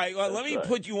 All right. Well, let me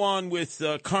put you on with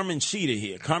Carmen Cedar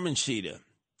here. Carmen Cedar.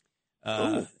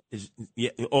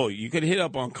 You could hit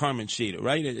up on Carmen Cedar,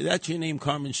 right? That's your name,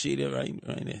 Carmen Cedar, right?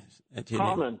 That's your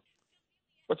Carmen. Name.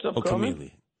 What's up, Carmen?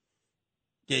 Camellia.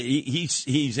 Yeah,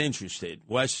 he's interested.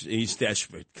 Wes, he's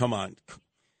desperate. Come on.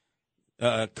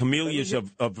 Camelia's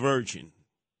a virgin.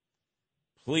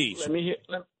 Please. Let me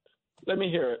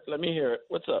hear it.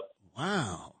 What's up?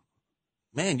 Wow.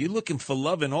 Man, you're looking for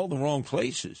love in all the wrong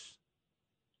places.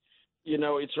 You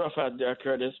know, it's rough out there,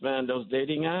 Curtis, man. Those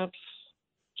dating apps,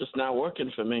 just not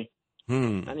working for me.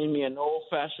 I need me an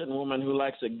old-fashioned woman who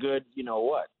likes a good, you know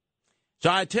what. So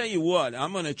I tell you what,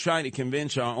 I'm going to try to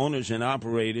convince our owners and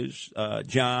operators,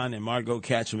 John and Margot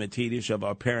Katzimatidis of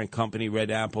our parent company,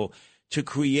 Red Apple, to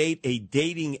create a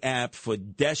dating app for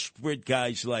desperate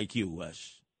guys like you,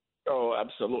 Wes. Oh,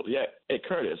 absolutely. Yeah. Hey,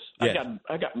 Curtis, yeah.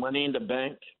 I got money in the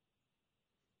bank.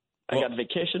 I got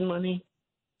vacation money.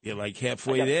 You're like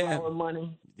halfway there. Flower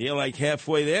money. You're like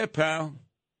halfway there, pal.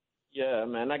 Yeah,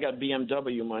 man. I got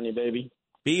BMW money, baby.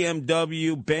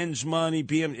 BMW, Benz money,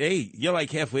 Hey, you're like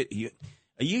halfway.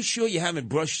 Are you sure you haven't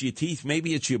brushed your teeth?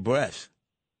 Maybe it's your breath.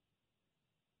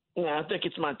 Yeah, I think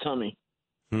it's my tummy.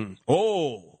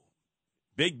 Oh,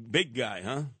 big guy,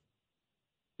 huh?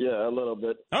 Yeah, a little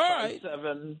bit. All right.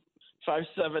 5'7",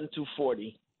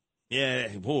 240. Yeah,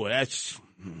 boy, that's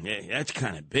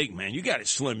kind of big, man. You got to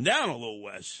slim down a little,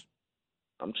 Wes.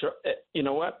 I'm sure. You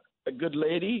know what? A good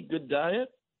lady, good diet.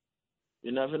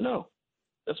 You never know.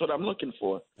 That's what I'm looking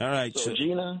for. All right, so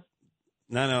Gina.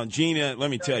 No, Gina.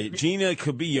 Let me tell you, Gina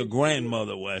could be your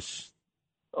grandmother, Wes.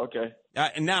 Okay.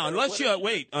 Now, unless you're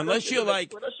like, where does she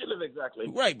live exactly?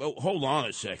 Right, but hold on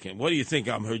a second. What do you think?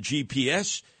 I'm her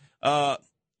GPS.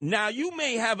 Now, you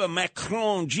may have a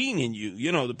Macron gene in you.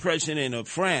 You know, the president of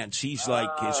France. He's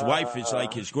like, his wife is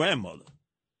like his grandmother.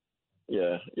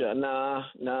 Yeah, nah.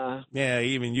 Yeah,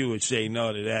 even you would say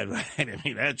no to that, right? I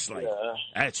mean,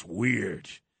 that's weird.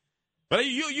 But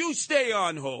you stay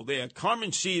on hold there.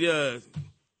 Carmen Cedar,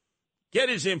 get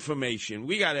his information.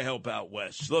 We got to help out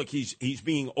Wes. Look, he's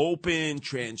being open,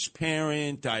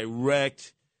 transparent,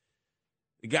 direct.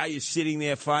 The guy is sitting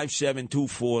there, 5'7",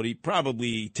 240,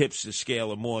 probably tips the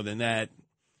scale of more than that.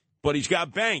 But he's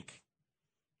got bank,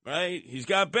 right? He's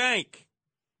got bank.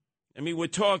 I mean, we're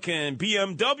talking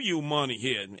BMW money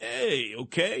here. Hey,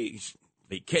 okay.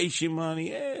 Vacation money.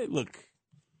 Hey, look.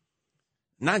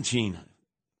 Not Gina.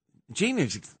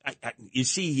 Gina's, you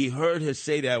see, he heard her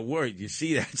say that word. You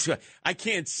see, that's right. I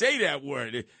can't say that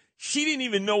word. She didn't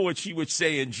even know what she would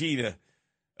say in Gina.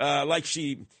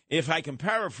 If I can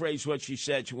paraphrase what she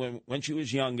said when she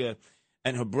was younger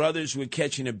and her brothers were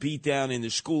catching a beat down in the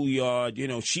schoolyard, you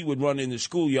know, she would run in the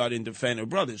schoolyard and defend her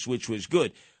brothers, which was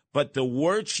good. But the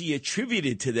word she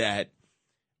attributed to that,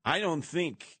 I don't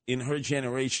think in her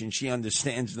generation she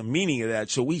understands the meaning of that.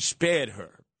 So we spared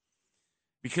her.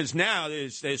 Because now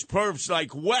there's pervs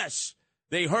like Wes.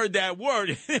 They heard that word,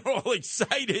 and they're all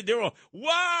excited. They're all,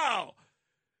 wow,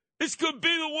 this could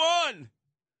be the one.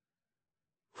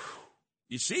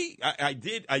 You see, I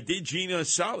did Gina a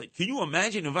solid. Can you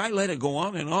imagine if I let her go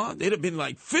on and on? There'd have been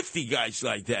like 50 guys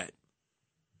like that.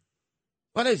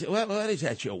 What is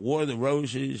that show? War of the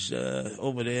Roses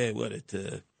over there,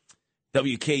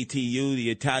 WKTU,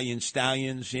 the Italian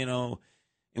Stallions, in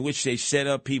which they set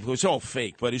up people. It's all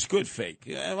fake, but it's good fake.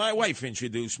 My wife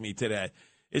introduced me to that.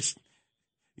 It's,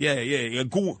 yeah.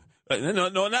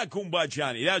 No, not Goomba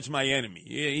Johnny. That's my enemy.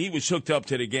 He was hooked up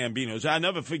to the Gambinos. I'll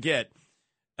never forget.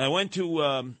 I went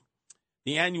to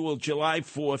the annual July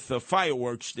 4th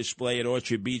fireworks display at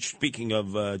Orchard Beach. Speaking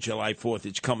of July 4th,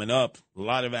 it's coming up. A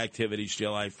lot of activities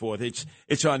July 4th.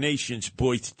 It's our nation's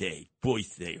birthday,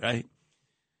 right?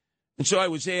 And so I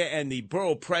was there, and the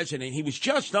borough president, he was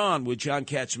just on with John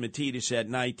Catsimatidis at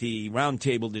night, the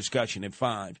roundtable discussion at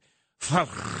 5.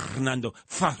 Fernando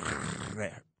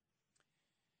Ferrer.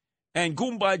 And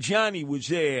Goomba Johnny was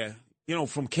there,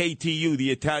 from KTU, the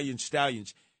Italian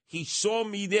Stallions. He saw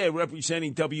me there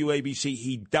representing WABC.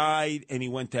 He died, and he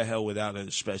went to hell without an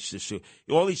asbestos suit.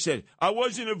 All he said, I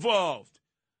wasn't involved.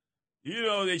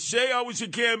 They say I was a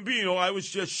Gambino. I was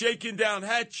just shaking down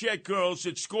hat check girls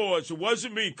at Scores. It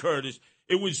wasn't me, Curtis.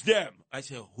 It was them. I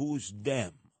said, who's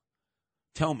them?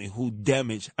 Tell me who them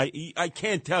is. I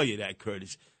can't tell you that,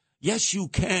 Curtis. Yes, you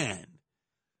can.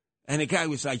 And the guy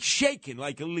was like shaking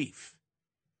like a leaf.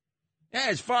 Yeah,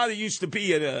 his father used to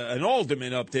be an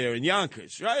alderman up there in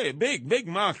Yonkers, right? Big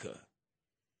marker.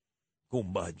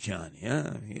 Goomba Johnny,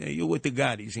 huh? Yeah, you're with the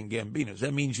Gottis and Gambinos.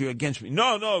 That means you're against me.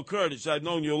 No, Curtis, I've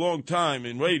known you a long time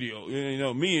in radio.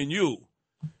 Me and you.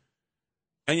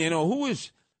 And who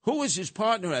was his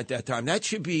partner at that time? That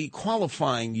should be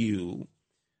qualifying you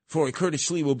for a Curtis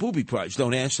Sliwa Booby Prize.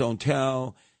 Don't ask, don't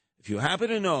tell. If you happen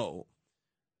to know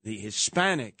the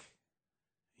Hispanic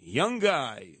young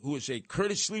guy who was a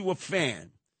Curtis Sliwa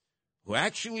fan, who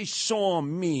actually saw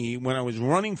me when I was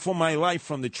running for my life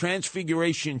from the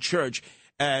Transfiguration Church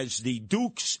as the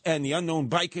Dukes and the Unknown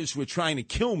Bikers were trying to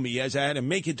kill me as I had to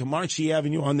make it to Marcy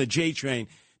Avenue on the J train.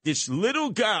 This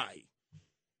little guy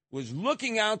was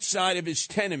looking outside of his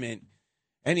tenement,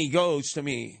 and he goes to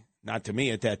me, not to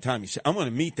me at that time, he said, I'm going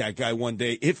to meet that guy one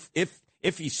day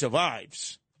if he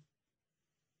survives.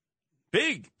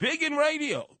 Big in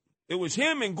radio. It was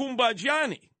him and Goomba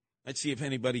Johnny. Let's see if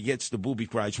anybody gets the booby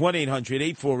prize.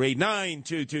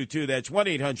 1-800-848-9222. That's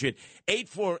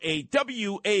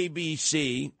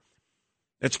 1-800-848-WABC.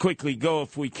 Let's quickly go,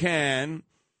 if we can,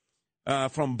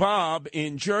 from Bob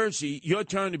in Jersey. Your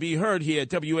turn to be heard here at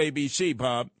WABC,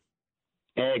 Bob.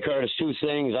 Hey, Curtis, two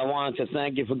things. I wanted to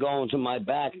thank you for going to my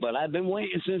back, but I've been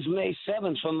waiting since May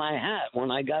 7th for my hat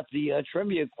when I got the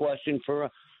trivia question for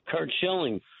Kurt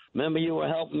Schilling. Remember you were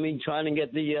helping me trying to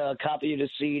get the copy of the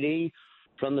CD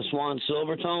from the Swan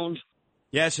Silvertones?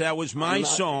 Yes, that was my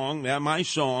song.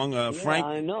 Frank,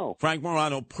 I know. Frank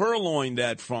Morano purloined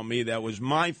that from me. That was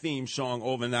my theme song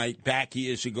overnight back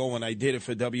years ago when I did it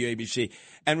for WABC.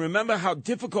 And remember how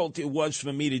difficult it was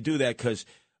for me to do that because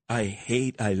I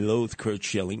loathe Kurt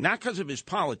Schilling. Not because of his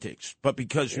politics, but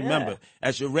because, remember,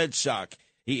 as a Red Sox,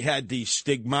 he had the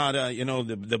stigmata,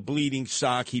 the bleeding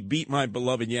sock. He beat my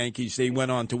beloved Yankees. They went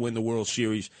on to win the World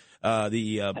Series,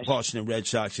 the Boston Red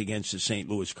Sox against the St.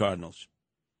 Louis Cardinals.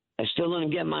 I still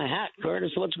didn't get my hat,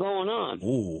 Curtis. What's going on?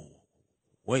 Ooh,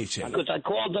 wait a second. Because I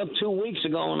called up 2 weeks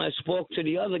ago and I spoke to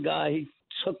the other guy. He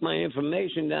took my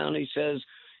information down. He says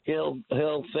he'll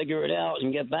figure it out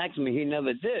and get back to me. He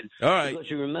never did. All right. Because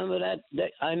you remember that?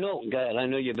 I know, God, I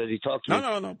know you're busy. Talk to me.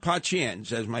 No.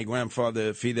 Pacienza, as my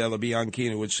grandfather Fidel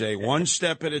Bianchino would say, one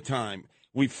step at a time.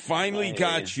 We finally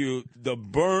got you the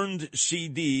burned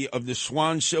CD of the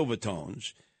Swan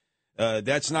Silvertones.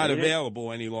 That's not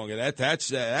available any longer.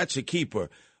 That's a keeper.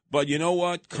 But you know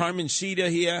what? Carmencita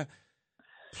here,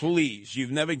 please.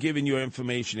 You've never given your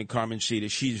information to Carmencita.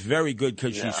 She's very good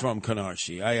because she's from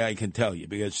Canarsie. I can tell you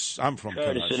because I'm from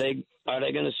Canarsie. Are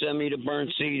they going to send me the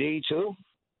burned CD too?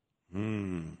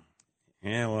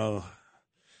 Yeah, well,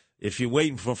 if you're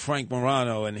waiting for Frank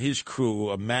Morano and his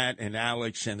crew, Matt and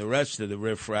Alex and the rest of the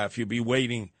riffraff, you'll be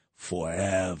waiting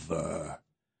forever.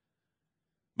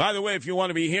 By the way, if you want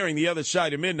to be hearing the other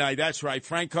side of midnight, that's right.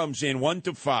 Frank comes in 1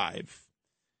 to 5.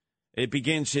 It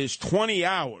begins his 20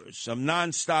 hours of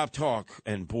nonstop talk,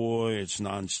 and boy, it's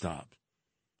nonstop.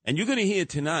 And you're going to hear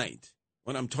tonight,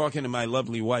 when I'm talking to my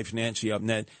lovely wife, Nancy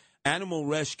Upnet, Animal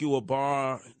Rescue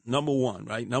Bar number 1,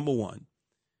 right? Number 1.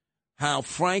 How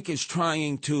Frank is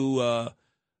trying to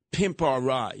pimp our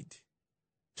ride,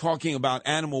 talking about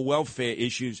animal welfare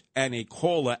issues, and a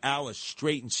caller, Alice,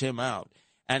 straightens him out.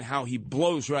 and how he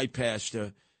blows right past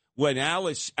her. When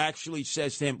Alice actually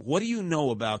says to him, what do you know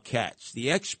about cats? The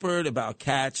expert about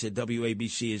cats at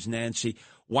WABC is Nancy.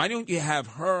 Why don't you have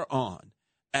her on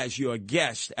as your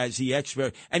guest, as the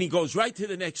expert? And he goes right to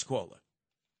the next caller.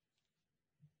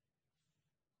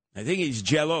 I think he's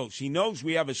jealous. He knows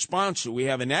we have a sponsor. We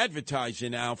have an advertiser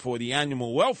now for the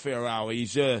Animal Welfare Hour.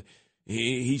 He's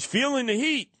feeling the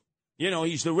heat. You know,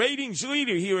 he's the ratings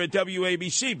leader here at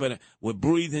WABC, but we're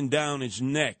breathing down his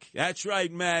neck. That's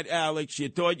right, Matt, Alex. You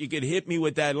thought you could hit me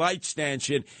with that light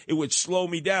stanchion. It would slow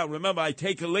me down. Remember, I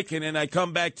take a licking and I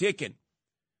come back ticking.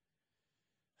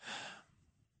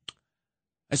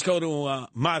 Let's go to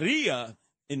Maria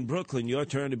in Brooklyn. Your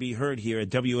turn to be heard here at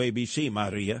WABC,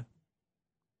 Maria.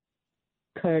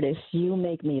 Curtis, you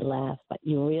make me laugh, but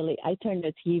I turn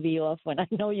the TV off when I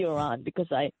know you're on because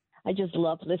I just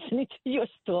love listening to your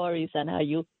stories and how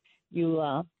you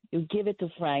give it to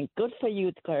Frank. Good for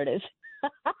you, Curtis.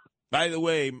 By the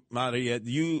way, Maria,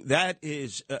 that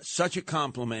is such a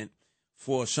compliment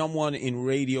for someone in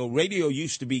radio. Radio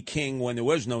used to be king when there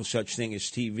was no such thing as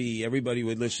TV. Everybody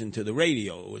would listen to the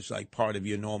radio. It was like part of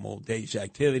your normal day's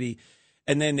activity.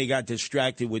 And then they got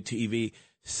distracted with TV.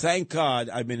 Thank God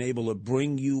I've been able to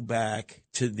bring you back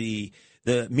to the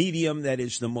medium that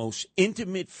is the most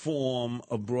intimate form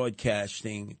of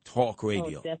broadcasting, talk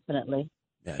radio. Oh, definitely.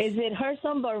 Yes. Is it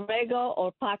Gerson Borrego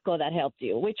or Paco that helped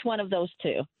you? Which one of those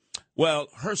two? Well,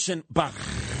 Gerson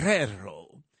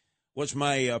Barrero was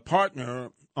my partner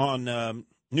on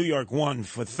New York One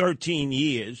for 13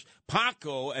 years.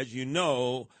 Paco, as you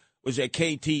know, was at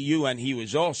KTU, and he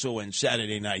was also in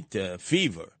Saturday Night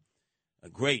Fever. A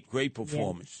great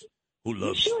performance. Yes. Who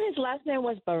loves? You sure his last name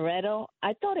was Barreto?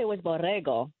 I thought it was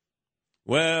Borrego.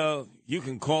 Well, you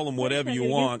can call him whatever you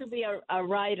want. He used to be a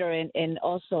writer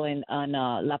on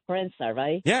La Prensa,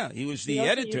 right? Yeah, he was the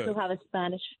editor. He used to have a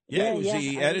Spanish. Yeah, he was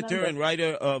the editor and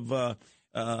writer of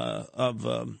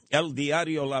El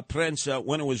Diario La Prensa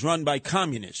when it was run by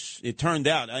communists. It turned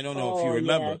out, I don't know if you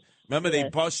remember. Yes. Remember, they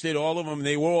busted all of them.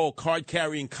 They were all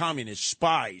card-carrying communist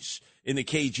spies in the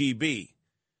KGB.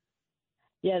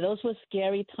 Yeah, those were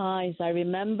scary times. I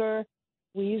remember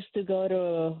we used to go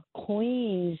to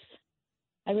Queens.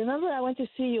 I remember I went to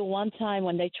see you one time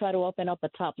when they tried to open up a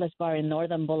topless bar in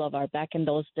Northern Boulevard back in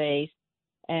those days.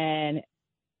 And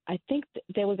I think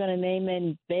they were going to name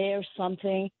it Bear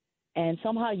something. And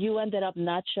somehow you ended up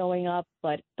not showing up.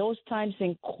 But those times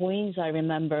in Queens, I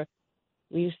remember,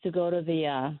 we used to go to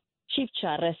the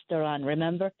Chipcha restaurant,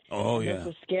 remember? Oh, yeah. Those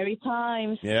were scary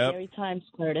times. Yep. Scary times,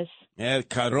 Curtis. Yeah,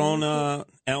 Corona,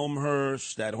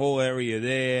 Elmhurst, that whole area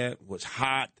there was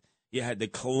hot. You had the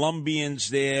Colombians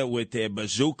there with their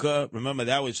bazooka. Remember,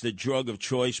 that was the drug of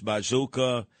choice,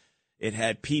 bazooka. It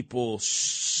had people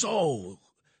so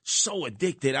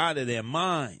addicted out of their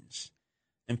minds.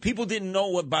 And people didn't know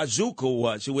what bazooka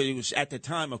was. It was at the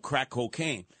time of crack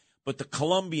cocaine. But the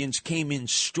Colombians came in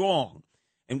strong.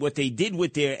 And what they did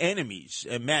with their enemies,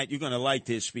 and Matt, you're going to like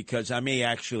this because I may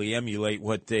actually emulate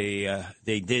what they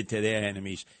did to their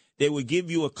enemies. They would give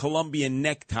you a Colombian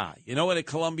necktie. You know what a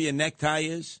Colombian necktie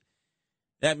is?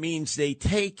 That means they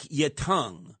take your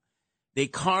tongue, they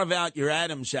carve out your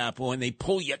Adam's apple, and they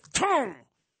pull your tongue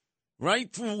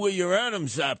right through where your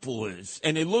Adam's apple is.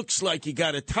 And it looks like you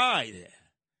got a tie there.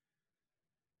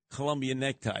 Colombian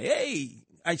necktie. Hey,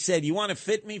 I said, you want to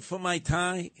fit me for my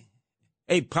tie?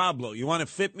 Hey, Pablo, you want to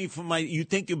fit me for you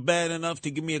think you're bad enough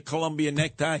to give me a Colombian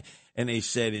necktie? And they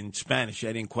said in Spanish,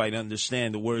 I didn't quite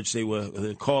understand the words they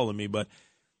were calling me, but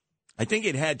I think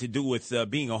it had to do with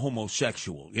being a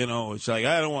homosexual. You know, it's like,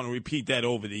 I don't want to repeat that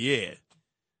over the air.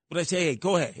 But I say, hey,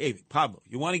 go ahead. Hey, Pablo,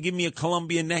 you want to give me a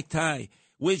Colombian necktie?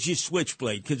 Where's your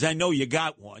switchblade? Because I know you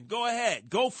got one. Go ahead.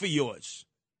 Go for yours.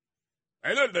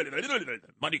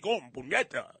 Maricón,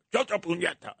 puñeta, chota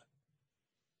puñeta.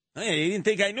 Hey, they didn't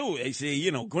think I knew. They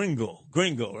say, gringo,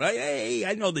 right? Hey,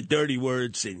 I know the dirty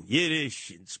words in Yiddish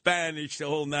and Spanish, the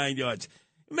whole 9 yards.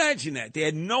 Imagine that. They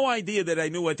had no idea that I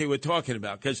knew what they were talking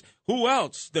about, because who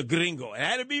else? The gringo. It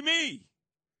had to be me.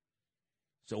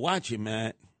 So watch it,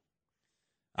 Matt.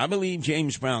 I believe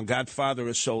James Brown, Godfather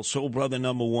of Soul, Soul Brother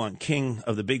number one, king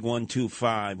of the big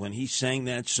 1-2-5, when he sang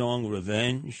that song,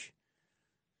 Revenge,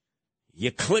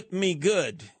 you clipped me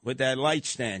good with that light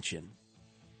stanchion.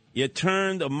 You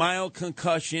turned a mild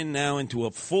concussion now into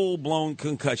a full-blown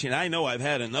concussion. I know I've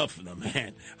had enough of them,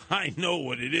 man. I know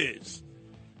what it is.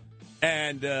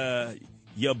 And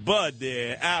your bud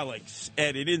there, Alex,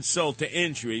 added insult to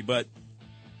injury. But,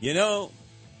 the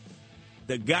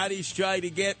Gottis tried to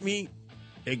get me.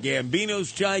 The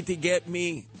Gambinos tried to get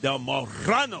me. The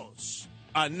Marranos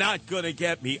are not going to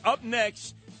get me. Up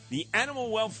next, The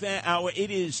Animal Welfare Hour,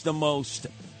 it is the most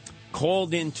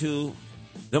called into,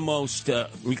 the most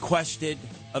requested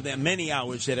of the many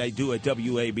hours that I do at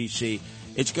WABC.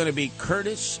 It's going to be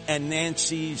Curtis and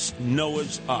Nancy's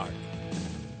Noah's Ark.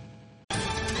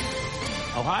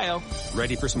 Ohio,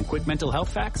 ready for some quick mental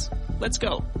health facts? Let's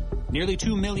go. Nearly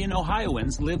 2 million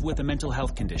Ohioans live with a mental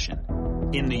health condition.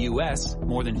 In the U.S.,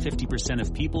 more than 50%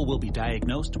 of people will be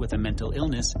diagnosed with a mental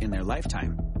illness in their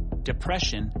lifetime.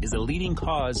 Depression is a leading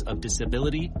cause of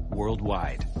disability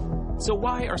worldwide. So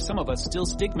why are some of us still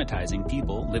stigmatizing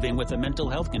people living with a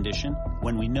mental health condition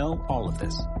when we know all of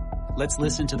this? Let's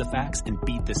listen to the facts and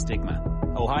beat the stigma.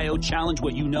 Ohio, challenge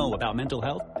what you know about mental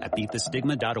health at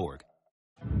beatthestigma.org.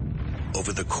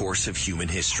 Over the course of human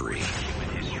history,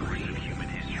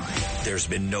 there's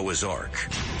been Noah's Ark,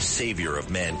 savior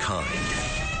of mankind.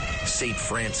 St.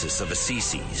 Francis of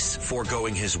Assisi,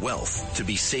 foregoing his wealth to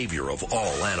be savior of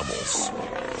all animals.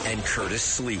 And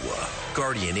Curtis Sliwa,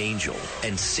 guardian angel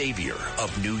and savior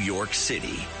of New York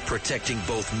City, protecting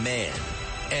both man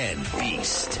and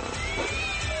beast.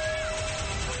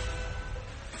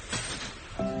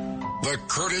 The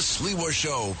Curtis Sliwa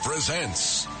Show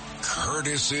presents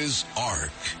Curtis's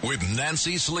Ark with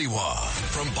Nancy Sliwa.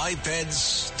 From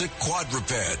bipeds to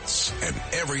quadrupeds and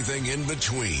everything in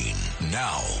between.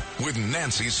 Now, with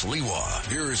Nancy Sliwa,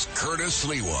 here's Curtis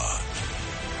Sliwa.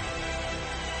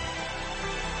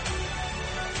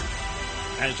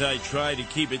 As I try to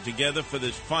keep it together for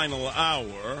this final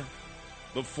hour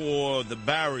before the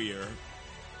barrier,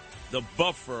 the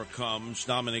buffer comes,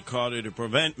 Dominic Carter, to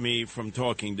prevent me from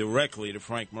talking directly to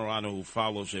Frank Morano, who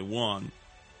follows at 1.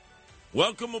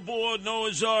 Welcome aboard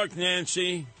Noah's Ark,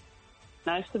 Nancy.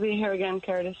 Nice to be here again,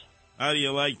 Curtis. How do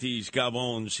you like these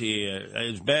gabones here?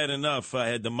 It's bad enough I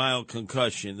had the mild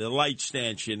concussion, the light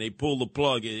stanchion, they pull the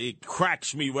plug, it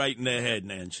cracks me right in the head,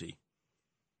 Nancy.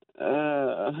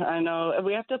 I know.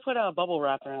 We have to put a bubble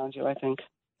wrap around you, I think.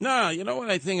 No, you know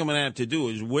what I think I'm going to have to do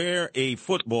is wear a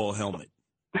football helmet.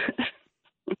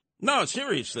 No,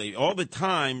 seriously. All the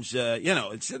times, it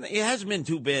hasn't been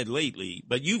too bad lately,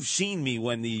 but you've seen me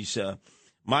when these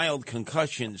mild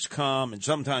concussions come and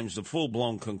sometimes the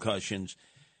full-blown concussions.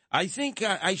 I think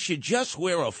I should just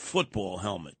wear a football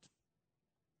helmet.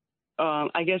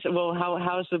 I guess, well,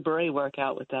 how's the beret work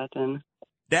out with that then?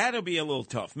 That'll be a little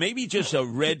tough. Maybe just a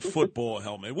red football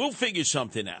helmet. We'll figure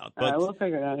something out. But we'll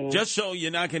figure it out, yeah. Just so you're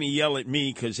not going to yell at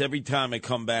me, because every time I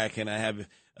come back and I have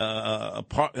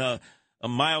a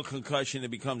mild concussion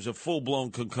that becomes a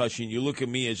full-blown concussion, you look at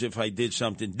me as if I did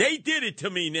something. They did it to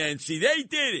me, Nancy. They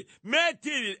did it. Matt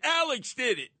did it. Alex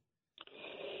did it.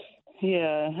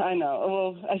 Yeah, I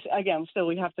know. Well, again, still,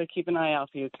 we have to keep an eye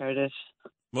out for you, Curtis.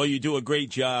 Well, you do a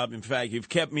great job. In fact, you've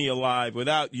kept me alive.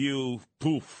 Without you,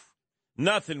 poof,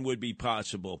 nothing would be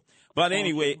possible. But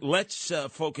anyway, let's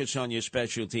focus on your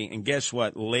specialty. And guess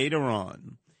what? Later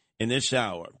on in this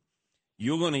hour,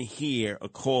 you're going to hear a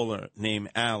caller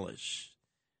named Alice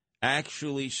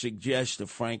actually suggest to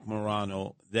Frank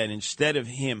Morano that instead of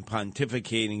him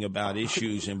pontificating about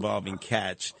issues involving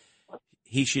cats,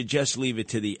 he should just leave it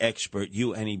to the expert,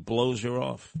 you, and he blows her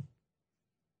off.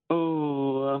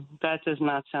 Oh, that does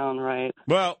not sound right.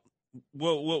 Well,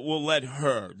 we'll let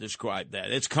her describe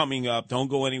that. It's coming up. Don't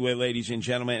go anywhere, ladies and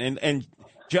gentlemen. And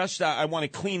just I want to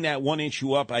clean that one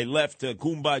issue up. I left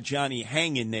Goomba Johnny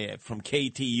hanging there from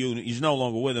KTU. He's no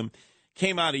longer with him.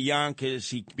 Came out of Yonkers.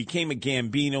 He became a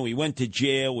Gambino. He went to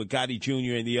jail with Gotti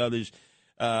Jr. and the others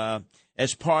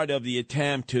as part of the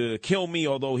attempt to kill me,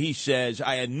 although he says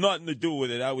I had nothing to do with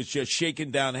it. I was just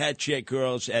shaking down hat check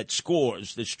girls at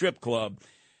Scores, the strip club.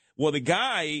 Well, the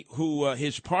guy who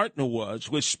his partner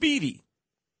was Speedy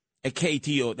at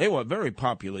KTO. They were a very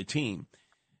popular team.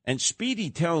 And Speedy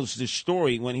tells the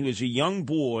story when he was a young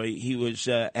boy. He was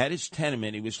at his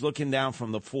tenement. He was looking down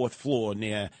from the 4th floor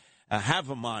near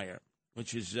Havemeyer,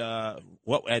 which is,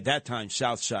 at that time,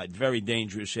 South Side, very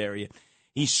dangerous area.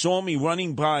 He saw me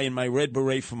running by in my red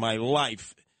beret for my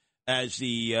life as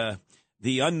the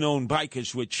unknown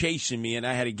bikers were chasing me, and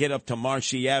I had to get up to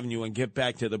Marcy Avenue and get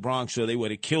back to the Bronx or they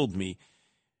would have killed me.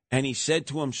 And he said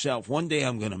to himself, one day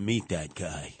I'm going to meet that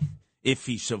guy if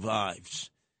he survives.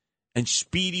 And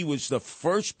Speedy was the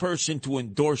first person to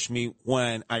endorse me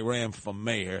when I ran for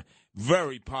mayor.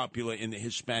 Very popular in the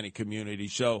Hispanic community.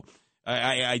 So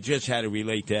I just had to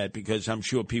relate that because I'm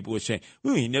sure people were saying,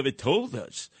 well, he never told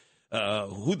us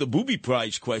who the booby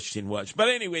prize question was. But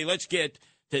anyway, let's get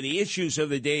to the issues of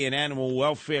the day in animal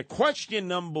welfare. Question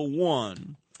number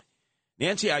 1.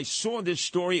 Nancy, I saw this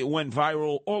story. It went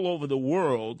viral all over the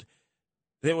world.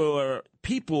 There were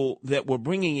people that were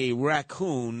bringing a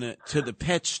raccoon to the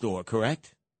pet store,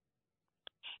 correct?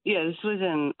 Yeah, this was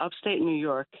in upstate New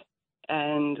York,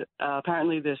 and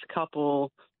apparently this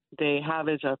couple, they have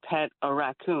as a pet a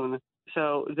raccoon.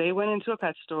 So they went into a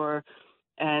pet store,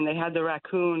 and they had the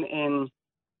raccoon in,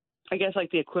 I guess,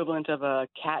 like the equivalent of a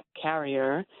cat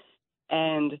carrier,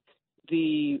 and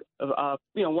the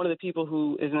one of the people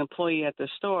who is an employee at the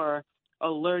store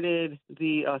alerted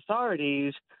the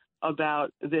authorities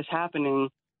about this happening,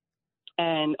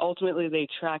 and ultimately they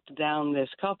tracked down this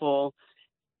couple,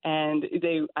 and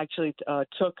they actually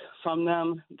took from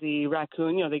them the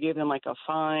raccoon. They gave them like a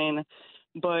fine.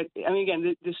 But, I mean,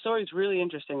 again, the story is really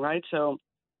interesting, right? So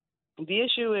the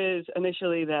issue is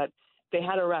initially that they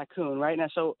had a raccoon, right? Now,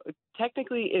 so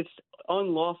technically it's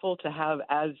unlawful to have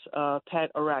as a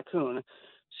pet a raccoon.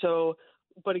 So,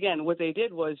 but again, what they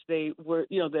did was they were,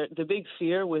 the big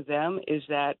fear with them is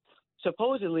that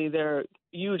supposedly they're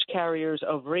huge carriers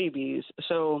of rabies.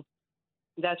 So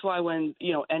that's why when,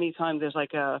 anytime there's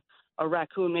like a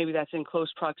raccoon maybe that's in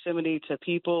close proximity to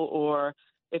people, or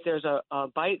if there's a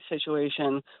bite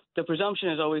situation, the presumption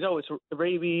is always, it's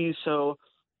rabies. So,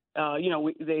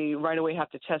 they right away have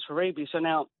to test for rabies. So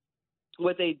now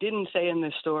what they didn't say in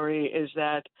this story is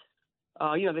that,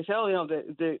 they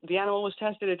said, the animal was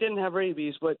tested, it didn't have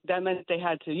rabies, but that meant they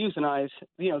had to euthanize,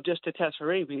 just to test for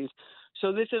rabies.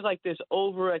 So this is like this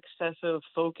over excessive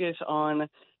focus on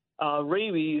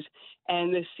rabies,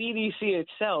 and the CDC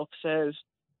itself says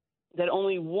that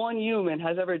only one human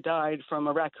has ever died from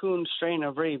a raccoon strain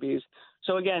of rabies.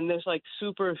 So again, there's like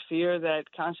super fear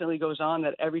that constantly goes on,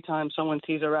 that every time someone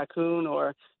sees a raccoon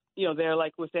or, they're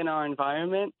like within our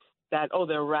environment, that,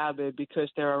 they're rabid because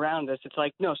they're around us. It's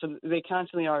like, no, so they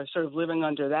constantly are sort of living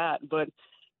under that. But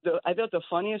I thought the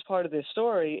funniest part of this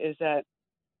story is that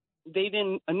they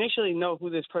didn't initially know who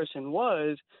this person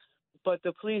was, but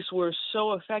the police were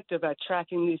so effective at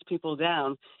tracking these people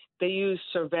down. They used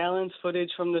surveillance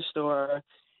footage from the store.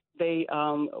 They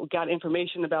got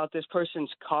information about this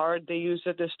person's card they used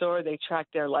at the store. They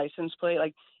tracked their license plate.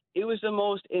 Like, it was the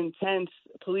most intense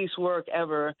police work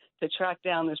ever to track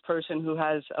down this person who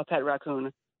has a pet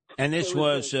raccoon. And this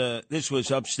was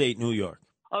upstate New York.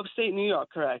 Upstate New York,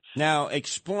 correct. Now,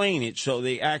 explain it. So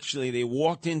they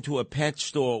walked into a pet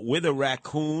store with a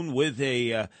raccoon with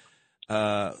a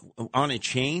on a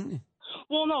chain?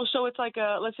 Well, no. So it's like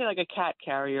let's say like a cat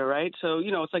carrier, right? So,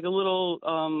 it's like a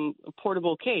little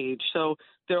portable cage. So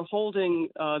they're holding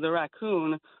the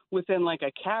raccoon within like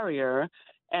a carrier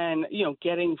and,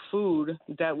 getting food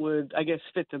that would, I guess,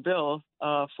 fit the bill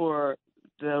for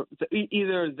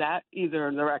either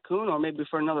the raccoon or maybe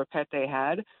for another pet they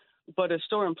had. But a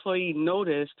store employee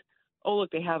noticed,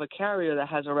 look, they have a carrier that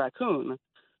has a raccoon.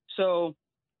 So,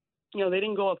 they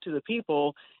didn't go up to the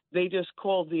people. They just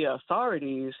called the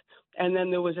authorities, and then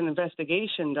there was an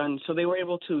investigation done. So they were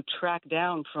able to track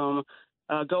down from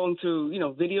going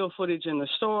through, video footage in the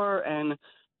store and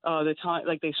the time,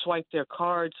 like they swiped their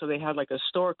card. So they had like a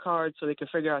store card so they could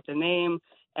figure out the name,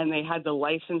 and they had the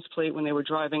license plate when they were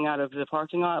driving out of the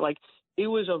parking lot. Like, it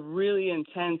was a really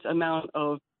intense amount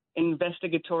of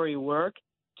investigatory work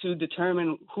to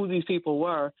determine who these people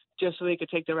were just so they could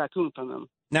take the raccoon from them.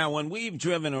 Now, when we've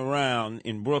driven around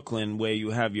in Brooklyn, where you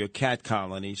have your cat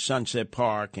colonies, Sunset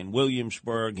Park and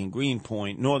Williamsburg and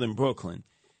Greenpoint, northern Brooklyn,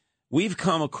 we've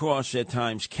come across at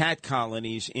times cat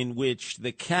colonies in which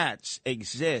the cats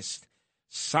exist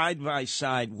side by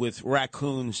side with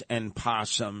raccoons and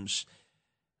possums.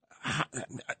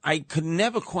 I could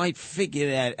never quite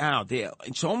figure that out.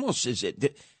 It's almost as if,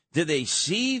 do they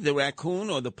see the raccoon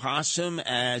or the possum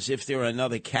as if they're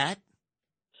another cat?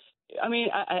 I mean,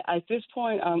 at this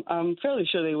point, I'm fairly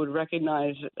sure they would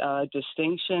recognize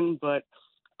distinction, but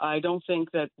I don't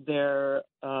think that there's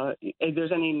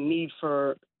any need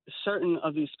for certain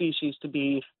of these species to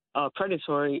be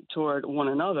predatory toward one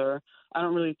another. I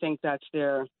don't really think that's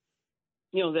their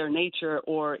nature,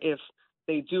 or if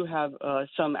they do have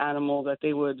some animal that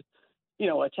they would,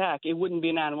 attack, it wouldn't be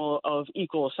an animal of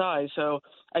equal size. So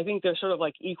I think they're sort of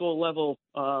like equal level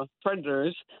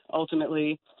predators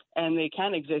ultimately, and they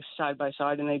can exist side by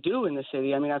side, and they do in the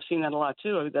city. I mean, I've seen that a lot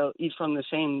too. They'll eat from the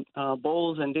same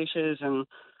bowls and dishes, and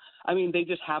I mean, they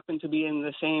just happen to be in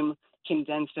the same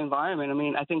condensed environment. I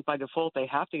mean, I think by default they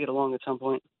have to get along at some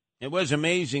point. It was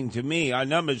amazing to me. Our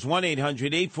number is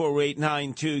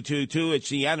 1-800-848-9222. It's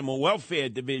the Animal Welfare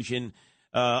Division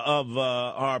of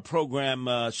our program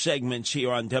segments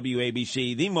here on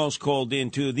WABC, the most called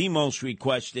into, the most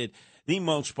requested, the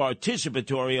most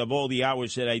participatory of all the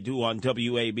hours that I do on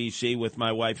WABC with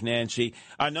my wife, Nancy.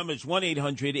 Our number is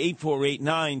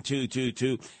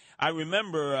 1-800-848-9222. I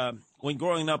remember when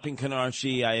growing up in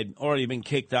Canarsie, I had already been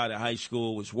kicked out of high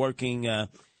school, was working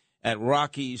at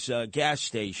Rocky's gas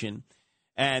station,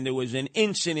 And there was an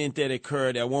incident that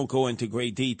occurred. I won't go into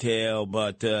great detail,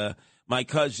 but my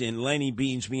cousin, Lenny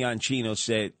Beans Bianchino,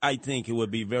 said, I think it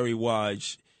would be very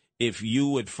wise if you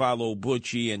would follow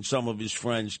Butchie and some of his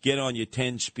friends, get on your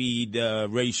 10-speed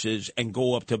races and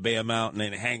go up to Bear Mountain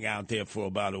and hang out there for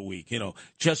about a week,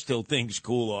 just till things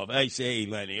cool off. I say,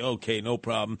 hey, Lenny, okay, no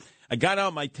problem. I got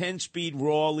on my 10-speed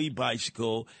Raleigh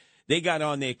bicycle. They got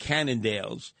on their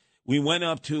Cannondales. We went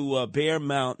up to Bear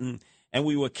Mountain, and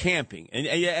we were camping. And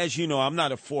as you know, I'm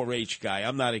not a 4-H guy.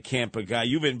 I'm not a camper guy.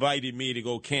 You've invited me to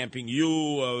go camping.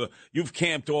 You've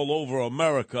camped all over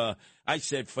America. I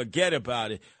said, forget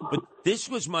about it. But this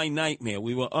was my nightmare.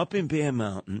 We were up in Bear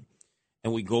Mountain,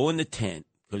 and we go in the tent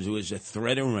because there was a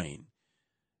threat of rain.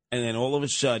 And then all of a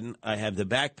sudden, I have the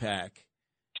backpack,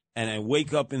 and I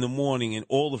wake up in the morning, and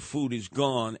all the food is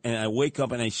gone. And I wake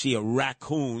up, and I see a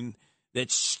raccoon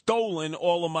that's stolen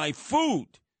all of my food.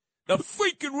 The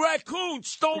freaking raccoon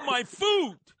stole my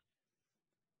food.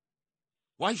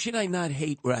 Why should I not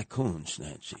hate raccoons,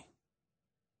 Nancy?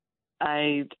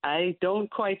 I don't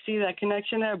quite see that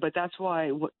connection there, but that's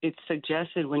why it's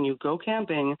suggested when you go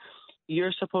camping,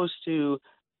 you're supposed to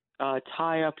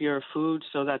tie up your food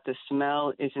so that the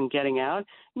smell isn't getting out.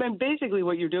 I mean, basically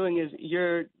what you're doing is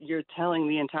you're telling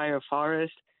the entire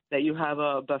forest that you have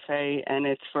a buffet and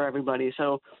it's for everybody.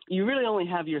 So you really only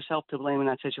have yourself to blame in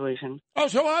that situation. Oh,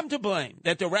 so I'm to blame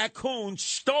that the raccoon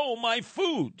stole my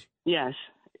food. Yes,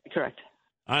 correct.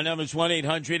 Our number is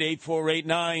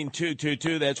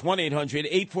 1-800-848-9222. That's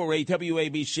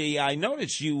 1-800-848-WABC. I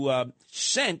noticed you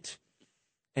sent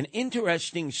an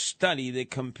interesting study that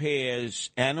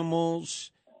compares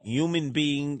animals, human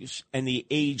beings, and the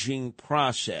aging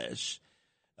process.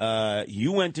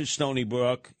 You went to Stony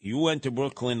Brook. You went to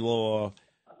Brooklyn Law.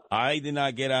 I did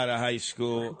not get out of high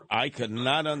school. I could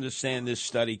not understand this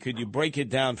study. Could you break it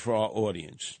down for our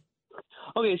audience?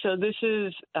 Okay, so this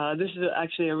is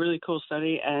actually a really cool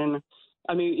study, and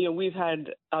I mean, we've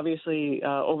had obviously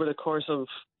over the course of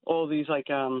all these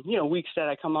weeks that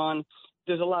I come on,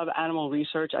 there's a lot of animal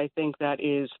research I think that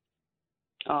is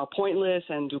pointless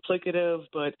and duplicative,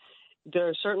 but there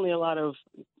are certainly a lot of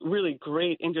really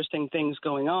great, interesting things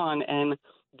going on, and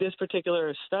this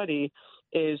particular study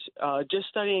is just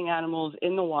studying animals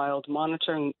in the wild,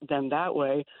 monitoring them that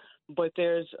way, but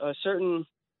there's a certain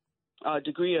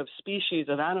degree of species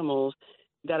of animals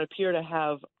that appear to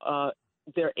have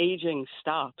their aging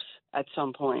stops at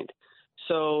some point.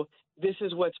 So this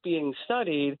is what's being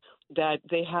studied, that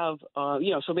they have,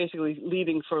 so basically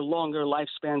leading for longer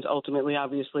lifespans, ultimately,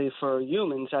 obviously, for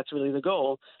humans. That's really the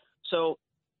goal. So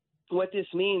what this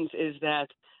means is that,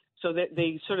 so that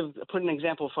they sort of put an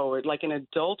example forward, like an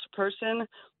adult person,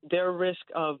 their risk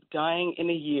of dying in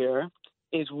a year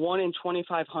is 1 in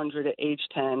 2,500 at age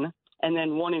 10, and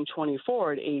then 1 in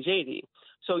 24 at age 80.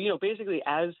 So, basically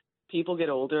as people get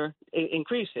older, it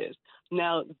increases.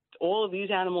 Now, all of these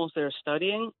animals they're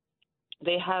studying,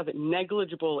 they have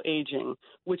negligible aging,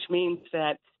 which means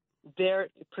that their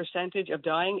percentage of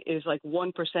dying is like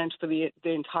 1% for the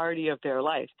entirety of their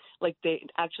life. Like they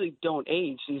actually don't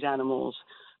age, these animals.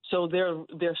 So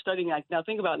they're studying that. Now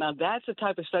think about it. Now that's the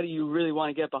type of study you really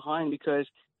want to get behind, because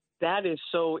that is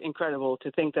so incredible to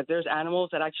think that there's animals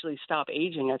that actually stop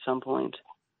aging at some point.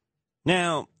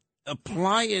 Now,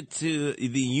 apply it to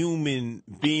the human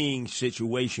being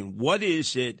situation. What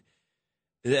is it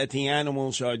that the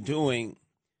animals are doing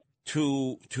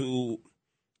to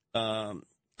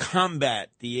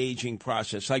combat the aging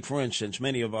process? Like, for instance,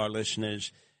 many of our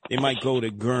listeners, they might go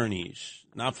to Gurney's,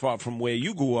 not far from where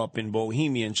you grew up in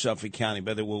Bohemia in Suffolk County,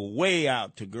 but they were way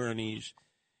out to Gurney's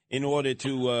in order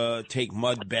to take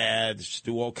mud baths,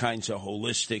 do all kinds of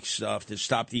holistic stuff to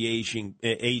stop the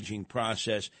aging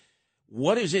process.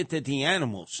 What is it that the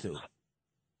animals do?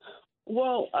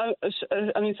 Well,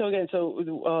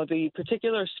 the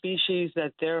particular species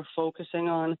that they're focusing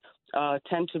on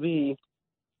tend to be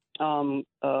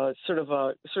sort of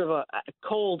a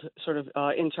cold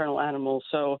internal animals.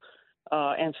 So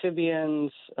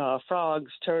amphibians,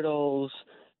 frogs, turtles.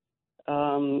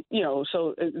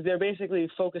 So they're basically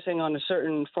focusing on a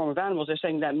certain form of animals. They're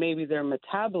saying that maybe their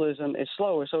metabolism is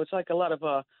slower. So it's like a lot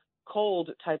of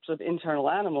cold types of internal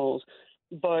animals.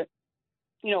 But,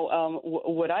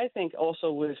 what I think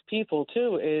also with people,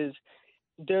 too, is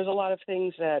there's a lot of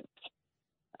things that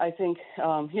I think,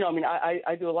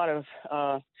 I do a lot of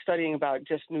studying about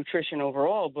just nutrition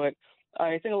overall, but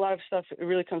I think a lot of stuff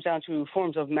really comes down to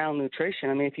forms of malnutrition.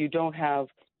 I mean, if you don't have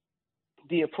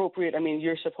the appropriate,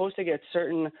 you're supposed to get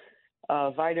certain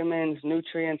vitamins,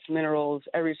 nutrients, minerals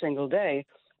every single day.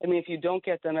 If you don't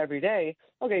get them every day,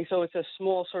 okay, so it's a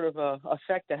small sort of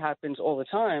effect that happens all the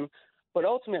time. but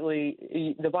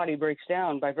ultimately the body breaks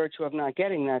down by virtue of not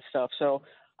getting that stuff. So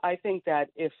I think that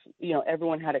if,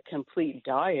 everyone had a complete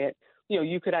diet,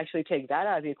 you could actually take that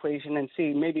out of the equation and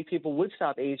see maybe people would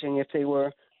stop aging if they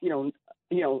were, in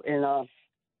a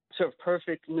sort of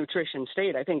perfect nutrition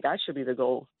state. I think that should be the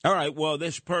goal. All right. Well,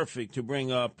 this is perfect to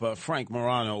bring up Frank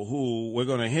Morano, who we're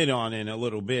going to hit on in a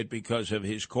little bit because of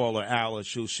his caller,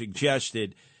 Alice, who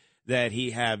suggested that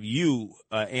he have you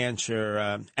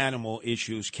answer animal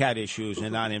issues, cat issues,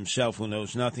 and not himself, who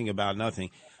knows nothing about nothing.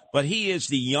 But he is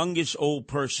the youngest old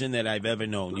person that I've ever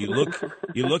known. You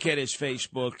look at his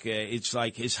Facebook, it's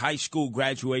like his high school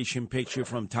graduation picture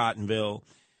from Tottenville.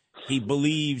 He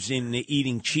believes in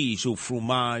eating cheese, ou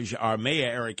fromage. Our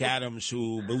mayor, Eric Adams,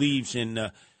 who believes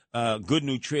in good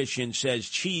nutrition, says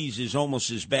cheese is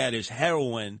almost as bad as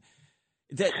heroin.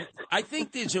 I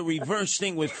think there's a reverse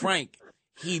thing with Frank.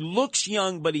 He looks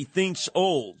young, but he thinks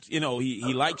old. He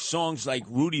likes songs like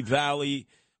Rudy Valley,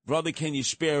 Brother, Can You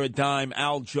Spare a Dime,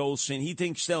 Al Jolson. He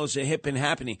thinks those are hip and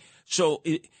happening. So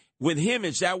with him,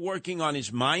 is that working on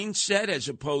his mindset as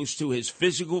opposed to his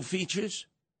physical features?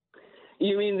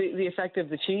 You mean the effect of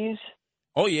the cheese?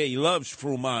 Oh, yeah, he loves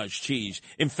fromage cheese.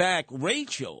 In fact,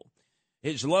 Rachel,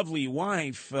 his lovely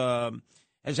wife,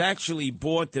 has actually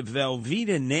bought the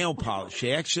Velveeta nail polish.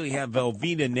 They actually have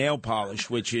Velveeta nail polish,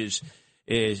 which is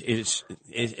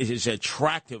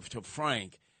attractive to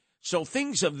Frank. So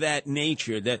things of that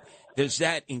nature, does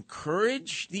that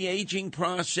encourage the aging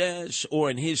process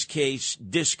or, in his case,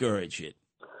 discourage it?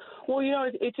 Well,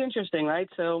 it's interesting, right?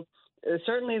 So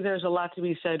certainly there's a lot to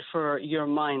be said for your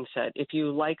mindset. If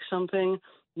you like something,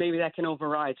 maybe that can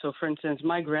override. So, for instance,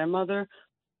 my grandmother,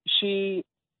 she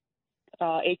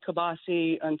ate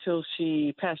kibasi until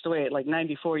she passed away at like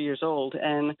 94 years old.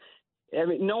 And I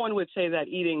mean, no one would say that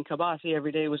eating kibasi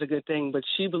every day was a good thing, but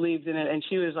she believed in it, and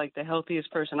she was like the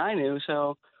healthiest person I knew.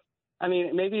 So, I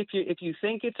mean, maybe if you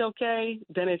think it's okay,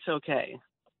 then it's okay.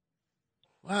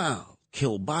 Wow,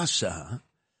 kielbasa,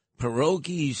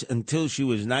 pierogies until she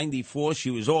was 94. She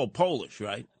was all Polish,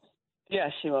 right?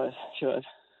 Yes, she was. She was.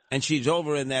 And she's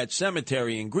over in that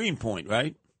cemetery in Greenpoint,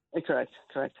 right? Correct.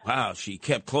 Wow, she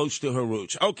kept close to her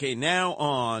roots. Okay, now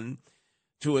on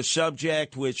to a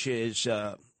subject which is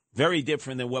very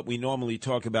different than what we normally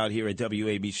talk about here at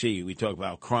WABC. We talk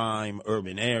about crime,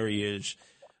 urban areas,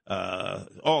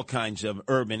 all kinds of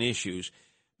urban issues.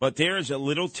 But there is a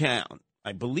little town,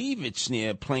 I believe it's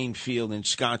near Plainfield and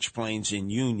Scotch Plains in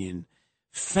Union,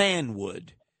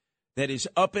 Fanwood, that is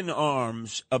up in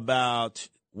arms about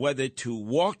whether to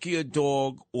walk your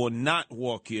dog or not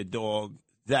walk your dog.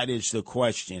 That is the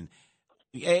question.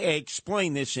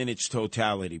 Explain this in its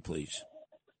totality, please.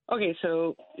 Okay,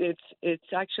 so it's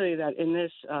actually that in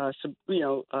this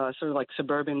sort of like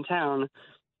suburban town,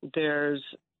 there's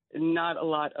not a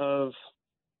lot of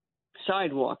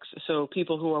sidewalks. So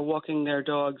people who are walking their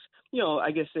dogs,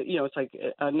 I guess it's like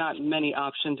not many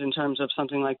options in terms of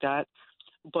something like that.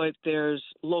 But there's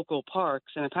local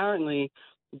parks, and apparently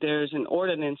there's an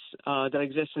ordinance that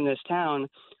exists in this town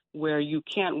where you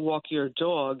can't walk your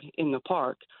dog in the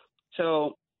park.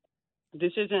 So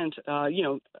this isn't,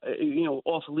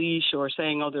 off leash or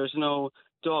saying, there's no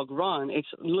dog run. It's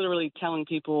literally telling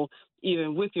people,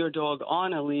 even with your dog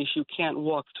on a leash, you can't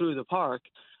walk through the park.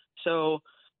 So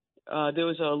there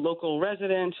was a local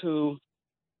resident who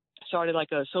started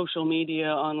like a social media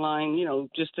online,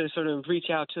 just to sort of reach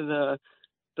out to the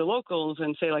locals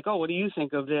and say like, what do you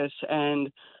think of this? And,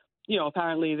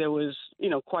 apparently there was,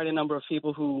 quite a number of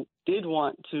people who did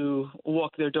want to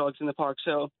walk their dogs in the park.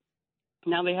 So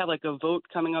now they have like a vote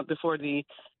coming up before the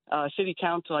city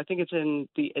council. I think it's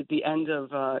at the end of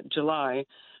July,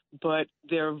 but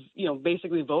they're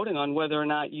basically voting on whether or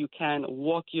not you can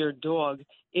walk your dog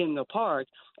in the park.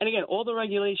 And again, all the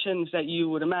regulations that you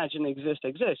would imagine exist.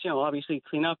 Obviously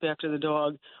clean up after the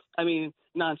dog. I mean,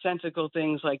 nonsensical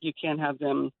things like you can't have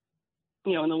them,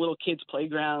 in the little kids'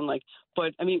 playground.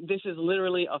 But I mean, this is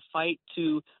literally a fight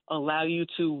to allow you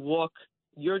to walk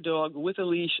your dog with a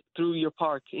leash through your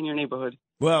park in your neighborhood.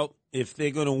 Well, if they're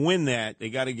going to win that,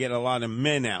 they got to get a lot of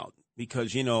men out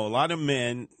because, a lot of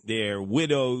men, they're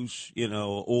widows,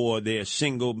 or they're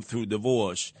single through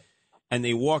divorce, and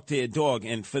they walk their dog.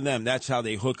 And for them, that's how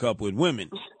they hook up with women,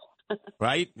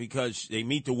 right? Because they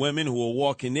meet the women who are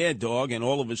walking their dog, and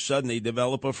all of a sudden they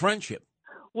develop a friendship.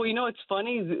 Well, it's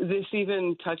funny. This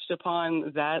even touched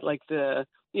upon that, like the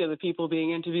people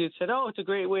being interviewed said, it's a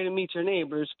great way to meet your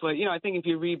neighbors. But, I think if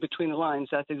you read between the lines,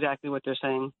 that's exactly what they're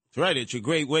saying. That's right. It's a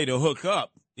great way to hook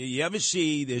up. You ever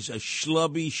see there's a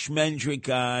schlubby, schmendrick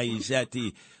guy. He's at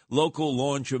the local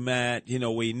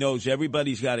laundromat, where he knows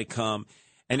everybody's got to come,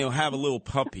 and he'll have a little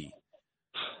puppy.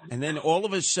 And then all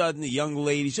of a sudden, the young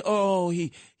ladies, oh,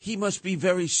 he must be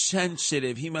very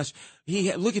sensitive.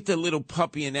 Look at the little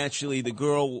puppy, and actually the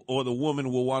girl or the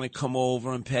woman will want to come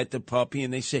over and pet the puppy,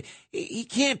 and they say, he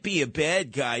can't be a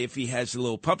bad guy if he has a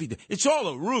little puppy. It's all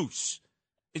a ruse.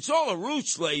 It's all a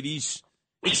ruse, ladies.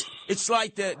 It's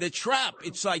like the trap.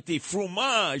 It's like the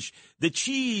fromage, the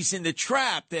cheese in the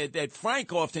trap that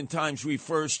Frank oftentimes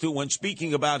refers to when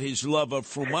speaking about his love of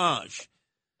fromage.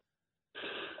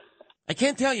 I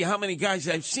can't tell you how many guys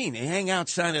I've seen. They hang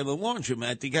outside of the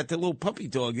laundromat. They got the little puppy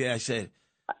dog there. I said,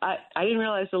 I didn't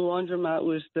realize the laundromat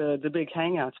was the big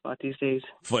hangout spot these days.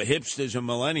 For hipsters and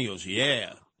millennials,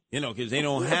 yeah. Because they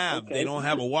don't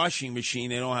have a washing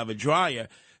machine. They don't have a dryer.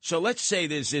 So let's say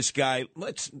there's this guy.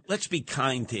 Let's be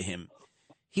kind to him.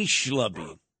 He's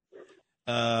schlubby.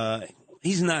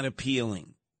 He's not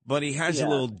appealing, but he has a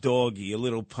little doggy, a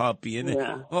little puppy, and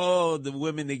the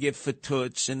women, they get for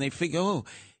toots, and they figure,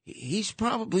 he's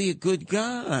probably a good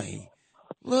guy.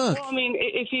 Look. Well, I mean,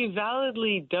 if he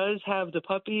validly does have the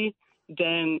puppy,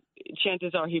 then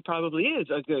chances are he probably is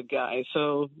a good guy.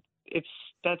 So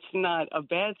that's not a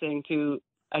bad thing to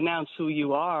announce who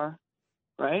you are.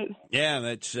 Right? Yeah,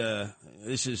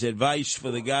 this is advice for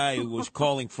the guy who was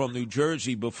calling from New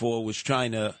Jersey before,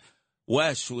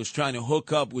 Wes, who was trying to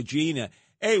hook up with Gina.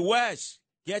 Hey, Wes,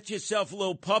 get yourself a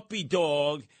little puppy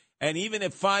dog, and even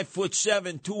at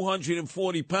 5'7",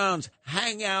 240 pounds,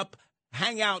 hang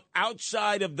out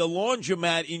outside of the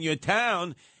laundromat in your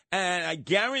town, and I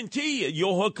guarantee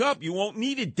you'll hook up. You won't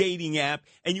need a dating app,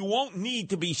 and you won't need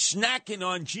to be snacking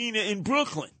on Gina in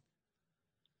Brooklyn.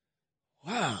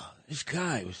 Wow. This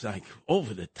guy was like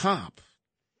over the top.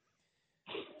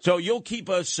 So you'll keep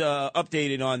us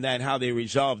updated on that, how they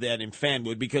resolve that in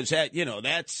Fanwood, because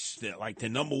that's like the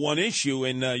number one issue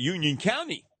in Union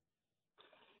County.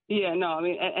 Yeah, no, I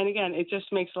mean, and again, it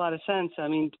just makes a lot of sense. I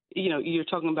mean, you're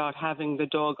talking about having the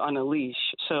dog on a leash.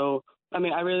 So, I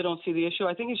mean, I really don't see the issue.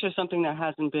 I think it's just something that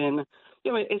hasn't been,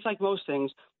 it's like most things.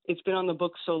 It's been on the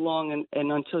books so long,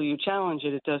 and until you challenge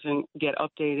it, it doesn't get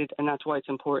updated, and that's why it's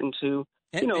important to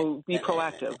be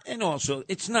proactive. And also,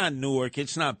 it's not Newark.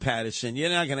 It's not Patterson. You're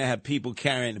not going to have people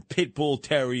carrying a pit bull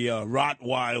terrier,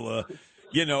 Rottweiler,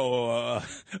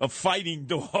 a fighting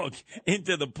dog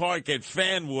into the park at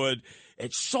Fanwood.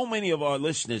 It's so many of our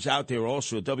listeners out there,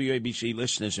 also WABC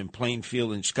listeners in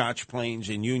Plainfield and Scotch Plains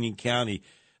and Union County.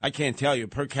 I can't tell you,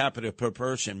 per capita, per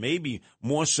person, maybe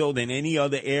more so than any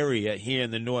other area here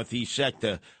in the Northeast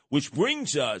sector, which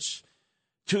brings us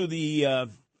to the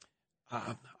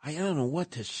I don't know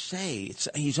what to say.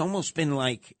 He's almost been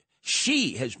like,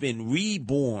 she has been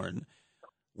reborn.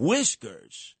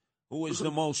 Whiskers, who is the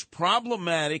most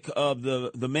problematic of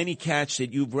the many cats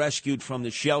that you've rescued from the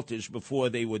shelters before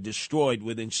they were destroyed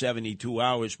within 72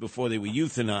 hours, before they were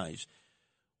euthanized.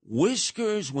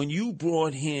 Whiskers, when you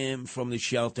brought him from the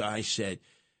shelter, I said,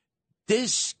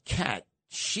 this cat,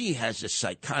 she has a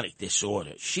psychotic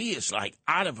disorder. She is like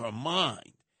out of her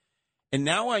mind. And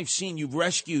now I've seen you've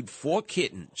rescued 4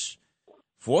 kittens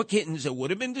that would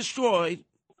have been destroyed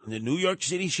in the New York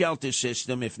City shelter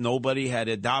system if nobody had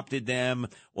adopted them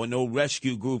or no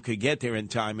rescue group could get there in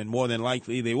time, and more than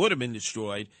likely they would have been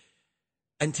destroyed.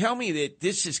 And tell me that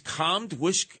this has calmed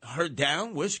her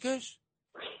down, Whiskers?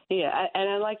 Yeah, and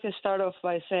I'd like to start off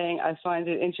by saying I find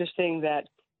it interesting that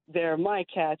they're my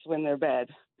cats when they're bad.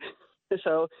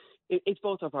 So it's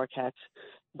both of our cats.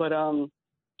 But,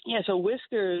 so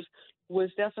Whiskers was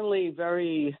definitely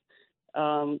very,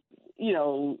 sort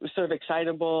of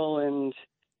excitable and,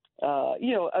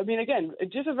 I mean, again,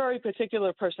 just a very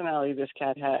particular personality this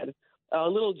cat had. A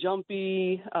little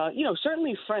jumpy,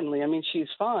 certainly friendly. I mean, she's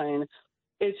fine.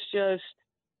 It's just,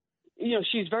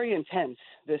 she's very intense,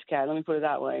 this cat. Let me put it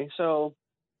that way. So,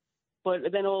 but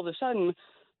then all of a sudden,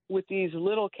 with these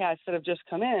little cats that have just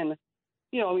come in,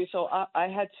 so I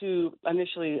had to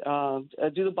initially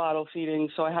do the bottle feeding,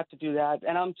 so I have to do that.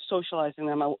 And I'm socializing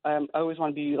them. I always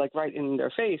want to be, like, right in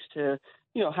their face to,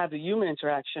 have the human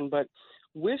interaction. But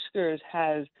Whiskers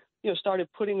has, started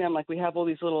putting them, like, we have all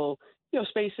these little,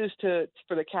 spaces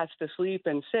for the cats to sleep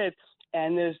and sit.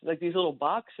 And there's, like, these little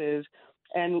boxes.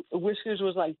 And Whiskers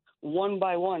was, like, one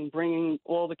by one bringing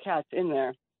all the cats in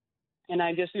there. And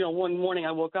I just, one morning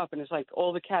I woke up and it's like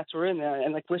all the cats were in there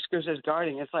and, like, Whiskers is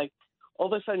guarding. It's like,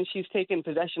 all of a sudden she's taken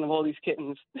possession of all these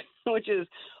kittens, which is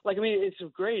like, I mean, it's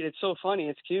great. It's so funny.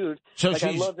 It's cute. So like,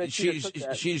 I love that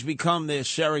she's become their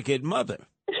surrogate mother.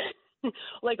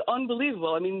 Like,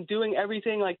 unbelievable. I mean, doing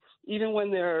everything, like, even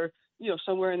when they're,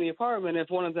 somewhere in the apartment, if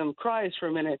one of them cries for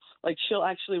a minute, like, she'll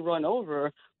actually run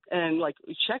over and, like,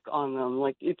 check on them.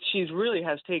 Like, she's really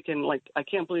has taken, like, I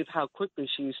can't believe how quickly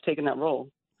she's taken that role.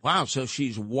 Wow, so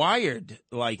she's wired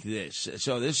like this.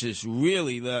 So this is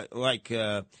really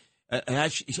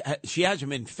she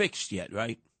hasn't been fixed yet,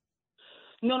 right?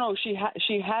 No, she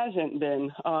hasn't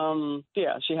been.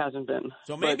 She hasn't been.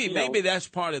 So maybe that's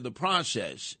part of the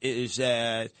process, is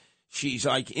that she's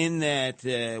like in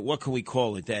that, what can we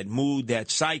call it, that mood, that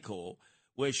cycle,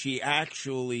 where she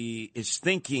actually is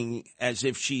thinking as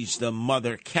if she's the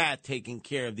mother cat taking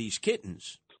care of these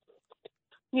kittens.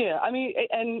 Yeah, I mean,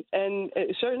 and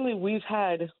certainly we've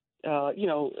had,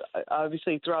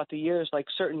 obviously throughout the years, like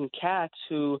certain cats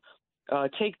who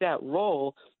take that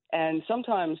role, and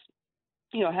sometimes,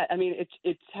 I mean,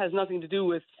 it has nothing to do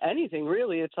with anything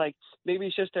really. It's like maybe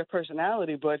it's just their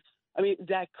personality, but I mean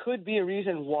that could be a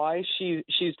reason why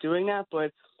she's doing that.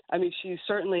 But I mean, she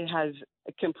certainly has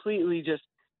completely just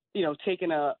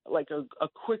taken a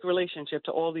quick relationship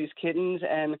to all these kittens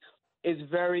and is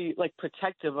very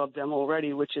protective of them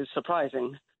already, which is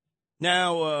surprising.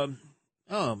 Now,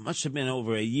 must have been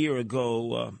over a year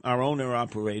ago, our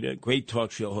owner-operator, great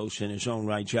talk show host in his own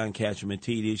right, John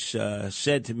Catsimatidis,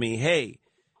 said to me, hey,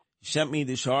 he sent me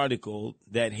this article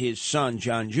that his son,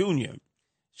 John Jr.,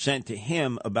 sent to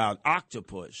him about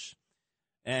octopus.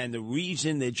 And the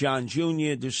reason that John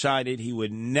Jr. decided he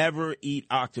would never eat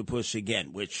octopus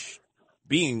again, which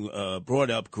being brought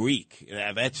up Greek,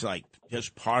 that's like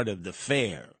just part of the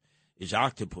fare, is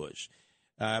octopus.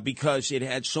 Because it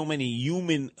had so many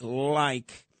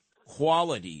human-like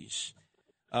qualities.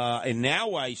 And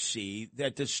now I see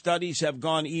that the studies have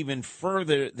gone even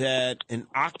further, that an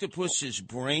octopus's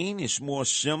brain is more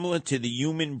similar to the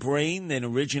human brain than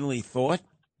originally thought.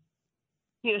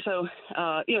 Yeah, so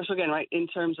again, right, in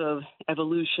terms of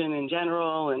evolution in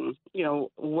general and,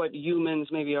 what humans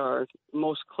maybe are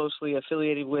most closely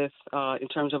affiliated with in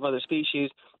terms of other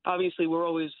species, obviously we're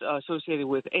always associated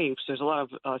with apes. There's a lot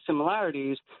of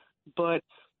similarities, but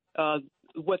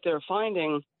what they're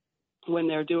finding when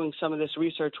they're doing some of this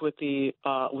research with the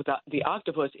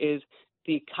octopus is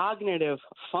the cognitive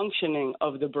functioning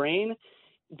of the brain.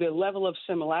 The level of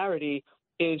similarity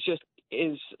is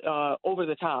over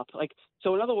the top.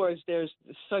 So in other words, there's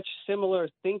such similar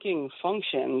thinking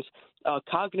functions,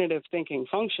 cognitive thinking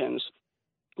functions,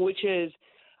 which is,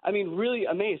 I mean, really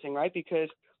amazing, right? Because,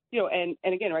 and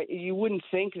again, right, you wouldn't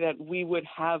think that we would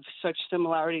have such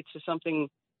similarity to something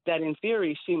that in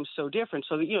theory seems so different.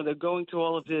 So, they're going through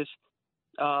all of this,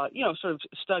 sort of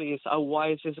studies,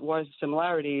 why is the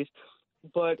similarities?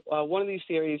 But one of these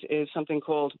theories is something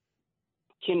called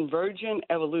convergent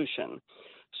evolution.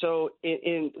 So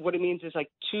in what it means is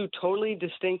two totally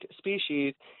distinct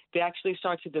species, they actually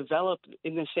start to develop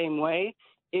in the same way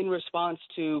in response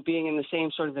to being in the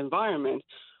same sort of environment,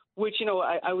 which,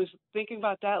 I was thinking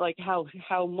about that,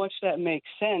 how much that makes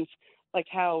sense,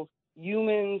 how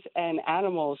humans and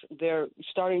animals, they're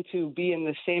starting to be in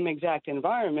the same exact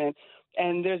environment.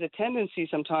 And there's a tendency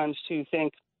sometimes to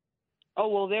think, oh,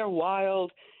 well, they're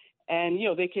wild and,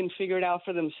 they can figure it out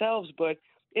for themselves. But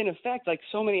in effect,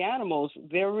 so many animals,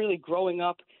 they're really growing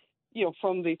up,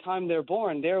 from the time they're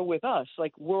born, they're with us.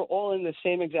 We're all in the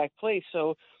same exact place.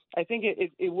 So I think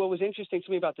what was interesting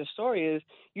to me about this story is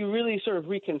you really sort of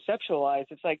reconceptualize.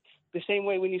 It's the same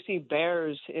way when you see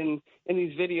bears in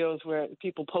these videos where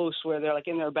people post where they're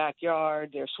in their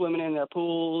backyard, they're swimming in their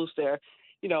pools, they're,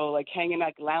 hanging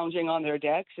out, lounging on their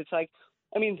decks. It's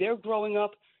they're growing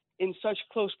up in such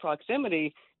close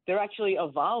proximity. They're actually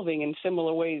evolving in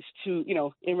similar ways to,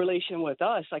 in relation with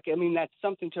us. That's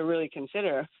something to really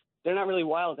consider. They're not really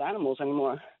wild animals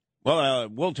anymore. Well,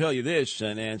 we'll tell you this,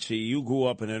 Nancy. You grew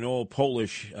up in an old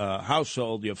Polish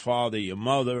household, your father, your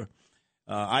mother.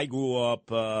 I grew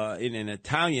up in an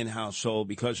Italian household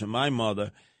because of my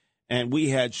mother, and we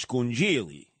had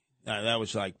scungili. That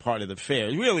was part of the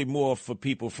fare. Really more for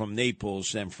people from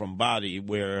Naples than from Bari,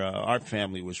 where our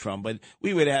family was from. But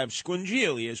we would have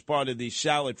scungili as part of the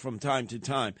salad from time to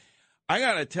time. I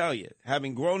got to tell you,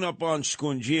 having grown up on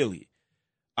scungili,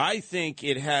 I think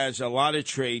it has a lot of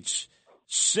traits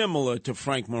similar to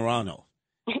Frank Morano.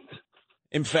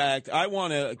 In fact, I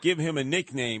want to give him a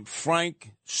nickname,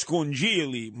 Frank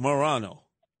Scungili Morano.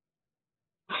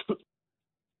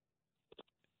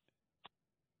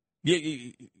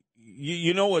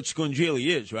 You know what scungili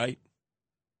is, right?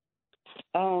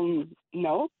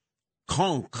 No.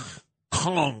 Conch.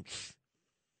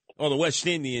 Oh, the West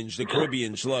Indians, the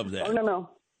Caribbeans love that. Oh, no.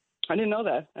 I didn't know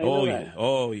that. Oh, yeah.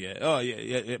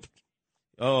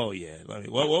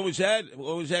 What was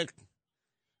that?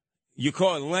 You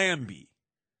call it lamby.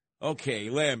 Okay,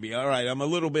 lamby. All right, I'm a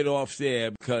little bit off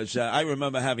there because I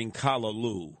remember having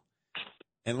callaloo.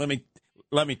 And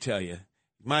let me tell you,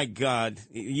 my God,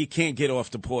 you can't get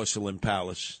off the Porcelain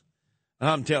Palace.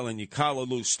 I'm telling you,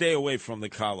 Callaloo, stay away from the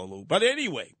Callaloo. But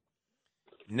anyway,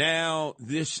 now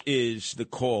this is the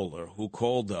caller who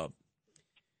called up.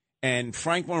 And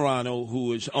Frank Morano,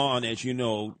 who is on, as you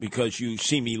know, because you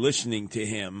see me listening to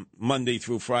him Monday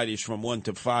through Fridays from 1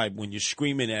 to 5 when you're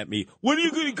screaming at me, when are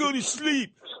you going to go to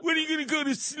sleep? When are you going to go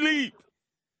to sleep?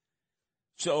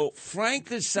 So Frank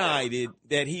decided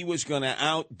that he was going to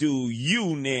outdo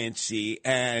you, Nancy,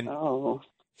 and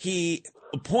he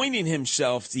appointed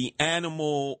himself the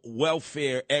animal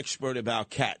welfare expert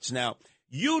about cats. Now,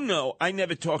 you know I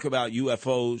never talk about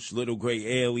UFOs, little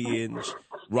gray aliens,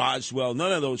 Roswell,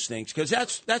 none of those things, because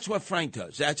that's what Frank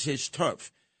does. That's his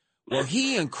turf. Well,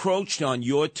 he encroached on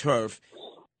your turf,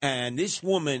 and this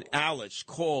woman, Alice,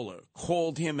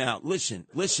 called him out. Listen,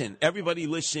 everybody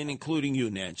listen, including you,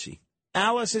 Nancy.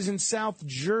 Alice is in South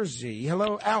Jersey.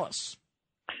 Hello, Alice.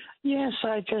 Yes,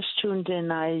 I just tuned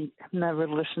in. I never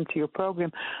listened to your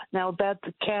program. Now, about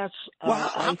the cats. Well,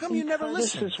 how come you never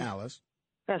listen, Alice?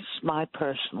 That's my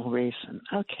personal reason.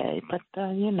 Okay, but,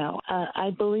 I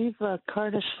believe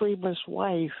Curtis Sliwa's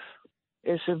wife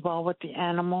is involved with the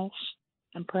animals,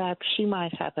 and perhaps she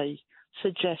might have a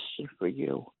suggestion for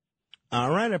you. All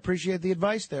right, I appreciate the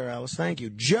advice there, Alice. Thank you.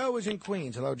 Joe is in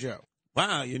Queens. Hello, Joe.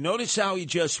 Wow, you notice how he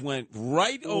just went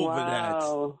right over that.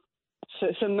 Wow.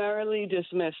 Summarily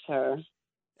dismissed her.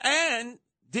 And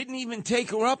didn't even take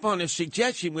her up on a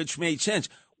suggestion, which made sense.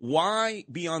 Why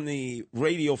be on the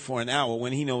radio for an hour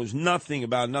when he knows nothing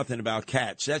about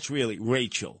cats? That's really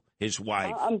Rachel, his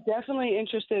wife. I'm definitely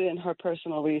interested in her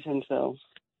personal reasons, though.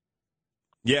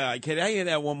 Yeah, can I hear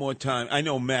that one more time? I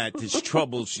know, Matt, this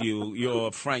troubles you. You're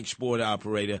a Frank Sport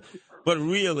operator. But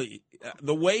really,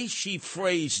 the way she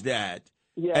phrased that,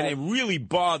 and it really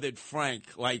bothered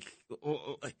Frank. Like,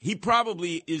 he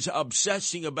probably is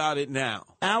obsessing about it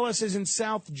now. Alice is in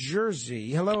South Jersey.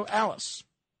 Hello, Alice.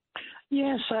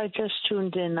 Yes, I just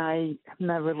tuned in. I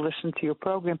never listened to your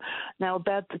program. Now,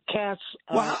 about the cats.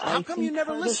 Well, how come you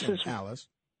never listen, Alice?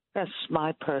 That's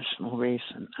my personal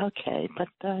reason. Okay, but,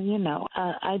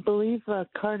 I believe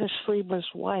Curtis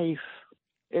Sliwa's wife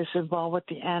is involved with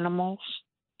the animals,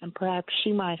 and perhaps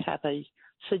she might have a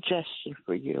suggestion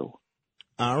for you.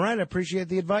 All right, I appreciate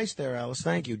the advice there, Alice.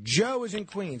 Thank you. Joe is in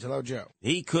Queens. Hello, Joe.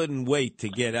 He couldn't wait to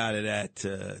get out of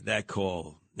that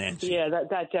call, Nancy. Yeah,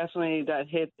 that definitely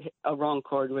hit a wrong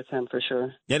chord with him for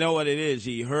sure. You know what it is?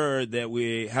 He heard that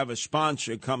we have a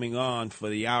sponsor coming on for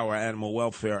the hour, Animal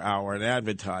Welfare Hour, an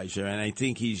advertiser, and I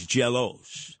think he's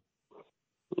jealous.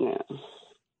 Yeah.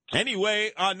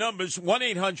 Anyway, our number's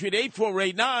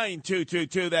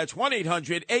 1-800-848-9222. That's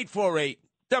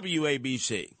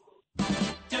 1-800-848-WABC.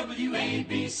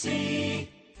 WABC.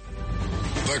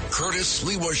 The Curtis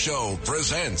Sliwa Show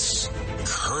presents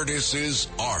Curtis's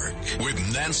Ark with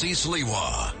Nancy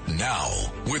Sliwa. Now,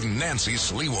 with Nancy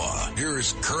Sliwa,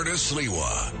 here's Curtis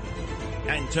Sliwa.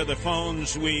 And to the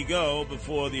phones we go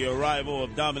before the arrival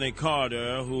of Dominic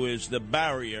Carter, who is the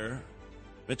barrier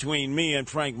between me and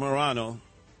Frank Morano,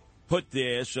 put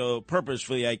there so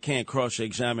purposefully I can't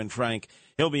cross-examine Frank.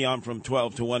 He'll be on from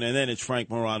 12 to 1, and then it's Frank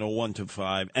Morano 1 to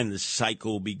 5, and the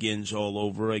cycle begins all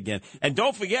over again. And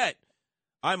don't forget,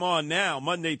 I'm on now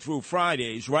Monday through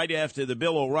Fridays, right after the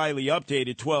Bill O'Reilly update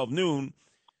at 12 noon,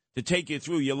 to take you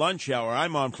through your lunch hour.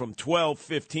 I'm on from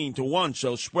 12:15 to 1,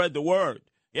 so spread the word.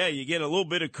 Yeah, you get a little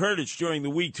bit of Curtis during the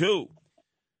week, too.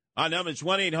 Our number is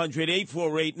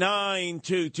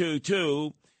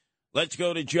 1-800-848-9222. Let's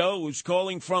go to Joe, who's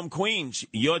calling from Queens.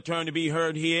 Your turn to be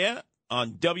heard here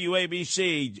on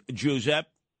WABC, Giuseppe.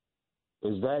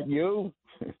 Is that you?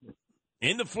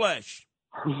 In the flesh.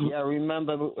 Yeah, I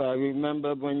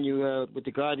remember when you with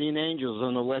the Guardian Angels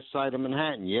on the west side of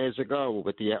Manhattan years ago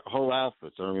with the whole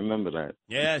outfits. I remember that.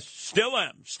 Yes, still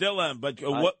am. But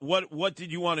what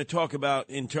did you want to talk about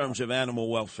in terms of animal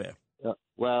welfare?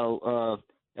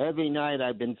 Every night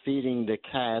I've been feeding the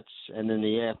cats, and in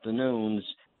the afternoons.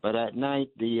 But at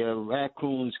night the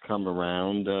raccoons come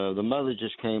around. The mother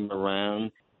just came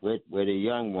around with a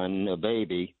young one, a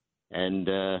baby, and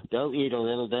they'll eat a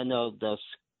little. Then they'll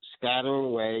scatter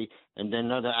away, and then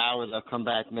another hour they'll come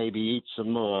back, maybe eat some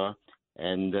more,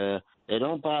 and they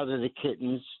don't bother the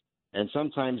kittens. And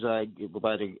sometimes I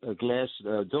by the glass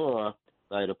door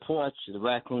by the porch, the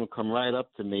raccoon will come right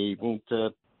up to me.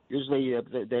 Usually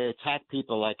they attack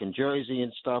people like in Jersey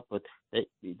and stuff, but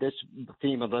this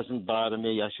female doesn't bother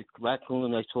me.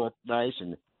 Raccoon, I talk nice,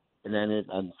 and then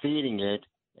I'm feeding it,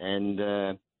 and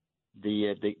the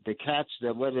cats,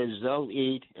 they'll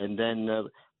eat, and then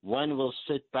one will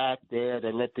sit back there.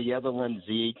 They let the other ones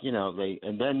eat,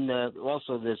 and then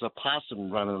also there's a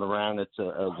possum running around. It's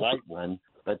a white one,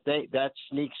 but that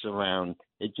sneaks around.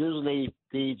 It usually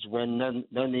feeds when none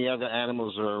of the other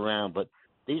animals are around. But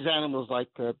these animals, like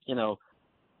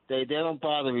they don't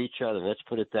bother each other. Let's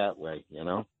put it that way,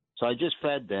 So I just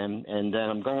fed them, and then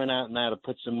I'm going out now to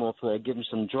put some more food. I give them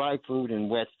some dry food and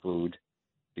wet food,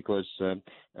 because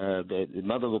the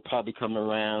mother will probably come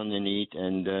around and eat,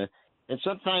 and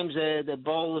sometimes the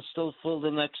bowl is still full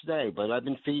the next day. But I've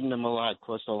been feeding them a lot. It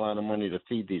costs a lot of money to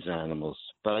feed these animals.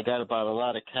 But I got about a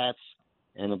lot of cats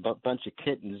and a bunch of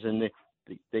kittens, and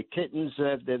the kittens,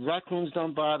 the raccoons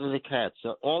don't bother the cats.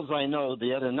 So all I know,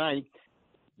 the other night,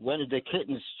 when did the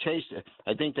kittens chase it?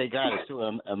 I think they got it too.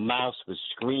 A mouse was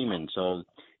screaming, so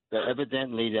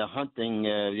evidently they're hunting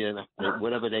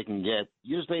whatever they can get.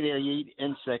 Usually they eat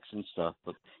insects and stuff,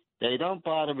 but they don't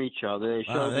bother each other. They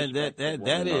show respect to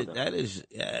one another. That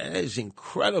is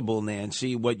incredible,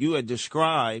 Nancy, what you had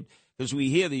described, because we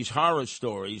hear these horror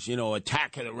stories,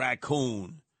 attack of the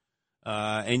raccoon,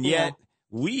 and yet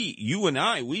you and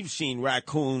I, we've seen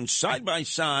raccoons side by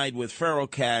side with feral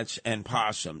cats and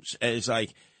possums, as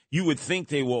like you would think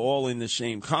they were all in the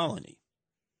same colony.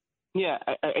 Yeah,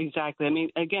 exactly. I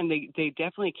mean, again, they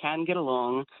definitely can get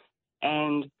along,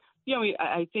 and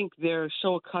I think they're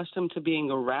so accustomed to being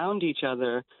around each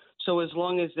other. So as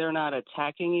long as they're not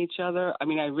attacking each other, I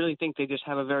mean, I really think they just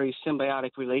have a very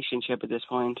symbiotic relationship at this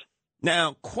point.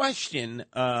 Now, question,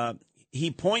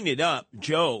 he pointed up,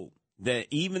 Joe, that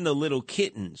even the little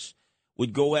kittens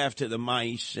would go after the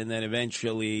mice and then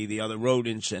eventually the other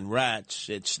rodents and rats.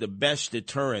 It's the best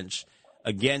deterrence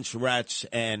against rats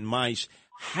and mice.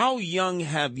 How young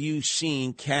have you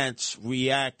seen cats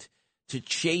react to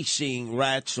chasing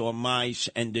rats or mice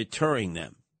and deterring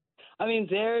them? I mean,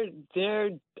 they're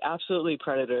absolutely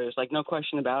predators, like no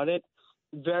question about it.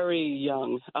 Very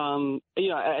young.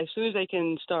 As soon as they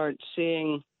can start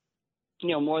seeing,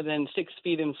 more than 6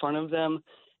 feet in front of them,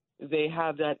 they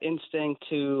have that instinct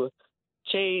to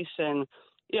chase. And,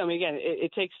 again,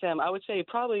 it takes them, I would say,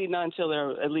 probably not until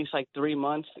they're at least like 3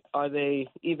 months are they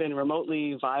even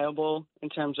remotely viable in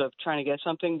terms of trying to get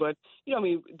something. But,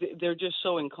 they're just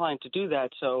so inclined to do that.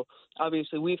 So,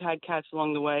 obviously, we've had cats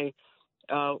along the way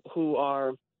who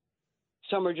are,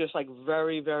 some are just like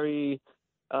very, very,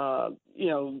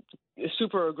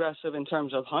 super aggressive in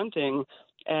terms of hunting.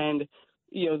 And,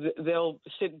 they'll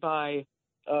sit by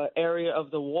area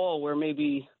of the wall where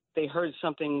maybe they heard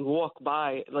something walk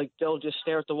by, like they'll just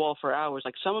stare at the wall for hours.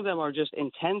 Like some of them are just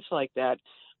intense like that.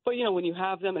 But, when you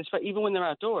have them, even when they're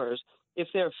outdoors, if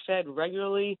they're fed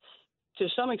regularly, to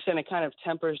some extent it kind of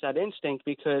tempers that instinct,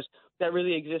 because that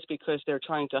really exists because they're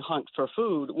trying to hunt for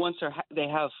food. Once they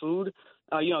have food,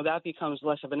 that becomes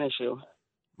less of an issue.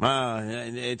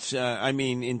 It's,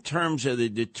 in terms of the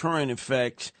deterrent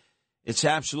effects, it's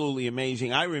absolutely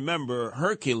amazing. I remember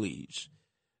Hercules,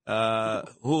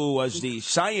 who was the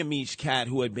Siamese cat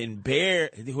who had been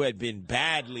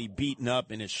badly beaten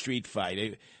up in a street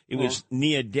fight. It was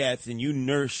near death, and you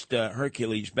nursed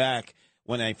Hercules back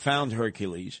when I found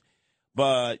Hercules.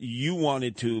 But you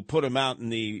wanted to put him out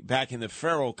back in the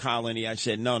feral colony. I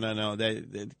said, no,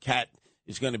 the cat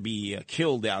is going to be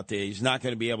killed out there. He's not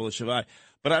going to be able to survive.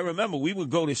 But I remember we would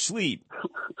go to sleep,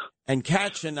 and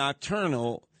cats are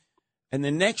nocturnal. And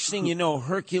the next thing you know,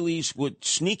 Hercules would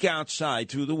sneak outside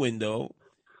through the window,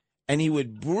 and he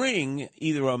would bring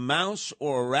either a mouse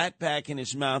or a rat back in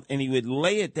his mouth, and he would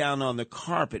lay it down on the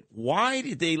carpet. Why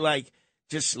did they,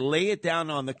 just lay it down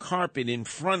on the carpet in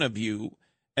front of you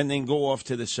and then go off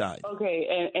to the side?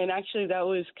 Okay, and actually that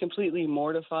was completely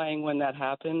mortifying when that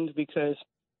happened, because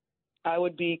I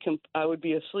would be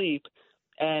asleep,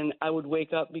 and I would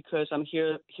wake up because I'm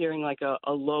hearing like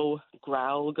a low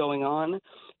growl going on.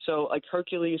 So like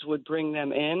Hercules would bring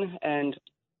them in and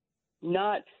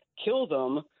not kill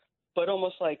them, but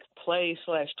almost like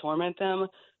play/torment them.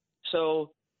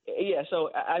 So yeah,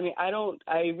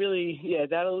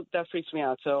 that freaks me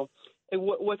out. So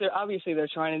what they're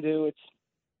trying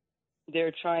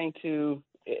to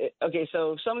do,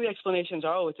 so some of the explanations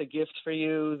are, it's a gift for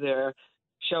you. They're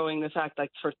showing the fact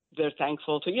they're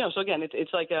thankful to, so again,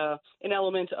 it's like an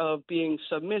element of being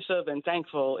submissive and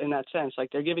thankful in that sense,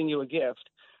 like they're giving you a gift.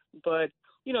 But,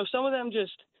 some of them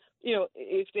just,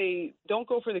 if they don't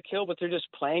go for the kill, but they're just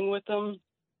playing with them,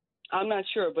 I'm not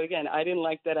sure. But again, I didn't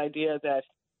like that idea that,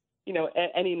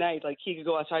 any night, like he could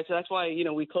go outside. So that's why,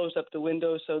 we closed up the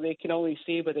windows so they can only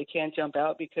see, but they can't jump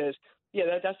out, because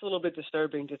that's a little bit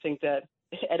disturbing to think that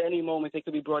at any moment they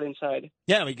could be brought inside.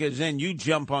 Yeah, because then you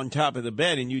jump on top of the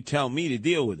bed and you tell me to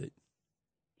deal with it.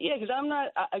 Yeah,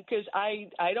 because I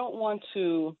don't want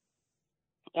to,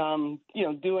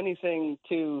 do anything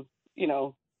to,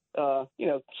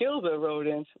 kill the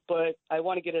rodent, but I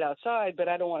want to get it outside, but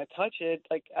I don't want to touch it.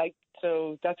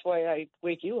 So that's why I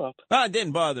wake you up. Well, it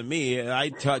didn't bother me.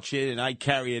 I'd touch it and I'd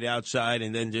carry it outside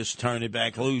and then just turn it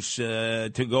back loose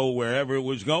to go wherever it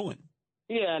was going.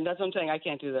 Yeah, and that's what I'm saying. I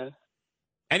can't do that.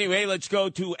 Anyway, let's go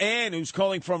to Ann, who's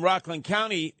calling from Rockland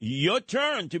County. Your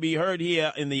turn to be heard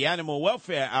here in the Animal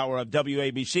Welfare Hour of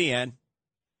WABC, Ann.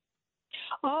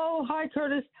 Oh, hi,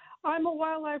 Curtis. I'm a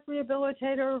wildlife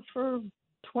rehabilitator for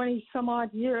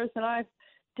 20-some-odd years, and I've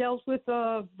dealt with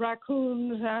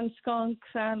raccoons and skunks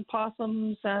and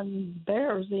possums and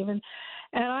bears even.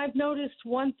 And I've noticed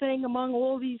one thing among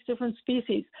all these different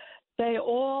species. They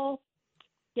all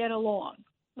get along.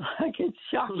 Like, it's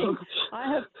shocking.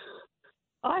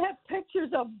 I have pictures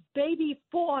of baby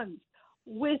fawns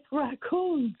with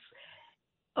raccoons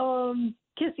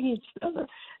kissing each other.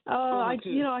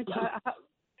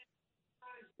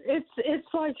 It's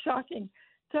like shocking.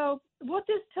 So what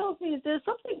this tells me is there's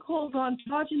something called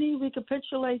ontogeny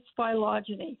recapitulates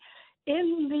phylogeny.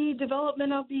 In the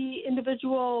development of the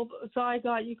individual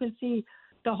zygote, you can see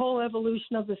the whole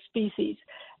evolution of the species,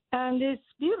 and it's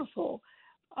beautiful.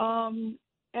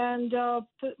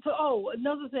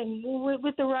 Another thing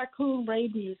with the raccoon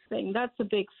rabies thing, that's a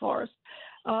big farce.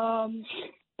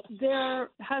 There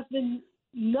has been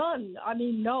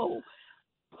no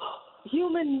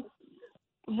human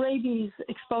rabies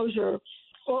exposure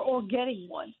or getting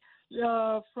one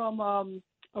from a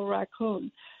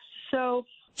raccoon. So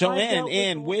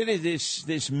Ann, where did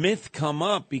this myth come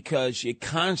up? Because you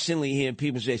constantly hear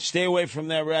people say, stay away from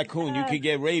that raccoon, you could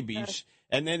get rabies.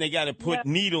 And then they got to put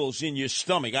needles in your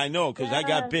stomach. I know, because I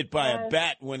got bit by a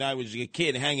bat when I was a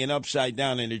kid hanging upside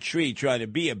down in a tree trying to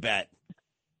be a bat.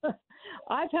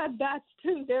 I've had bats,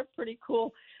 too. They're pretty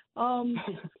cool.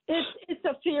 It's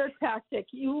a fear tactic.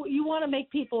 You want to make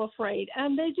people afraid,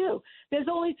 and they do. There's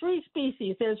only 3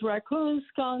 species. There's raccoons,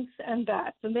 skunks, and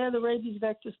bats, and they're the rabies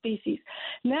vector species.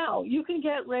 Now, you can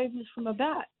get rabies from a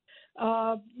bat.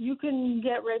 You can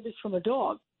get rabies from a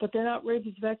dog, but they're not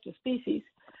rabies vector species.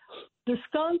 The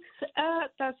skunks,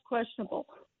 that's questionable.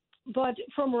 But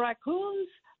from raccoons,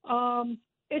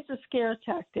 it's a scare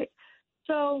tactic.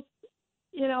 So,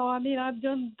 I've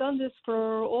done this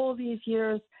for all these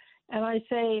years, and I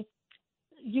say,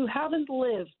 you haven't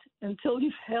lived until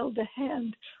you've held the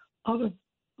hand of a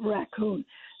raccoon.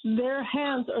 Their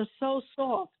hands are so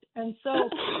soft, and so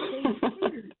they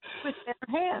see with their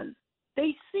hands.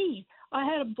 They see. I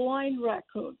had a blind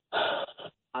raccoon.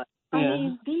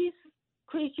 These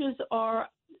creatures are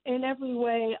in every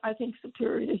way, I think,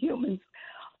 superior to humans.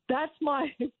 That's my,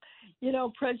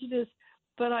 prejudice,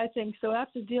 but I think so.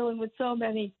 After dealing with so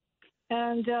many,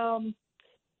 and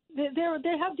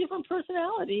they have different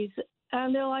personalities,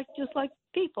 and they're just like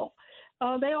people.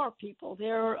 They are people.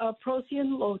 They're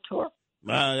Procyon lotor.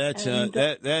 Wow,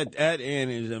 that Ann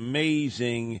is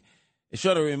amazing. It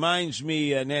sort of reminds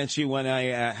me, Nancy, when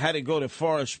I had to go to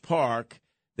Forest Park.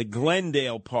 The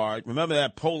Glendale part. Remember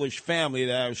that Polish family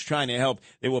that I was trying to help?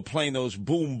 They were playing those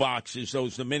boom boxes,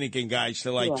 those Dominican guys,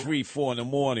 till 3, 4 in the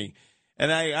morning.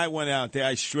 And I went out there.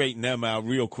 I straightened them out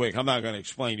real quick. I'm not going to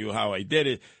explain to you how I did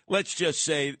it. Let's just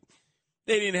say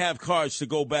they didn't have cars to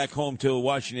go back home to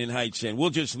Washington Heights in. We'll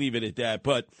just leave it at that.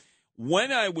 But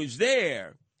when I was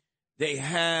there, they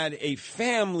had a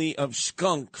family of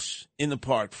skunks in the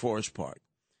park, Forest Park.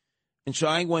 And so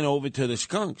I went over to the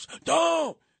skunks.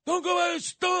 Don't go out of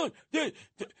skunk.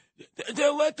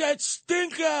 They'll let that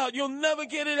stink out. You'll never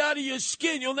get it out of your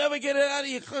skin. You'll never get it out of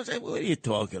your clothes. What are you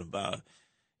talking about?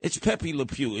 It's Pepe Le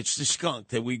Pew. It's the skunk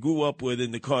that we grew up with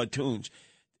in the cartoons.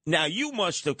 Now, you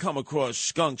must have come across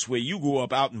skunks where you grew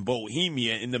up out in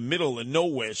Bohemia in the middle of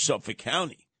nowhere, Suffolk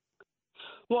County.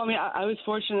 Well, I was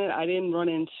fortunate. I didn't run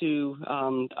into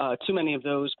too many of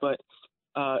those, but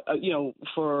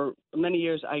for many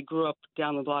years, I grew up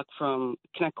down the block from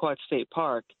Connecticut State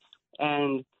Park.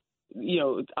 And,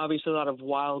 obviously a lot of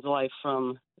wildlife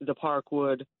from the park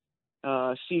would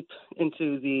seep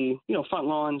into the, front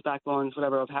lawns, back lawns,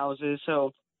 whatever, of houses.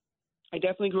 So I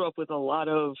definitely grew up with a lot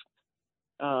of,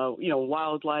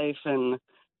 wildlife and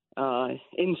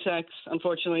insects,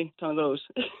 unfortunately, some of those.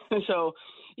 So,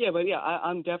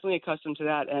 I'm definitely accustomed to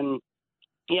that. And,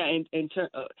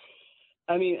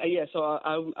 so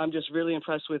I'm just really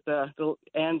impressed with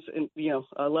Ann's,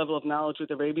 level of knowledge with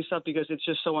the rabies stuff, because it's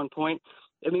just so on point.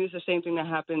 It's the same thing that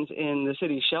happens in the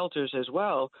city shelters as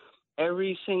well.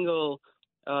 Every single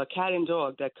cat and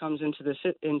dog that comes into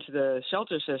the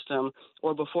shelter system,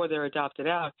 or before they're adopted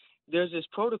out, there's this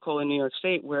protocol in New York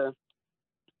State where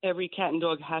every cat and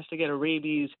dog has to get a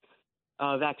rabies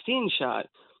vaccine shot.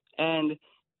 And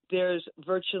there's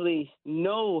virtually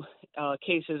no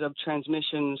cases of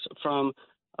transmissions from,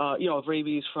 of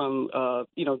rabies from,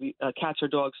 the cats or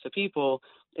dogs to people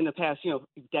in the past,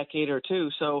 decade or two.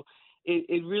 So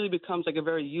it really becomes like a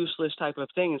very useless type of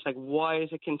thing. It's like, why is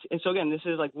it? And so again, this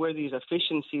is like where these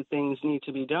efficiency things need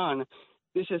to be done.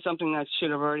 This is something that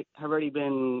should have already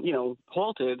been,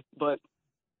 halted, but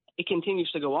it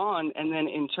continues to go on. And then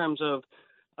in terms of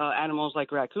animals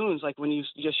like raccoons, like when you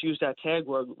just use that tag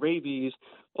word, rabies,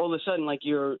 all of a sudden, like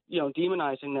you're,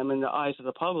 demonizing them in the eyes of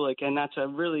the public, and that's a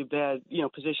really bad,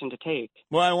 position to take.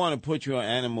 Well, I want to put your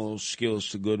animal skills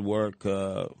to good work.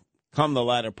 Come the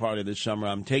latter part of the summer,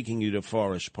 I'm taking you to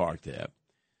Forest Park there.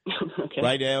 Okay.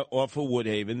 Right there off of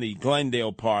Woodhaven, the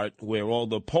Glendale part where all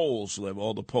the Poles live,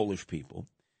 all the Polish people.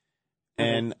 Mm-hmm.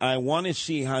 And I want to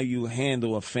see how you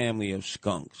handle a family of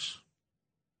skunks.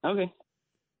 Okay.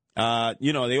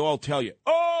 They all tell you,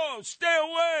 oh, stay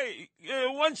away.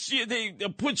 Once they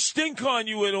put stink on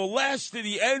you, it'll last to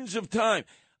the ends of time.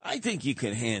 I think you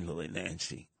can handle it,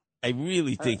 Nancy. I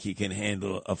really think you can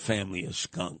handle a family of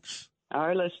skunks. All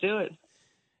right, let's do it.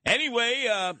 Anyway,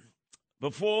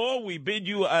 before we bid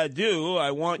you adieu,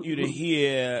 I want you to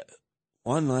hear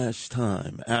one last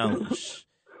time, Alice,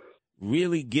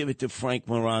 really give it to Frank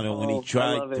Morano when he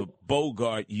tried to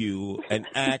bogart you and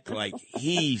act like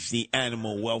he's the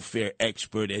animal welfare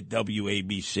expert at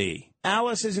WABC.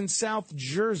 Alice is in South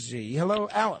Jersey. Hello,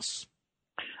 Alice.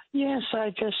 Yes, I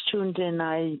just tuned in.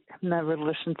 I never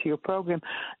listened to your program.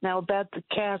 Now, about the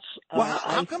cats. Well,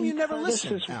 how come you never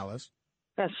listen, Alice?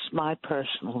 That's my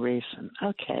personal reason.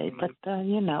 Okay, but,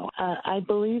 I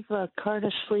believe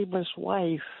Curtis Sliwa's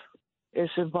wife is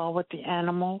involved with the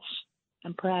animals,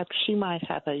 and perhaps she might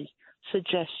have a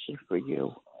suggestion for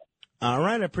you. All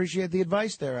right, I appreciate the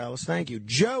advice there, Alice. Thank you.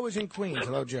 Joe is in Queens.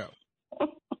 Hello, Joe.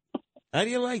 How do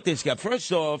you like this guy?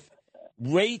 First off,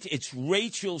 it's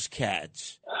Rachel's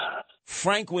cats.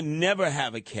 Frank would never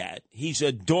have a cat. He's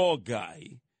a dog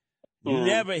guy.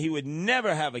 He would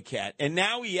never have a cat. And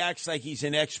now he acts like he's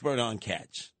an expert on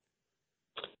cats.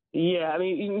 Yeah, I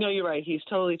mean, you're right. He's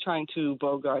totally trying to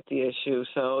bogart the issue.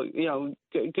 So,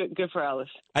 good for Alice.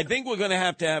 I think we're going to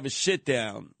have a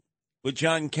sit-down with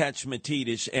John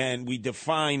Catsimatidis, and we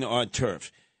define our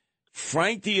turf.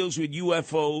 Frank deals with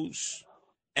UFOs,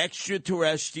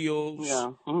 extraterrestrials,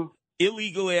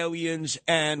 illegal aliens,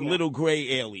 and little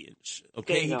gray aliens.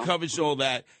 Okay, he covers all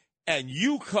that. And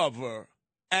you cover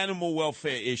animal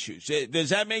welfare issues. Does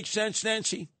that make sense,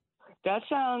 Nancy? That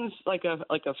sounds like a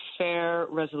fair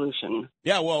resolution.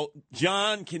 Yeah, well,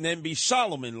 John can then be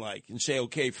Solomon-like and say,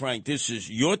 okay, Frank, this is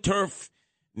your turf.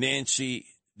 Nancy,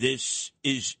 this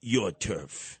is your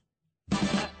turf.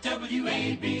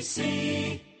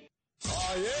 WABC.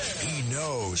 Oh, yeah. He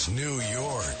knows New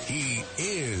York. He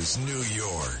is New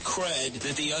York. Cred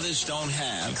that the others don't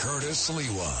have. Curtis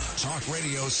Sliwa. Talk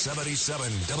Radio 77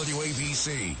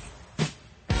 WABC.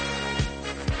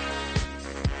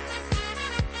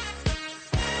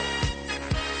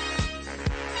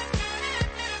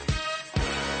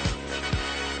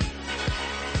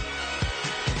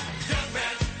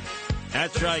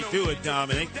 That's right. Do it,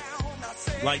 Dominic.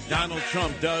 Like Donald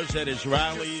Trump does at his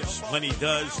rallies when he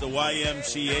does the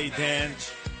YMCA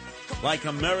dance. Like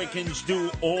Americans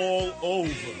do all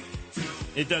over.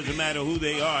 It doesn't matter who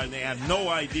they are, and they have no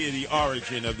idea the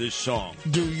origin of this song.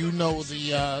 Do you know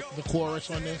the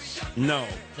chorus on this? No.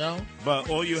 No? But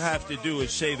all you have to do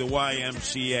is say the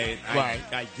YMCA. Right.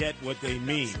 I get what they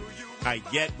mean. I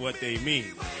get what they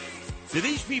mean. Do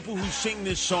these people who sing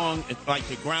this song, like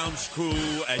the grounds crew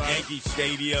at Yankee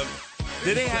Stadium,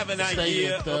 do they have an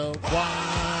idea? At the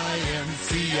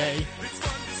YMCA.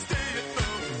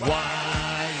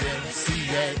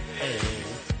 YMCA.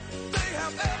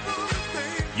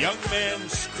 Young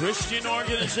Men's Christian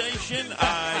Organization?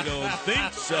 I don't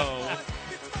think so.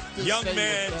 Young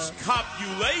Men's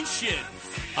Copulation.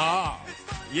 Ah.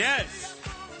 Yes.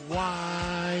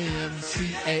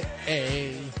 YMCA.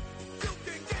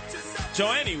 So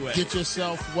anyway. Get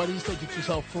yourself, what do you say, get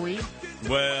yourself free?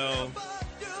 Well,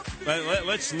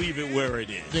 let's leave it where it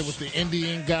is. There was the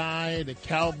Indian guy, the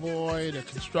cowboy, the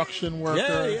construction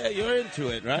worker. Yeah, you're into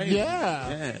it, right?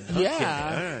 Yeah. Okay.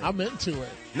 Yeah, Right. I'm into it.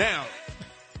 Now,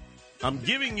 I'm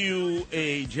giving you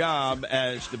a job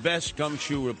as the best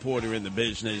gumshoe reporter in the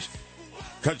business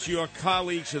because your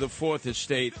colleagues of the Fourth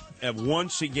Estate have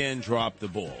once again dropped the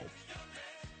ball.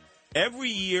 Every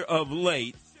year of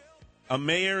late, a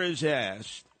mayor is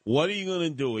asked, what are you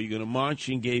going to do? Are you going to march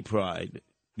in gay pride?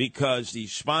 Because the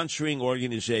sponsoring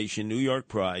organization, New York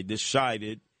Pride,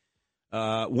 decided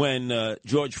when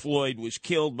George Floyd was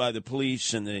killed by the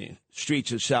police in the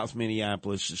streets of South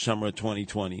Minneapolis the summer of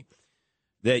 2020,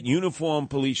 that uniformed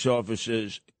police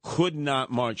officers could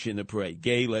not march in the parade.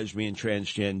 Gay, lesbian,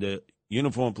 transgender,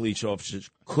 uniformed police officers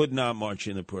could not march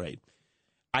in the parade.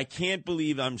 I can't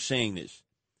believe I'm saying this.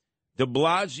 De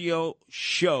Blasio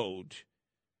showed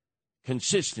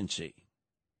consistency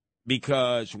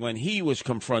because when he was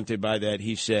confronted by that,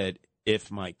 he said,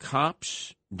 if my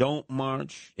cops don't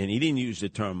march, and he didn't use the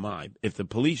term my, if the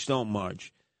police don't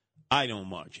march, I don't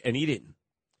march. And he didn't.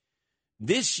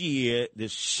 This year, the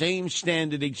same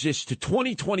standard exists to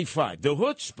 2025. The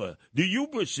chutzpah, the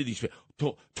hubris of these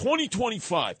people.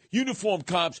 2025, uniformed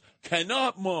cops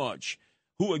cannot march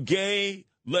who are gay,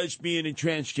 lesbian, and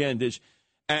transgenders.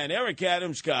 And Eric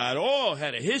Adams had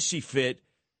a hissy fit,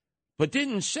 but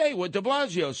didn't say what de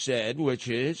Blasio said, which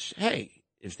is, hey,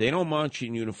 if they don't march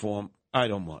in uniform, I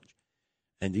don't march.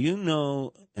 And do you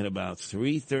know, at about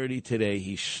 3:30 today,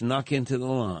 he snuck into the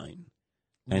line,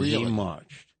 and he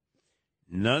marched.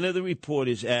 None of the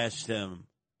reporters asked him,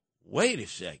 wait a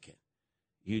second,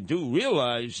 you do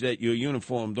realize that your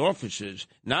uniformed officers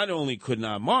not only could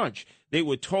not march, they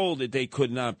were told that they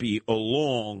could not be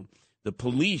along the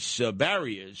police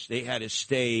barriers. They had to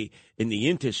stay in the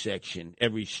intersection,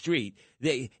 every street.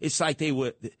 It's like they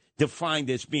were defined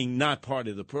as being not part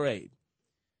of the parade.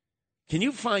 Can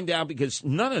you find out? Because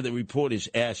none of the reporters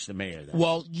asked the mayor that.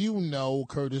 Well, you know,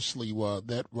 Curtis Sliwa,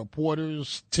 that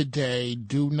reporters today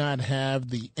do not have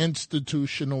the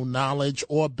institutional knowledge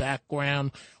or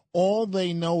background. All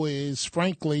they know is,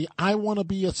 frankly, I want to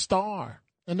be a star.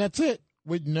 And that's it,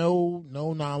 with no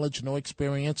knowledge, no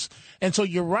experience. And so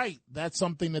you're right. That's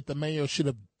something that the mayor should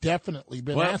have definitely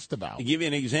been asked about. To give you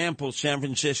an example, San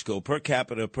Francisco, per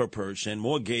capita, per person,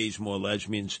 more gays, more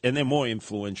lesbians, and they're more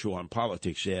influential on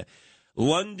politics there.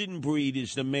 London Breed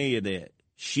is the mayor there.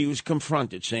 She was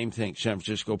confronted, same thing, San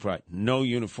Francisco Pride, no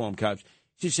uniformed cops.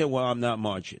 She said, well, I'm not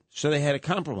marching. So they had a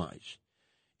compromise.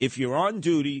 If you're on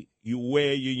duty, you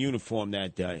wear your uniform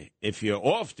that day. If you're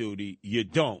off duty, you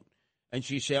don't. And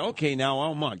she said, okay, now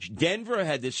I'll march. Denver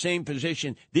had the same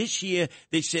position. This year,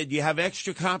 they said, you have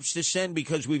extra cops to send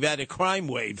because we've had a crime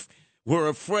wave. We're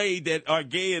afraid that our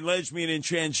gay and lesbian and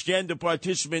transgender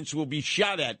participants will be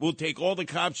shot at. We'll take all the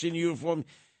cops in uniform.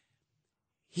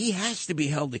 He has to be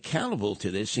held accountable to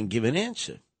this and give an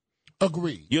answer.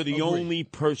 Agreed. You're the only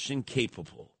person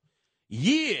capable.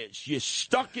 Years you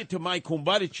stuck it to Mike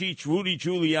Kumbatachich, Rudy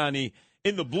Giuliani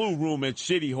in the Blue Room at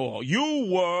City Hall. You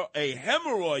were a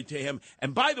hemorrhoid to him.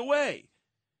 And by the way,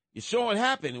 you saw what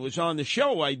happened. It was on the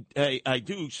show I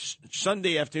do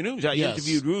Sunday afternoons. I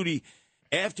interviewed Rudy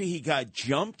after he got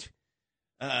jumped.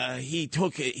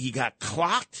 He got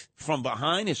clocked from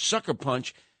behind, a sucker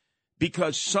punch,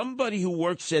 because somebody who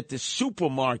works at the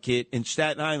supermarket in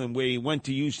Staten Island where he went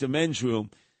to use the men's room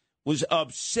was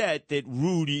upset that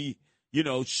Rudy,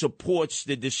 supports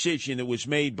the decision that was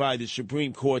made by the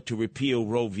Supreme Court to repeal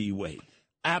Roe v. Wade.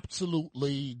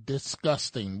 Absolutely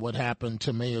disgusting what happened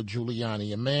to Mayor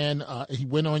Giuliani. A man, he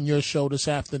went on your show this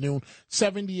afternoon,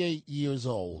 78 years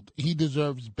old. He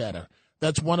deserves better.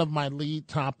 That's one of my lead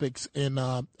topics in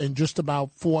just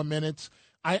about 4 minutes.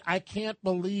 I can't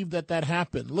believe that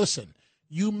happened. Listen,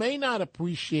 you may not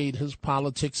appreciate his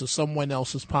politics or someone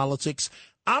else's politics.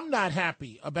 I'm not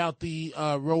happy about the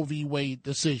Roe v. Wade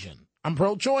decision. I'm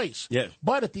pro-choice. Yes.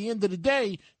 But at the end of the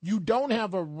day, you don't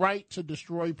have a right to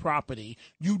destroy property.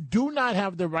 You do not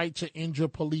have the right to injure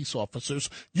police officers.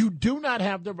 You do not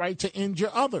have the right to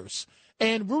injure others.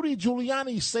 And Rudy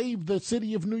Giuliani saved the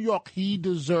city of New York. He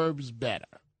deserves better.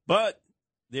 But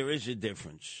there is a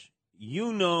difference.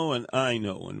 You know and I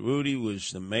know when Rudy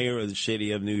was the mayor of the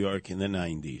city of New York in the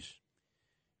 90s,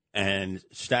 and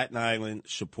Staten Island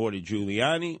supported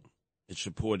Giuliani, it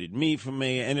supported me for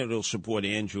mayor, and it'll support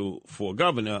Andrew for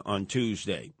governor on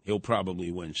Tuesday. He'll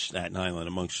probably win Staten Island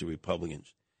amongst the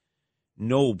Republicans.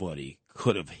 Nobody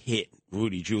could have hit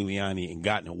Rudy Giuliani and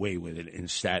gotten away with it in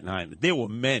Staten Island. There were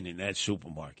men in that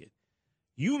supermarket.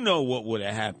 You know what would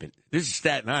have happened. This is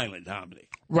Staten Island, Dominic.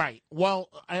 Right. Well,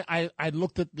 I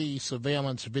looked at the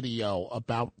surveillance video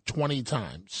about 20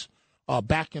 times,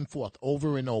 back and forth,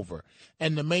 over and over.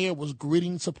 And the mayor was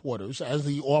greeting supporters, as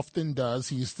he often does.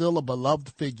 He's still a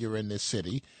beloved figure in this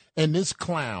city. And this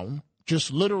clown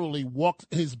just literally walked,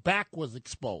 his back was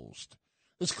exposed.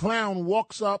 This clown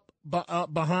walks up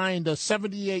behind a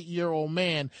 78-year-old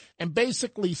man and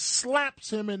basically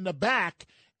slaps him in the back.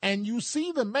 And you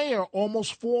see the mayor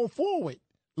almost fall forward,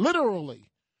 literally.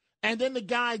 And then the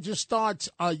guy just starts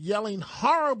yelling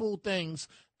horrible things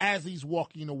as he's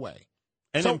walking away.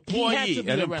 An employee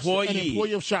an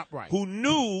employee of ShopRite who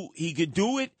knew he could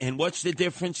do it, and what's the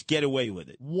difference? Get away with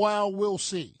it. Well, we'll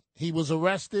see. He was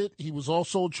arrested. He was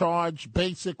also charged,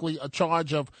 basically a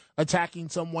charge of attacking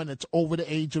someone that's over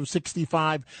the age of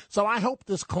 65. So I hope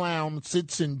this clown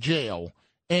sits in jail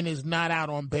and is not out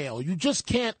on bail. You just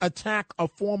can't attack a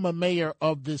former mayor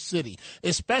of this city,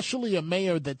 especially a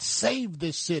mayor that saved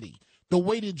this city the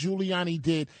way that Giuliani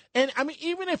did. And, I mean,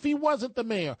 even if he wasn't the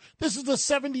mayor, this is a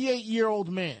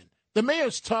 78-year-old man. The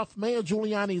mayor's tough. Mayor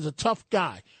Giuliani is a tough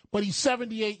guy, but he's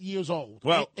 78 years old.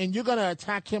 Well, and you're going to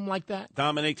attack him like that?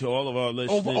 Dominic, to all of our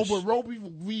listeners. Over Roe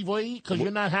v. Wade because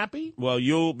you're not happy? Well,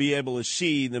 you'll be able to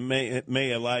see the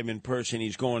mayor live in person.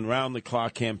 He's going round the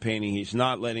clock campaigning. He's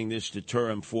not letting this deter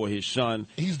him for his son.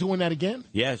 He's doing that again?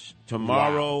 Yes.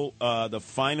 Tomorrow, the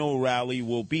final rally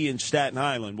will be in Staten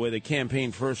Island, where the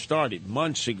campaign first started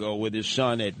months ago with his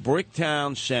son at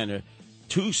Bricktown Center,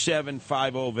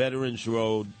 2750 Veterans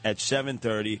Road at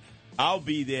 7:30. I'll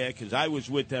be there because I was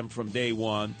with them from day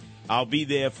one. I'll be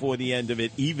there for the end of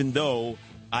it, even though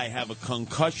I have a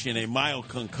concussion, a mild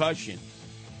concussion.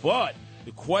 But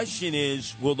the question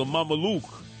is, will the Mameluke,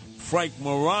 Frank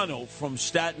Morano from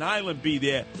Staten Island, be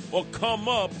there or come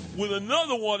up with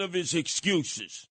another one of his excuses?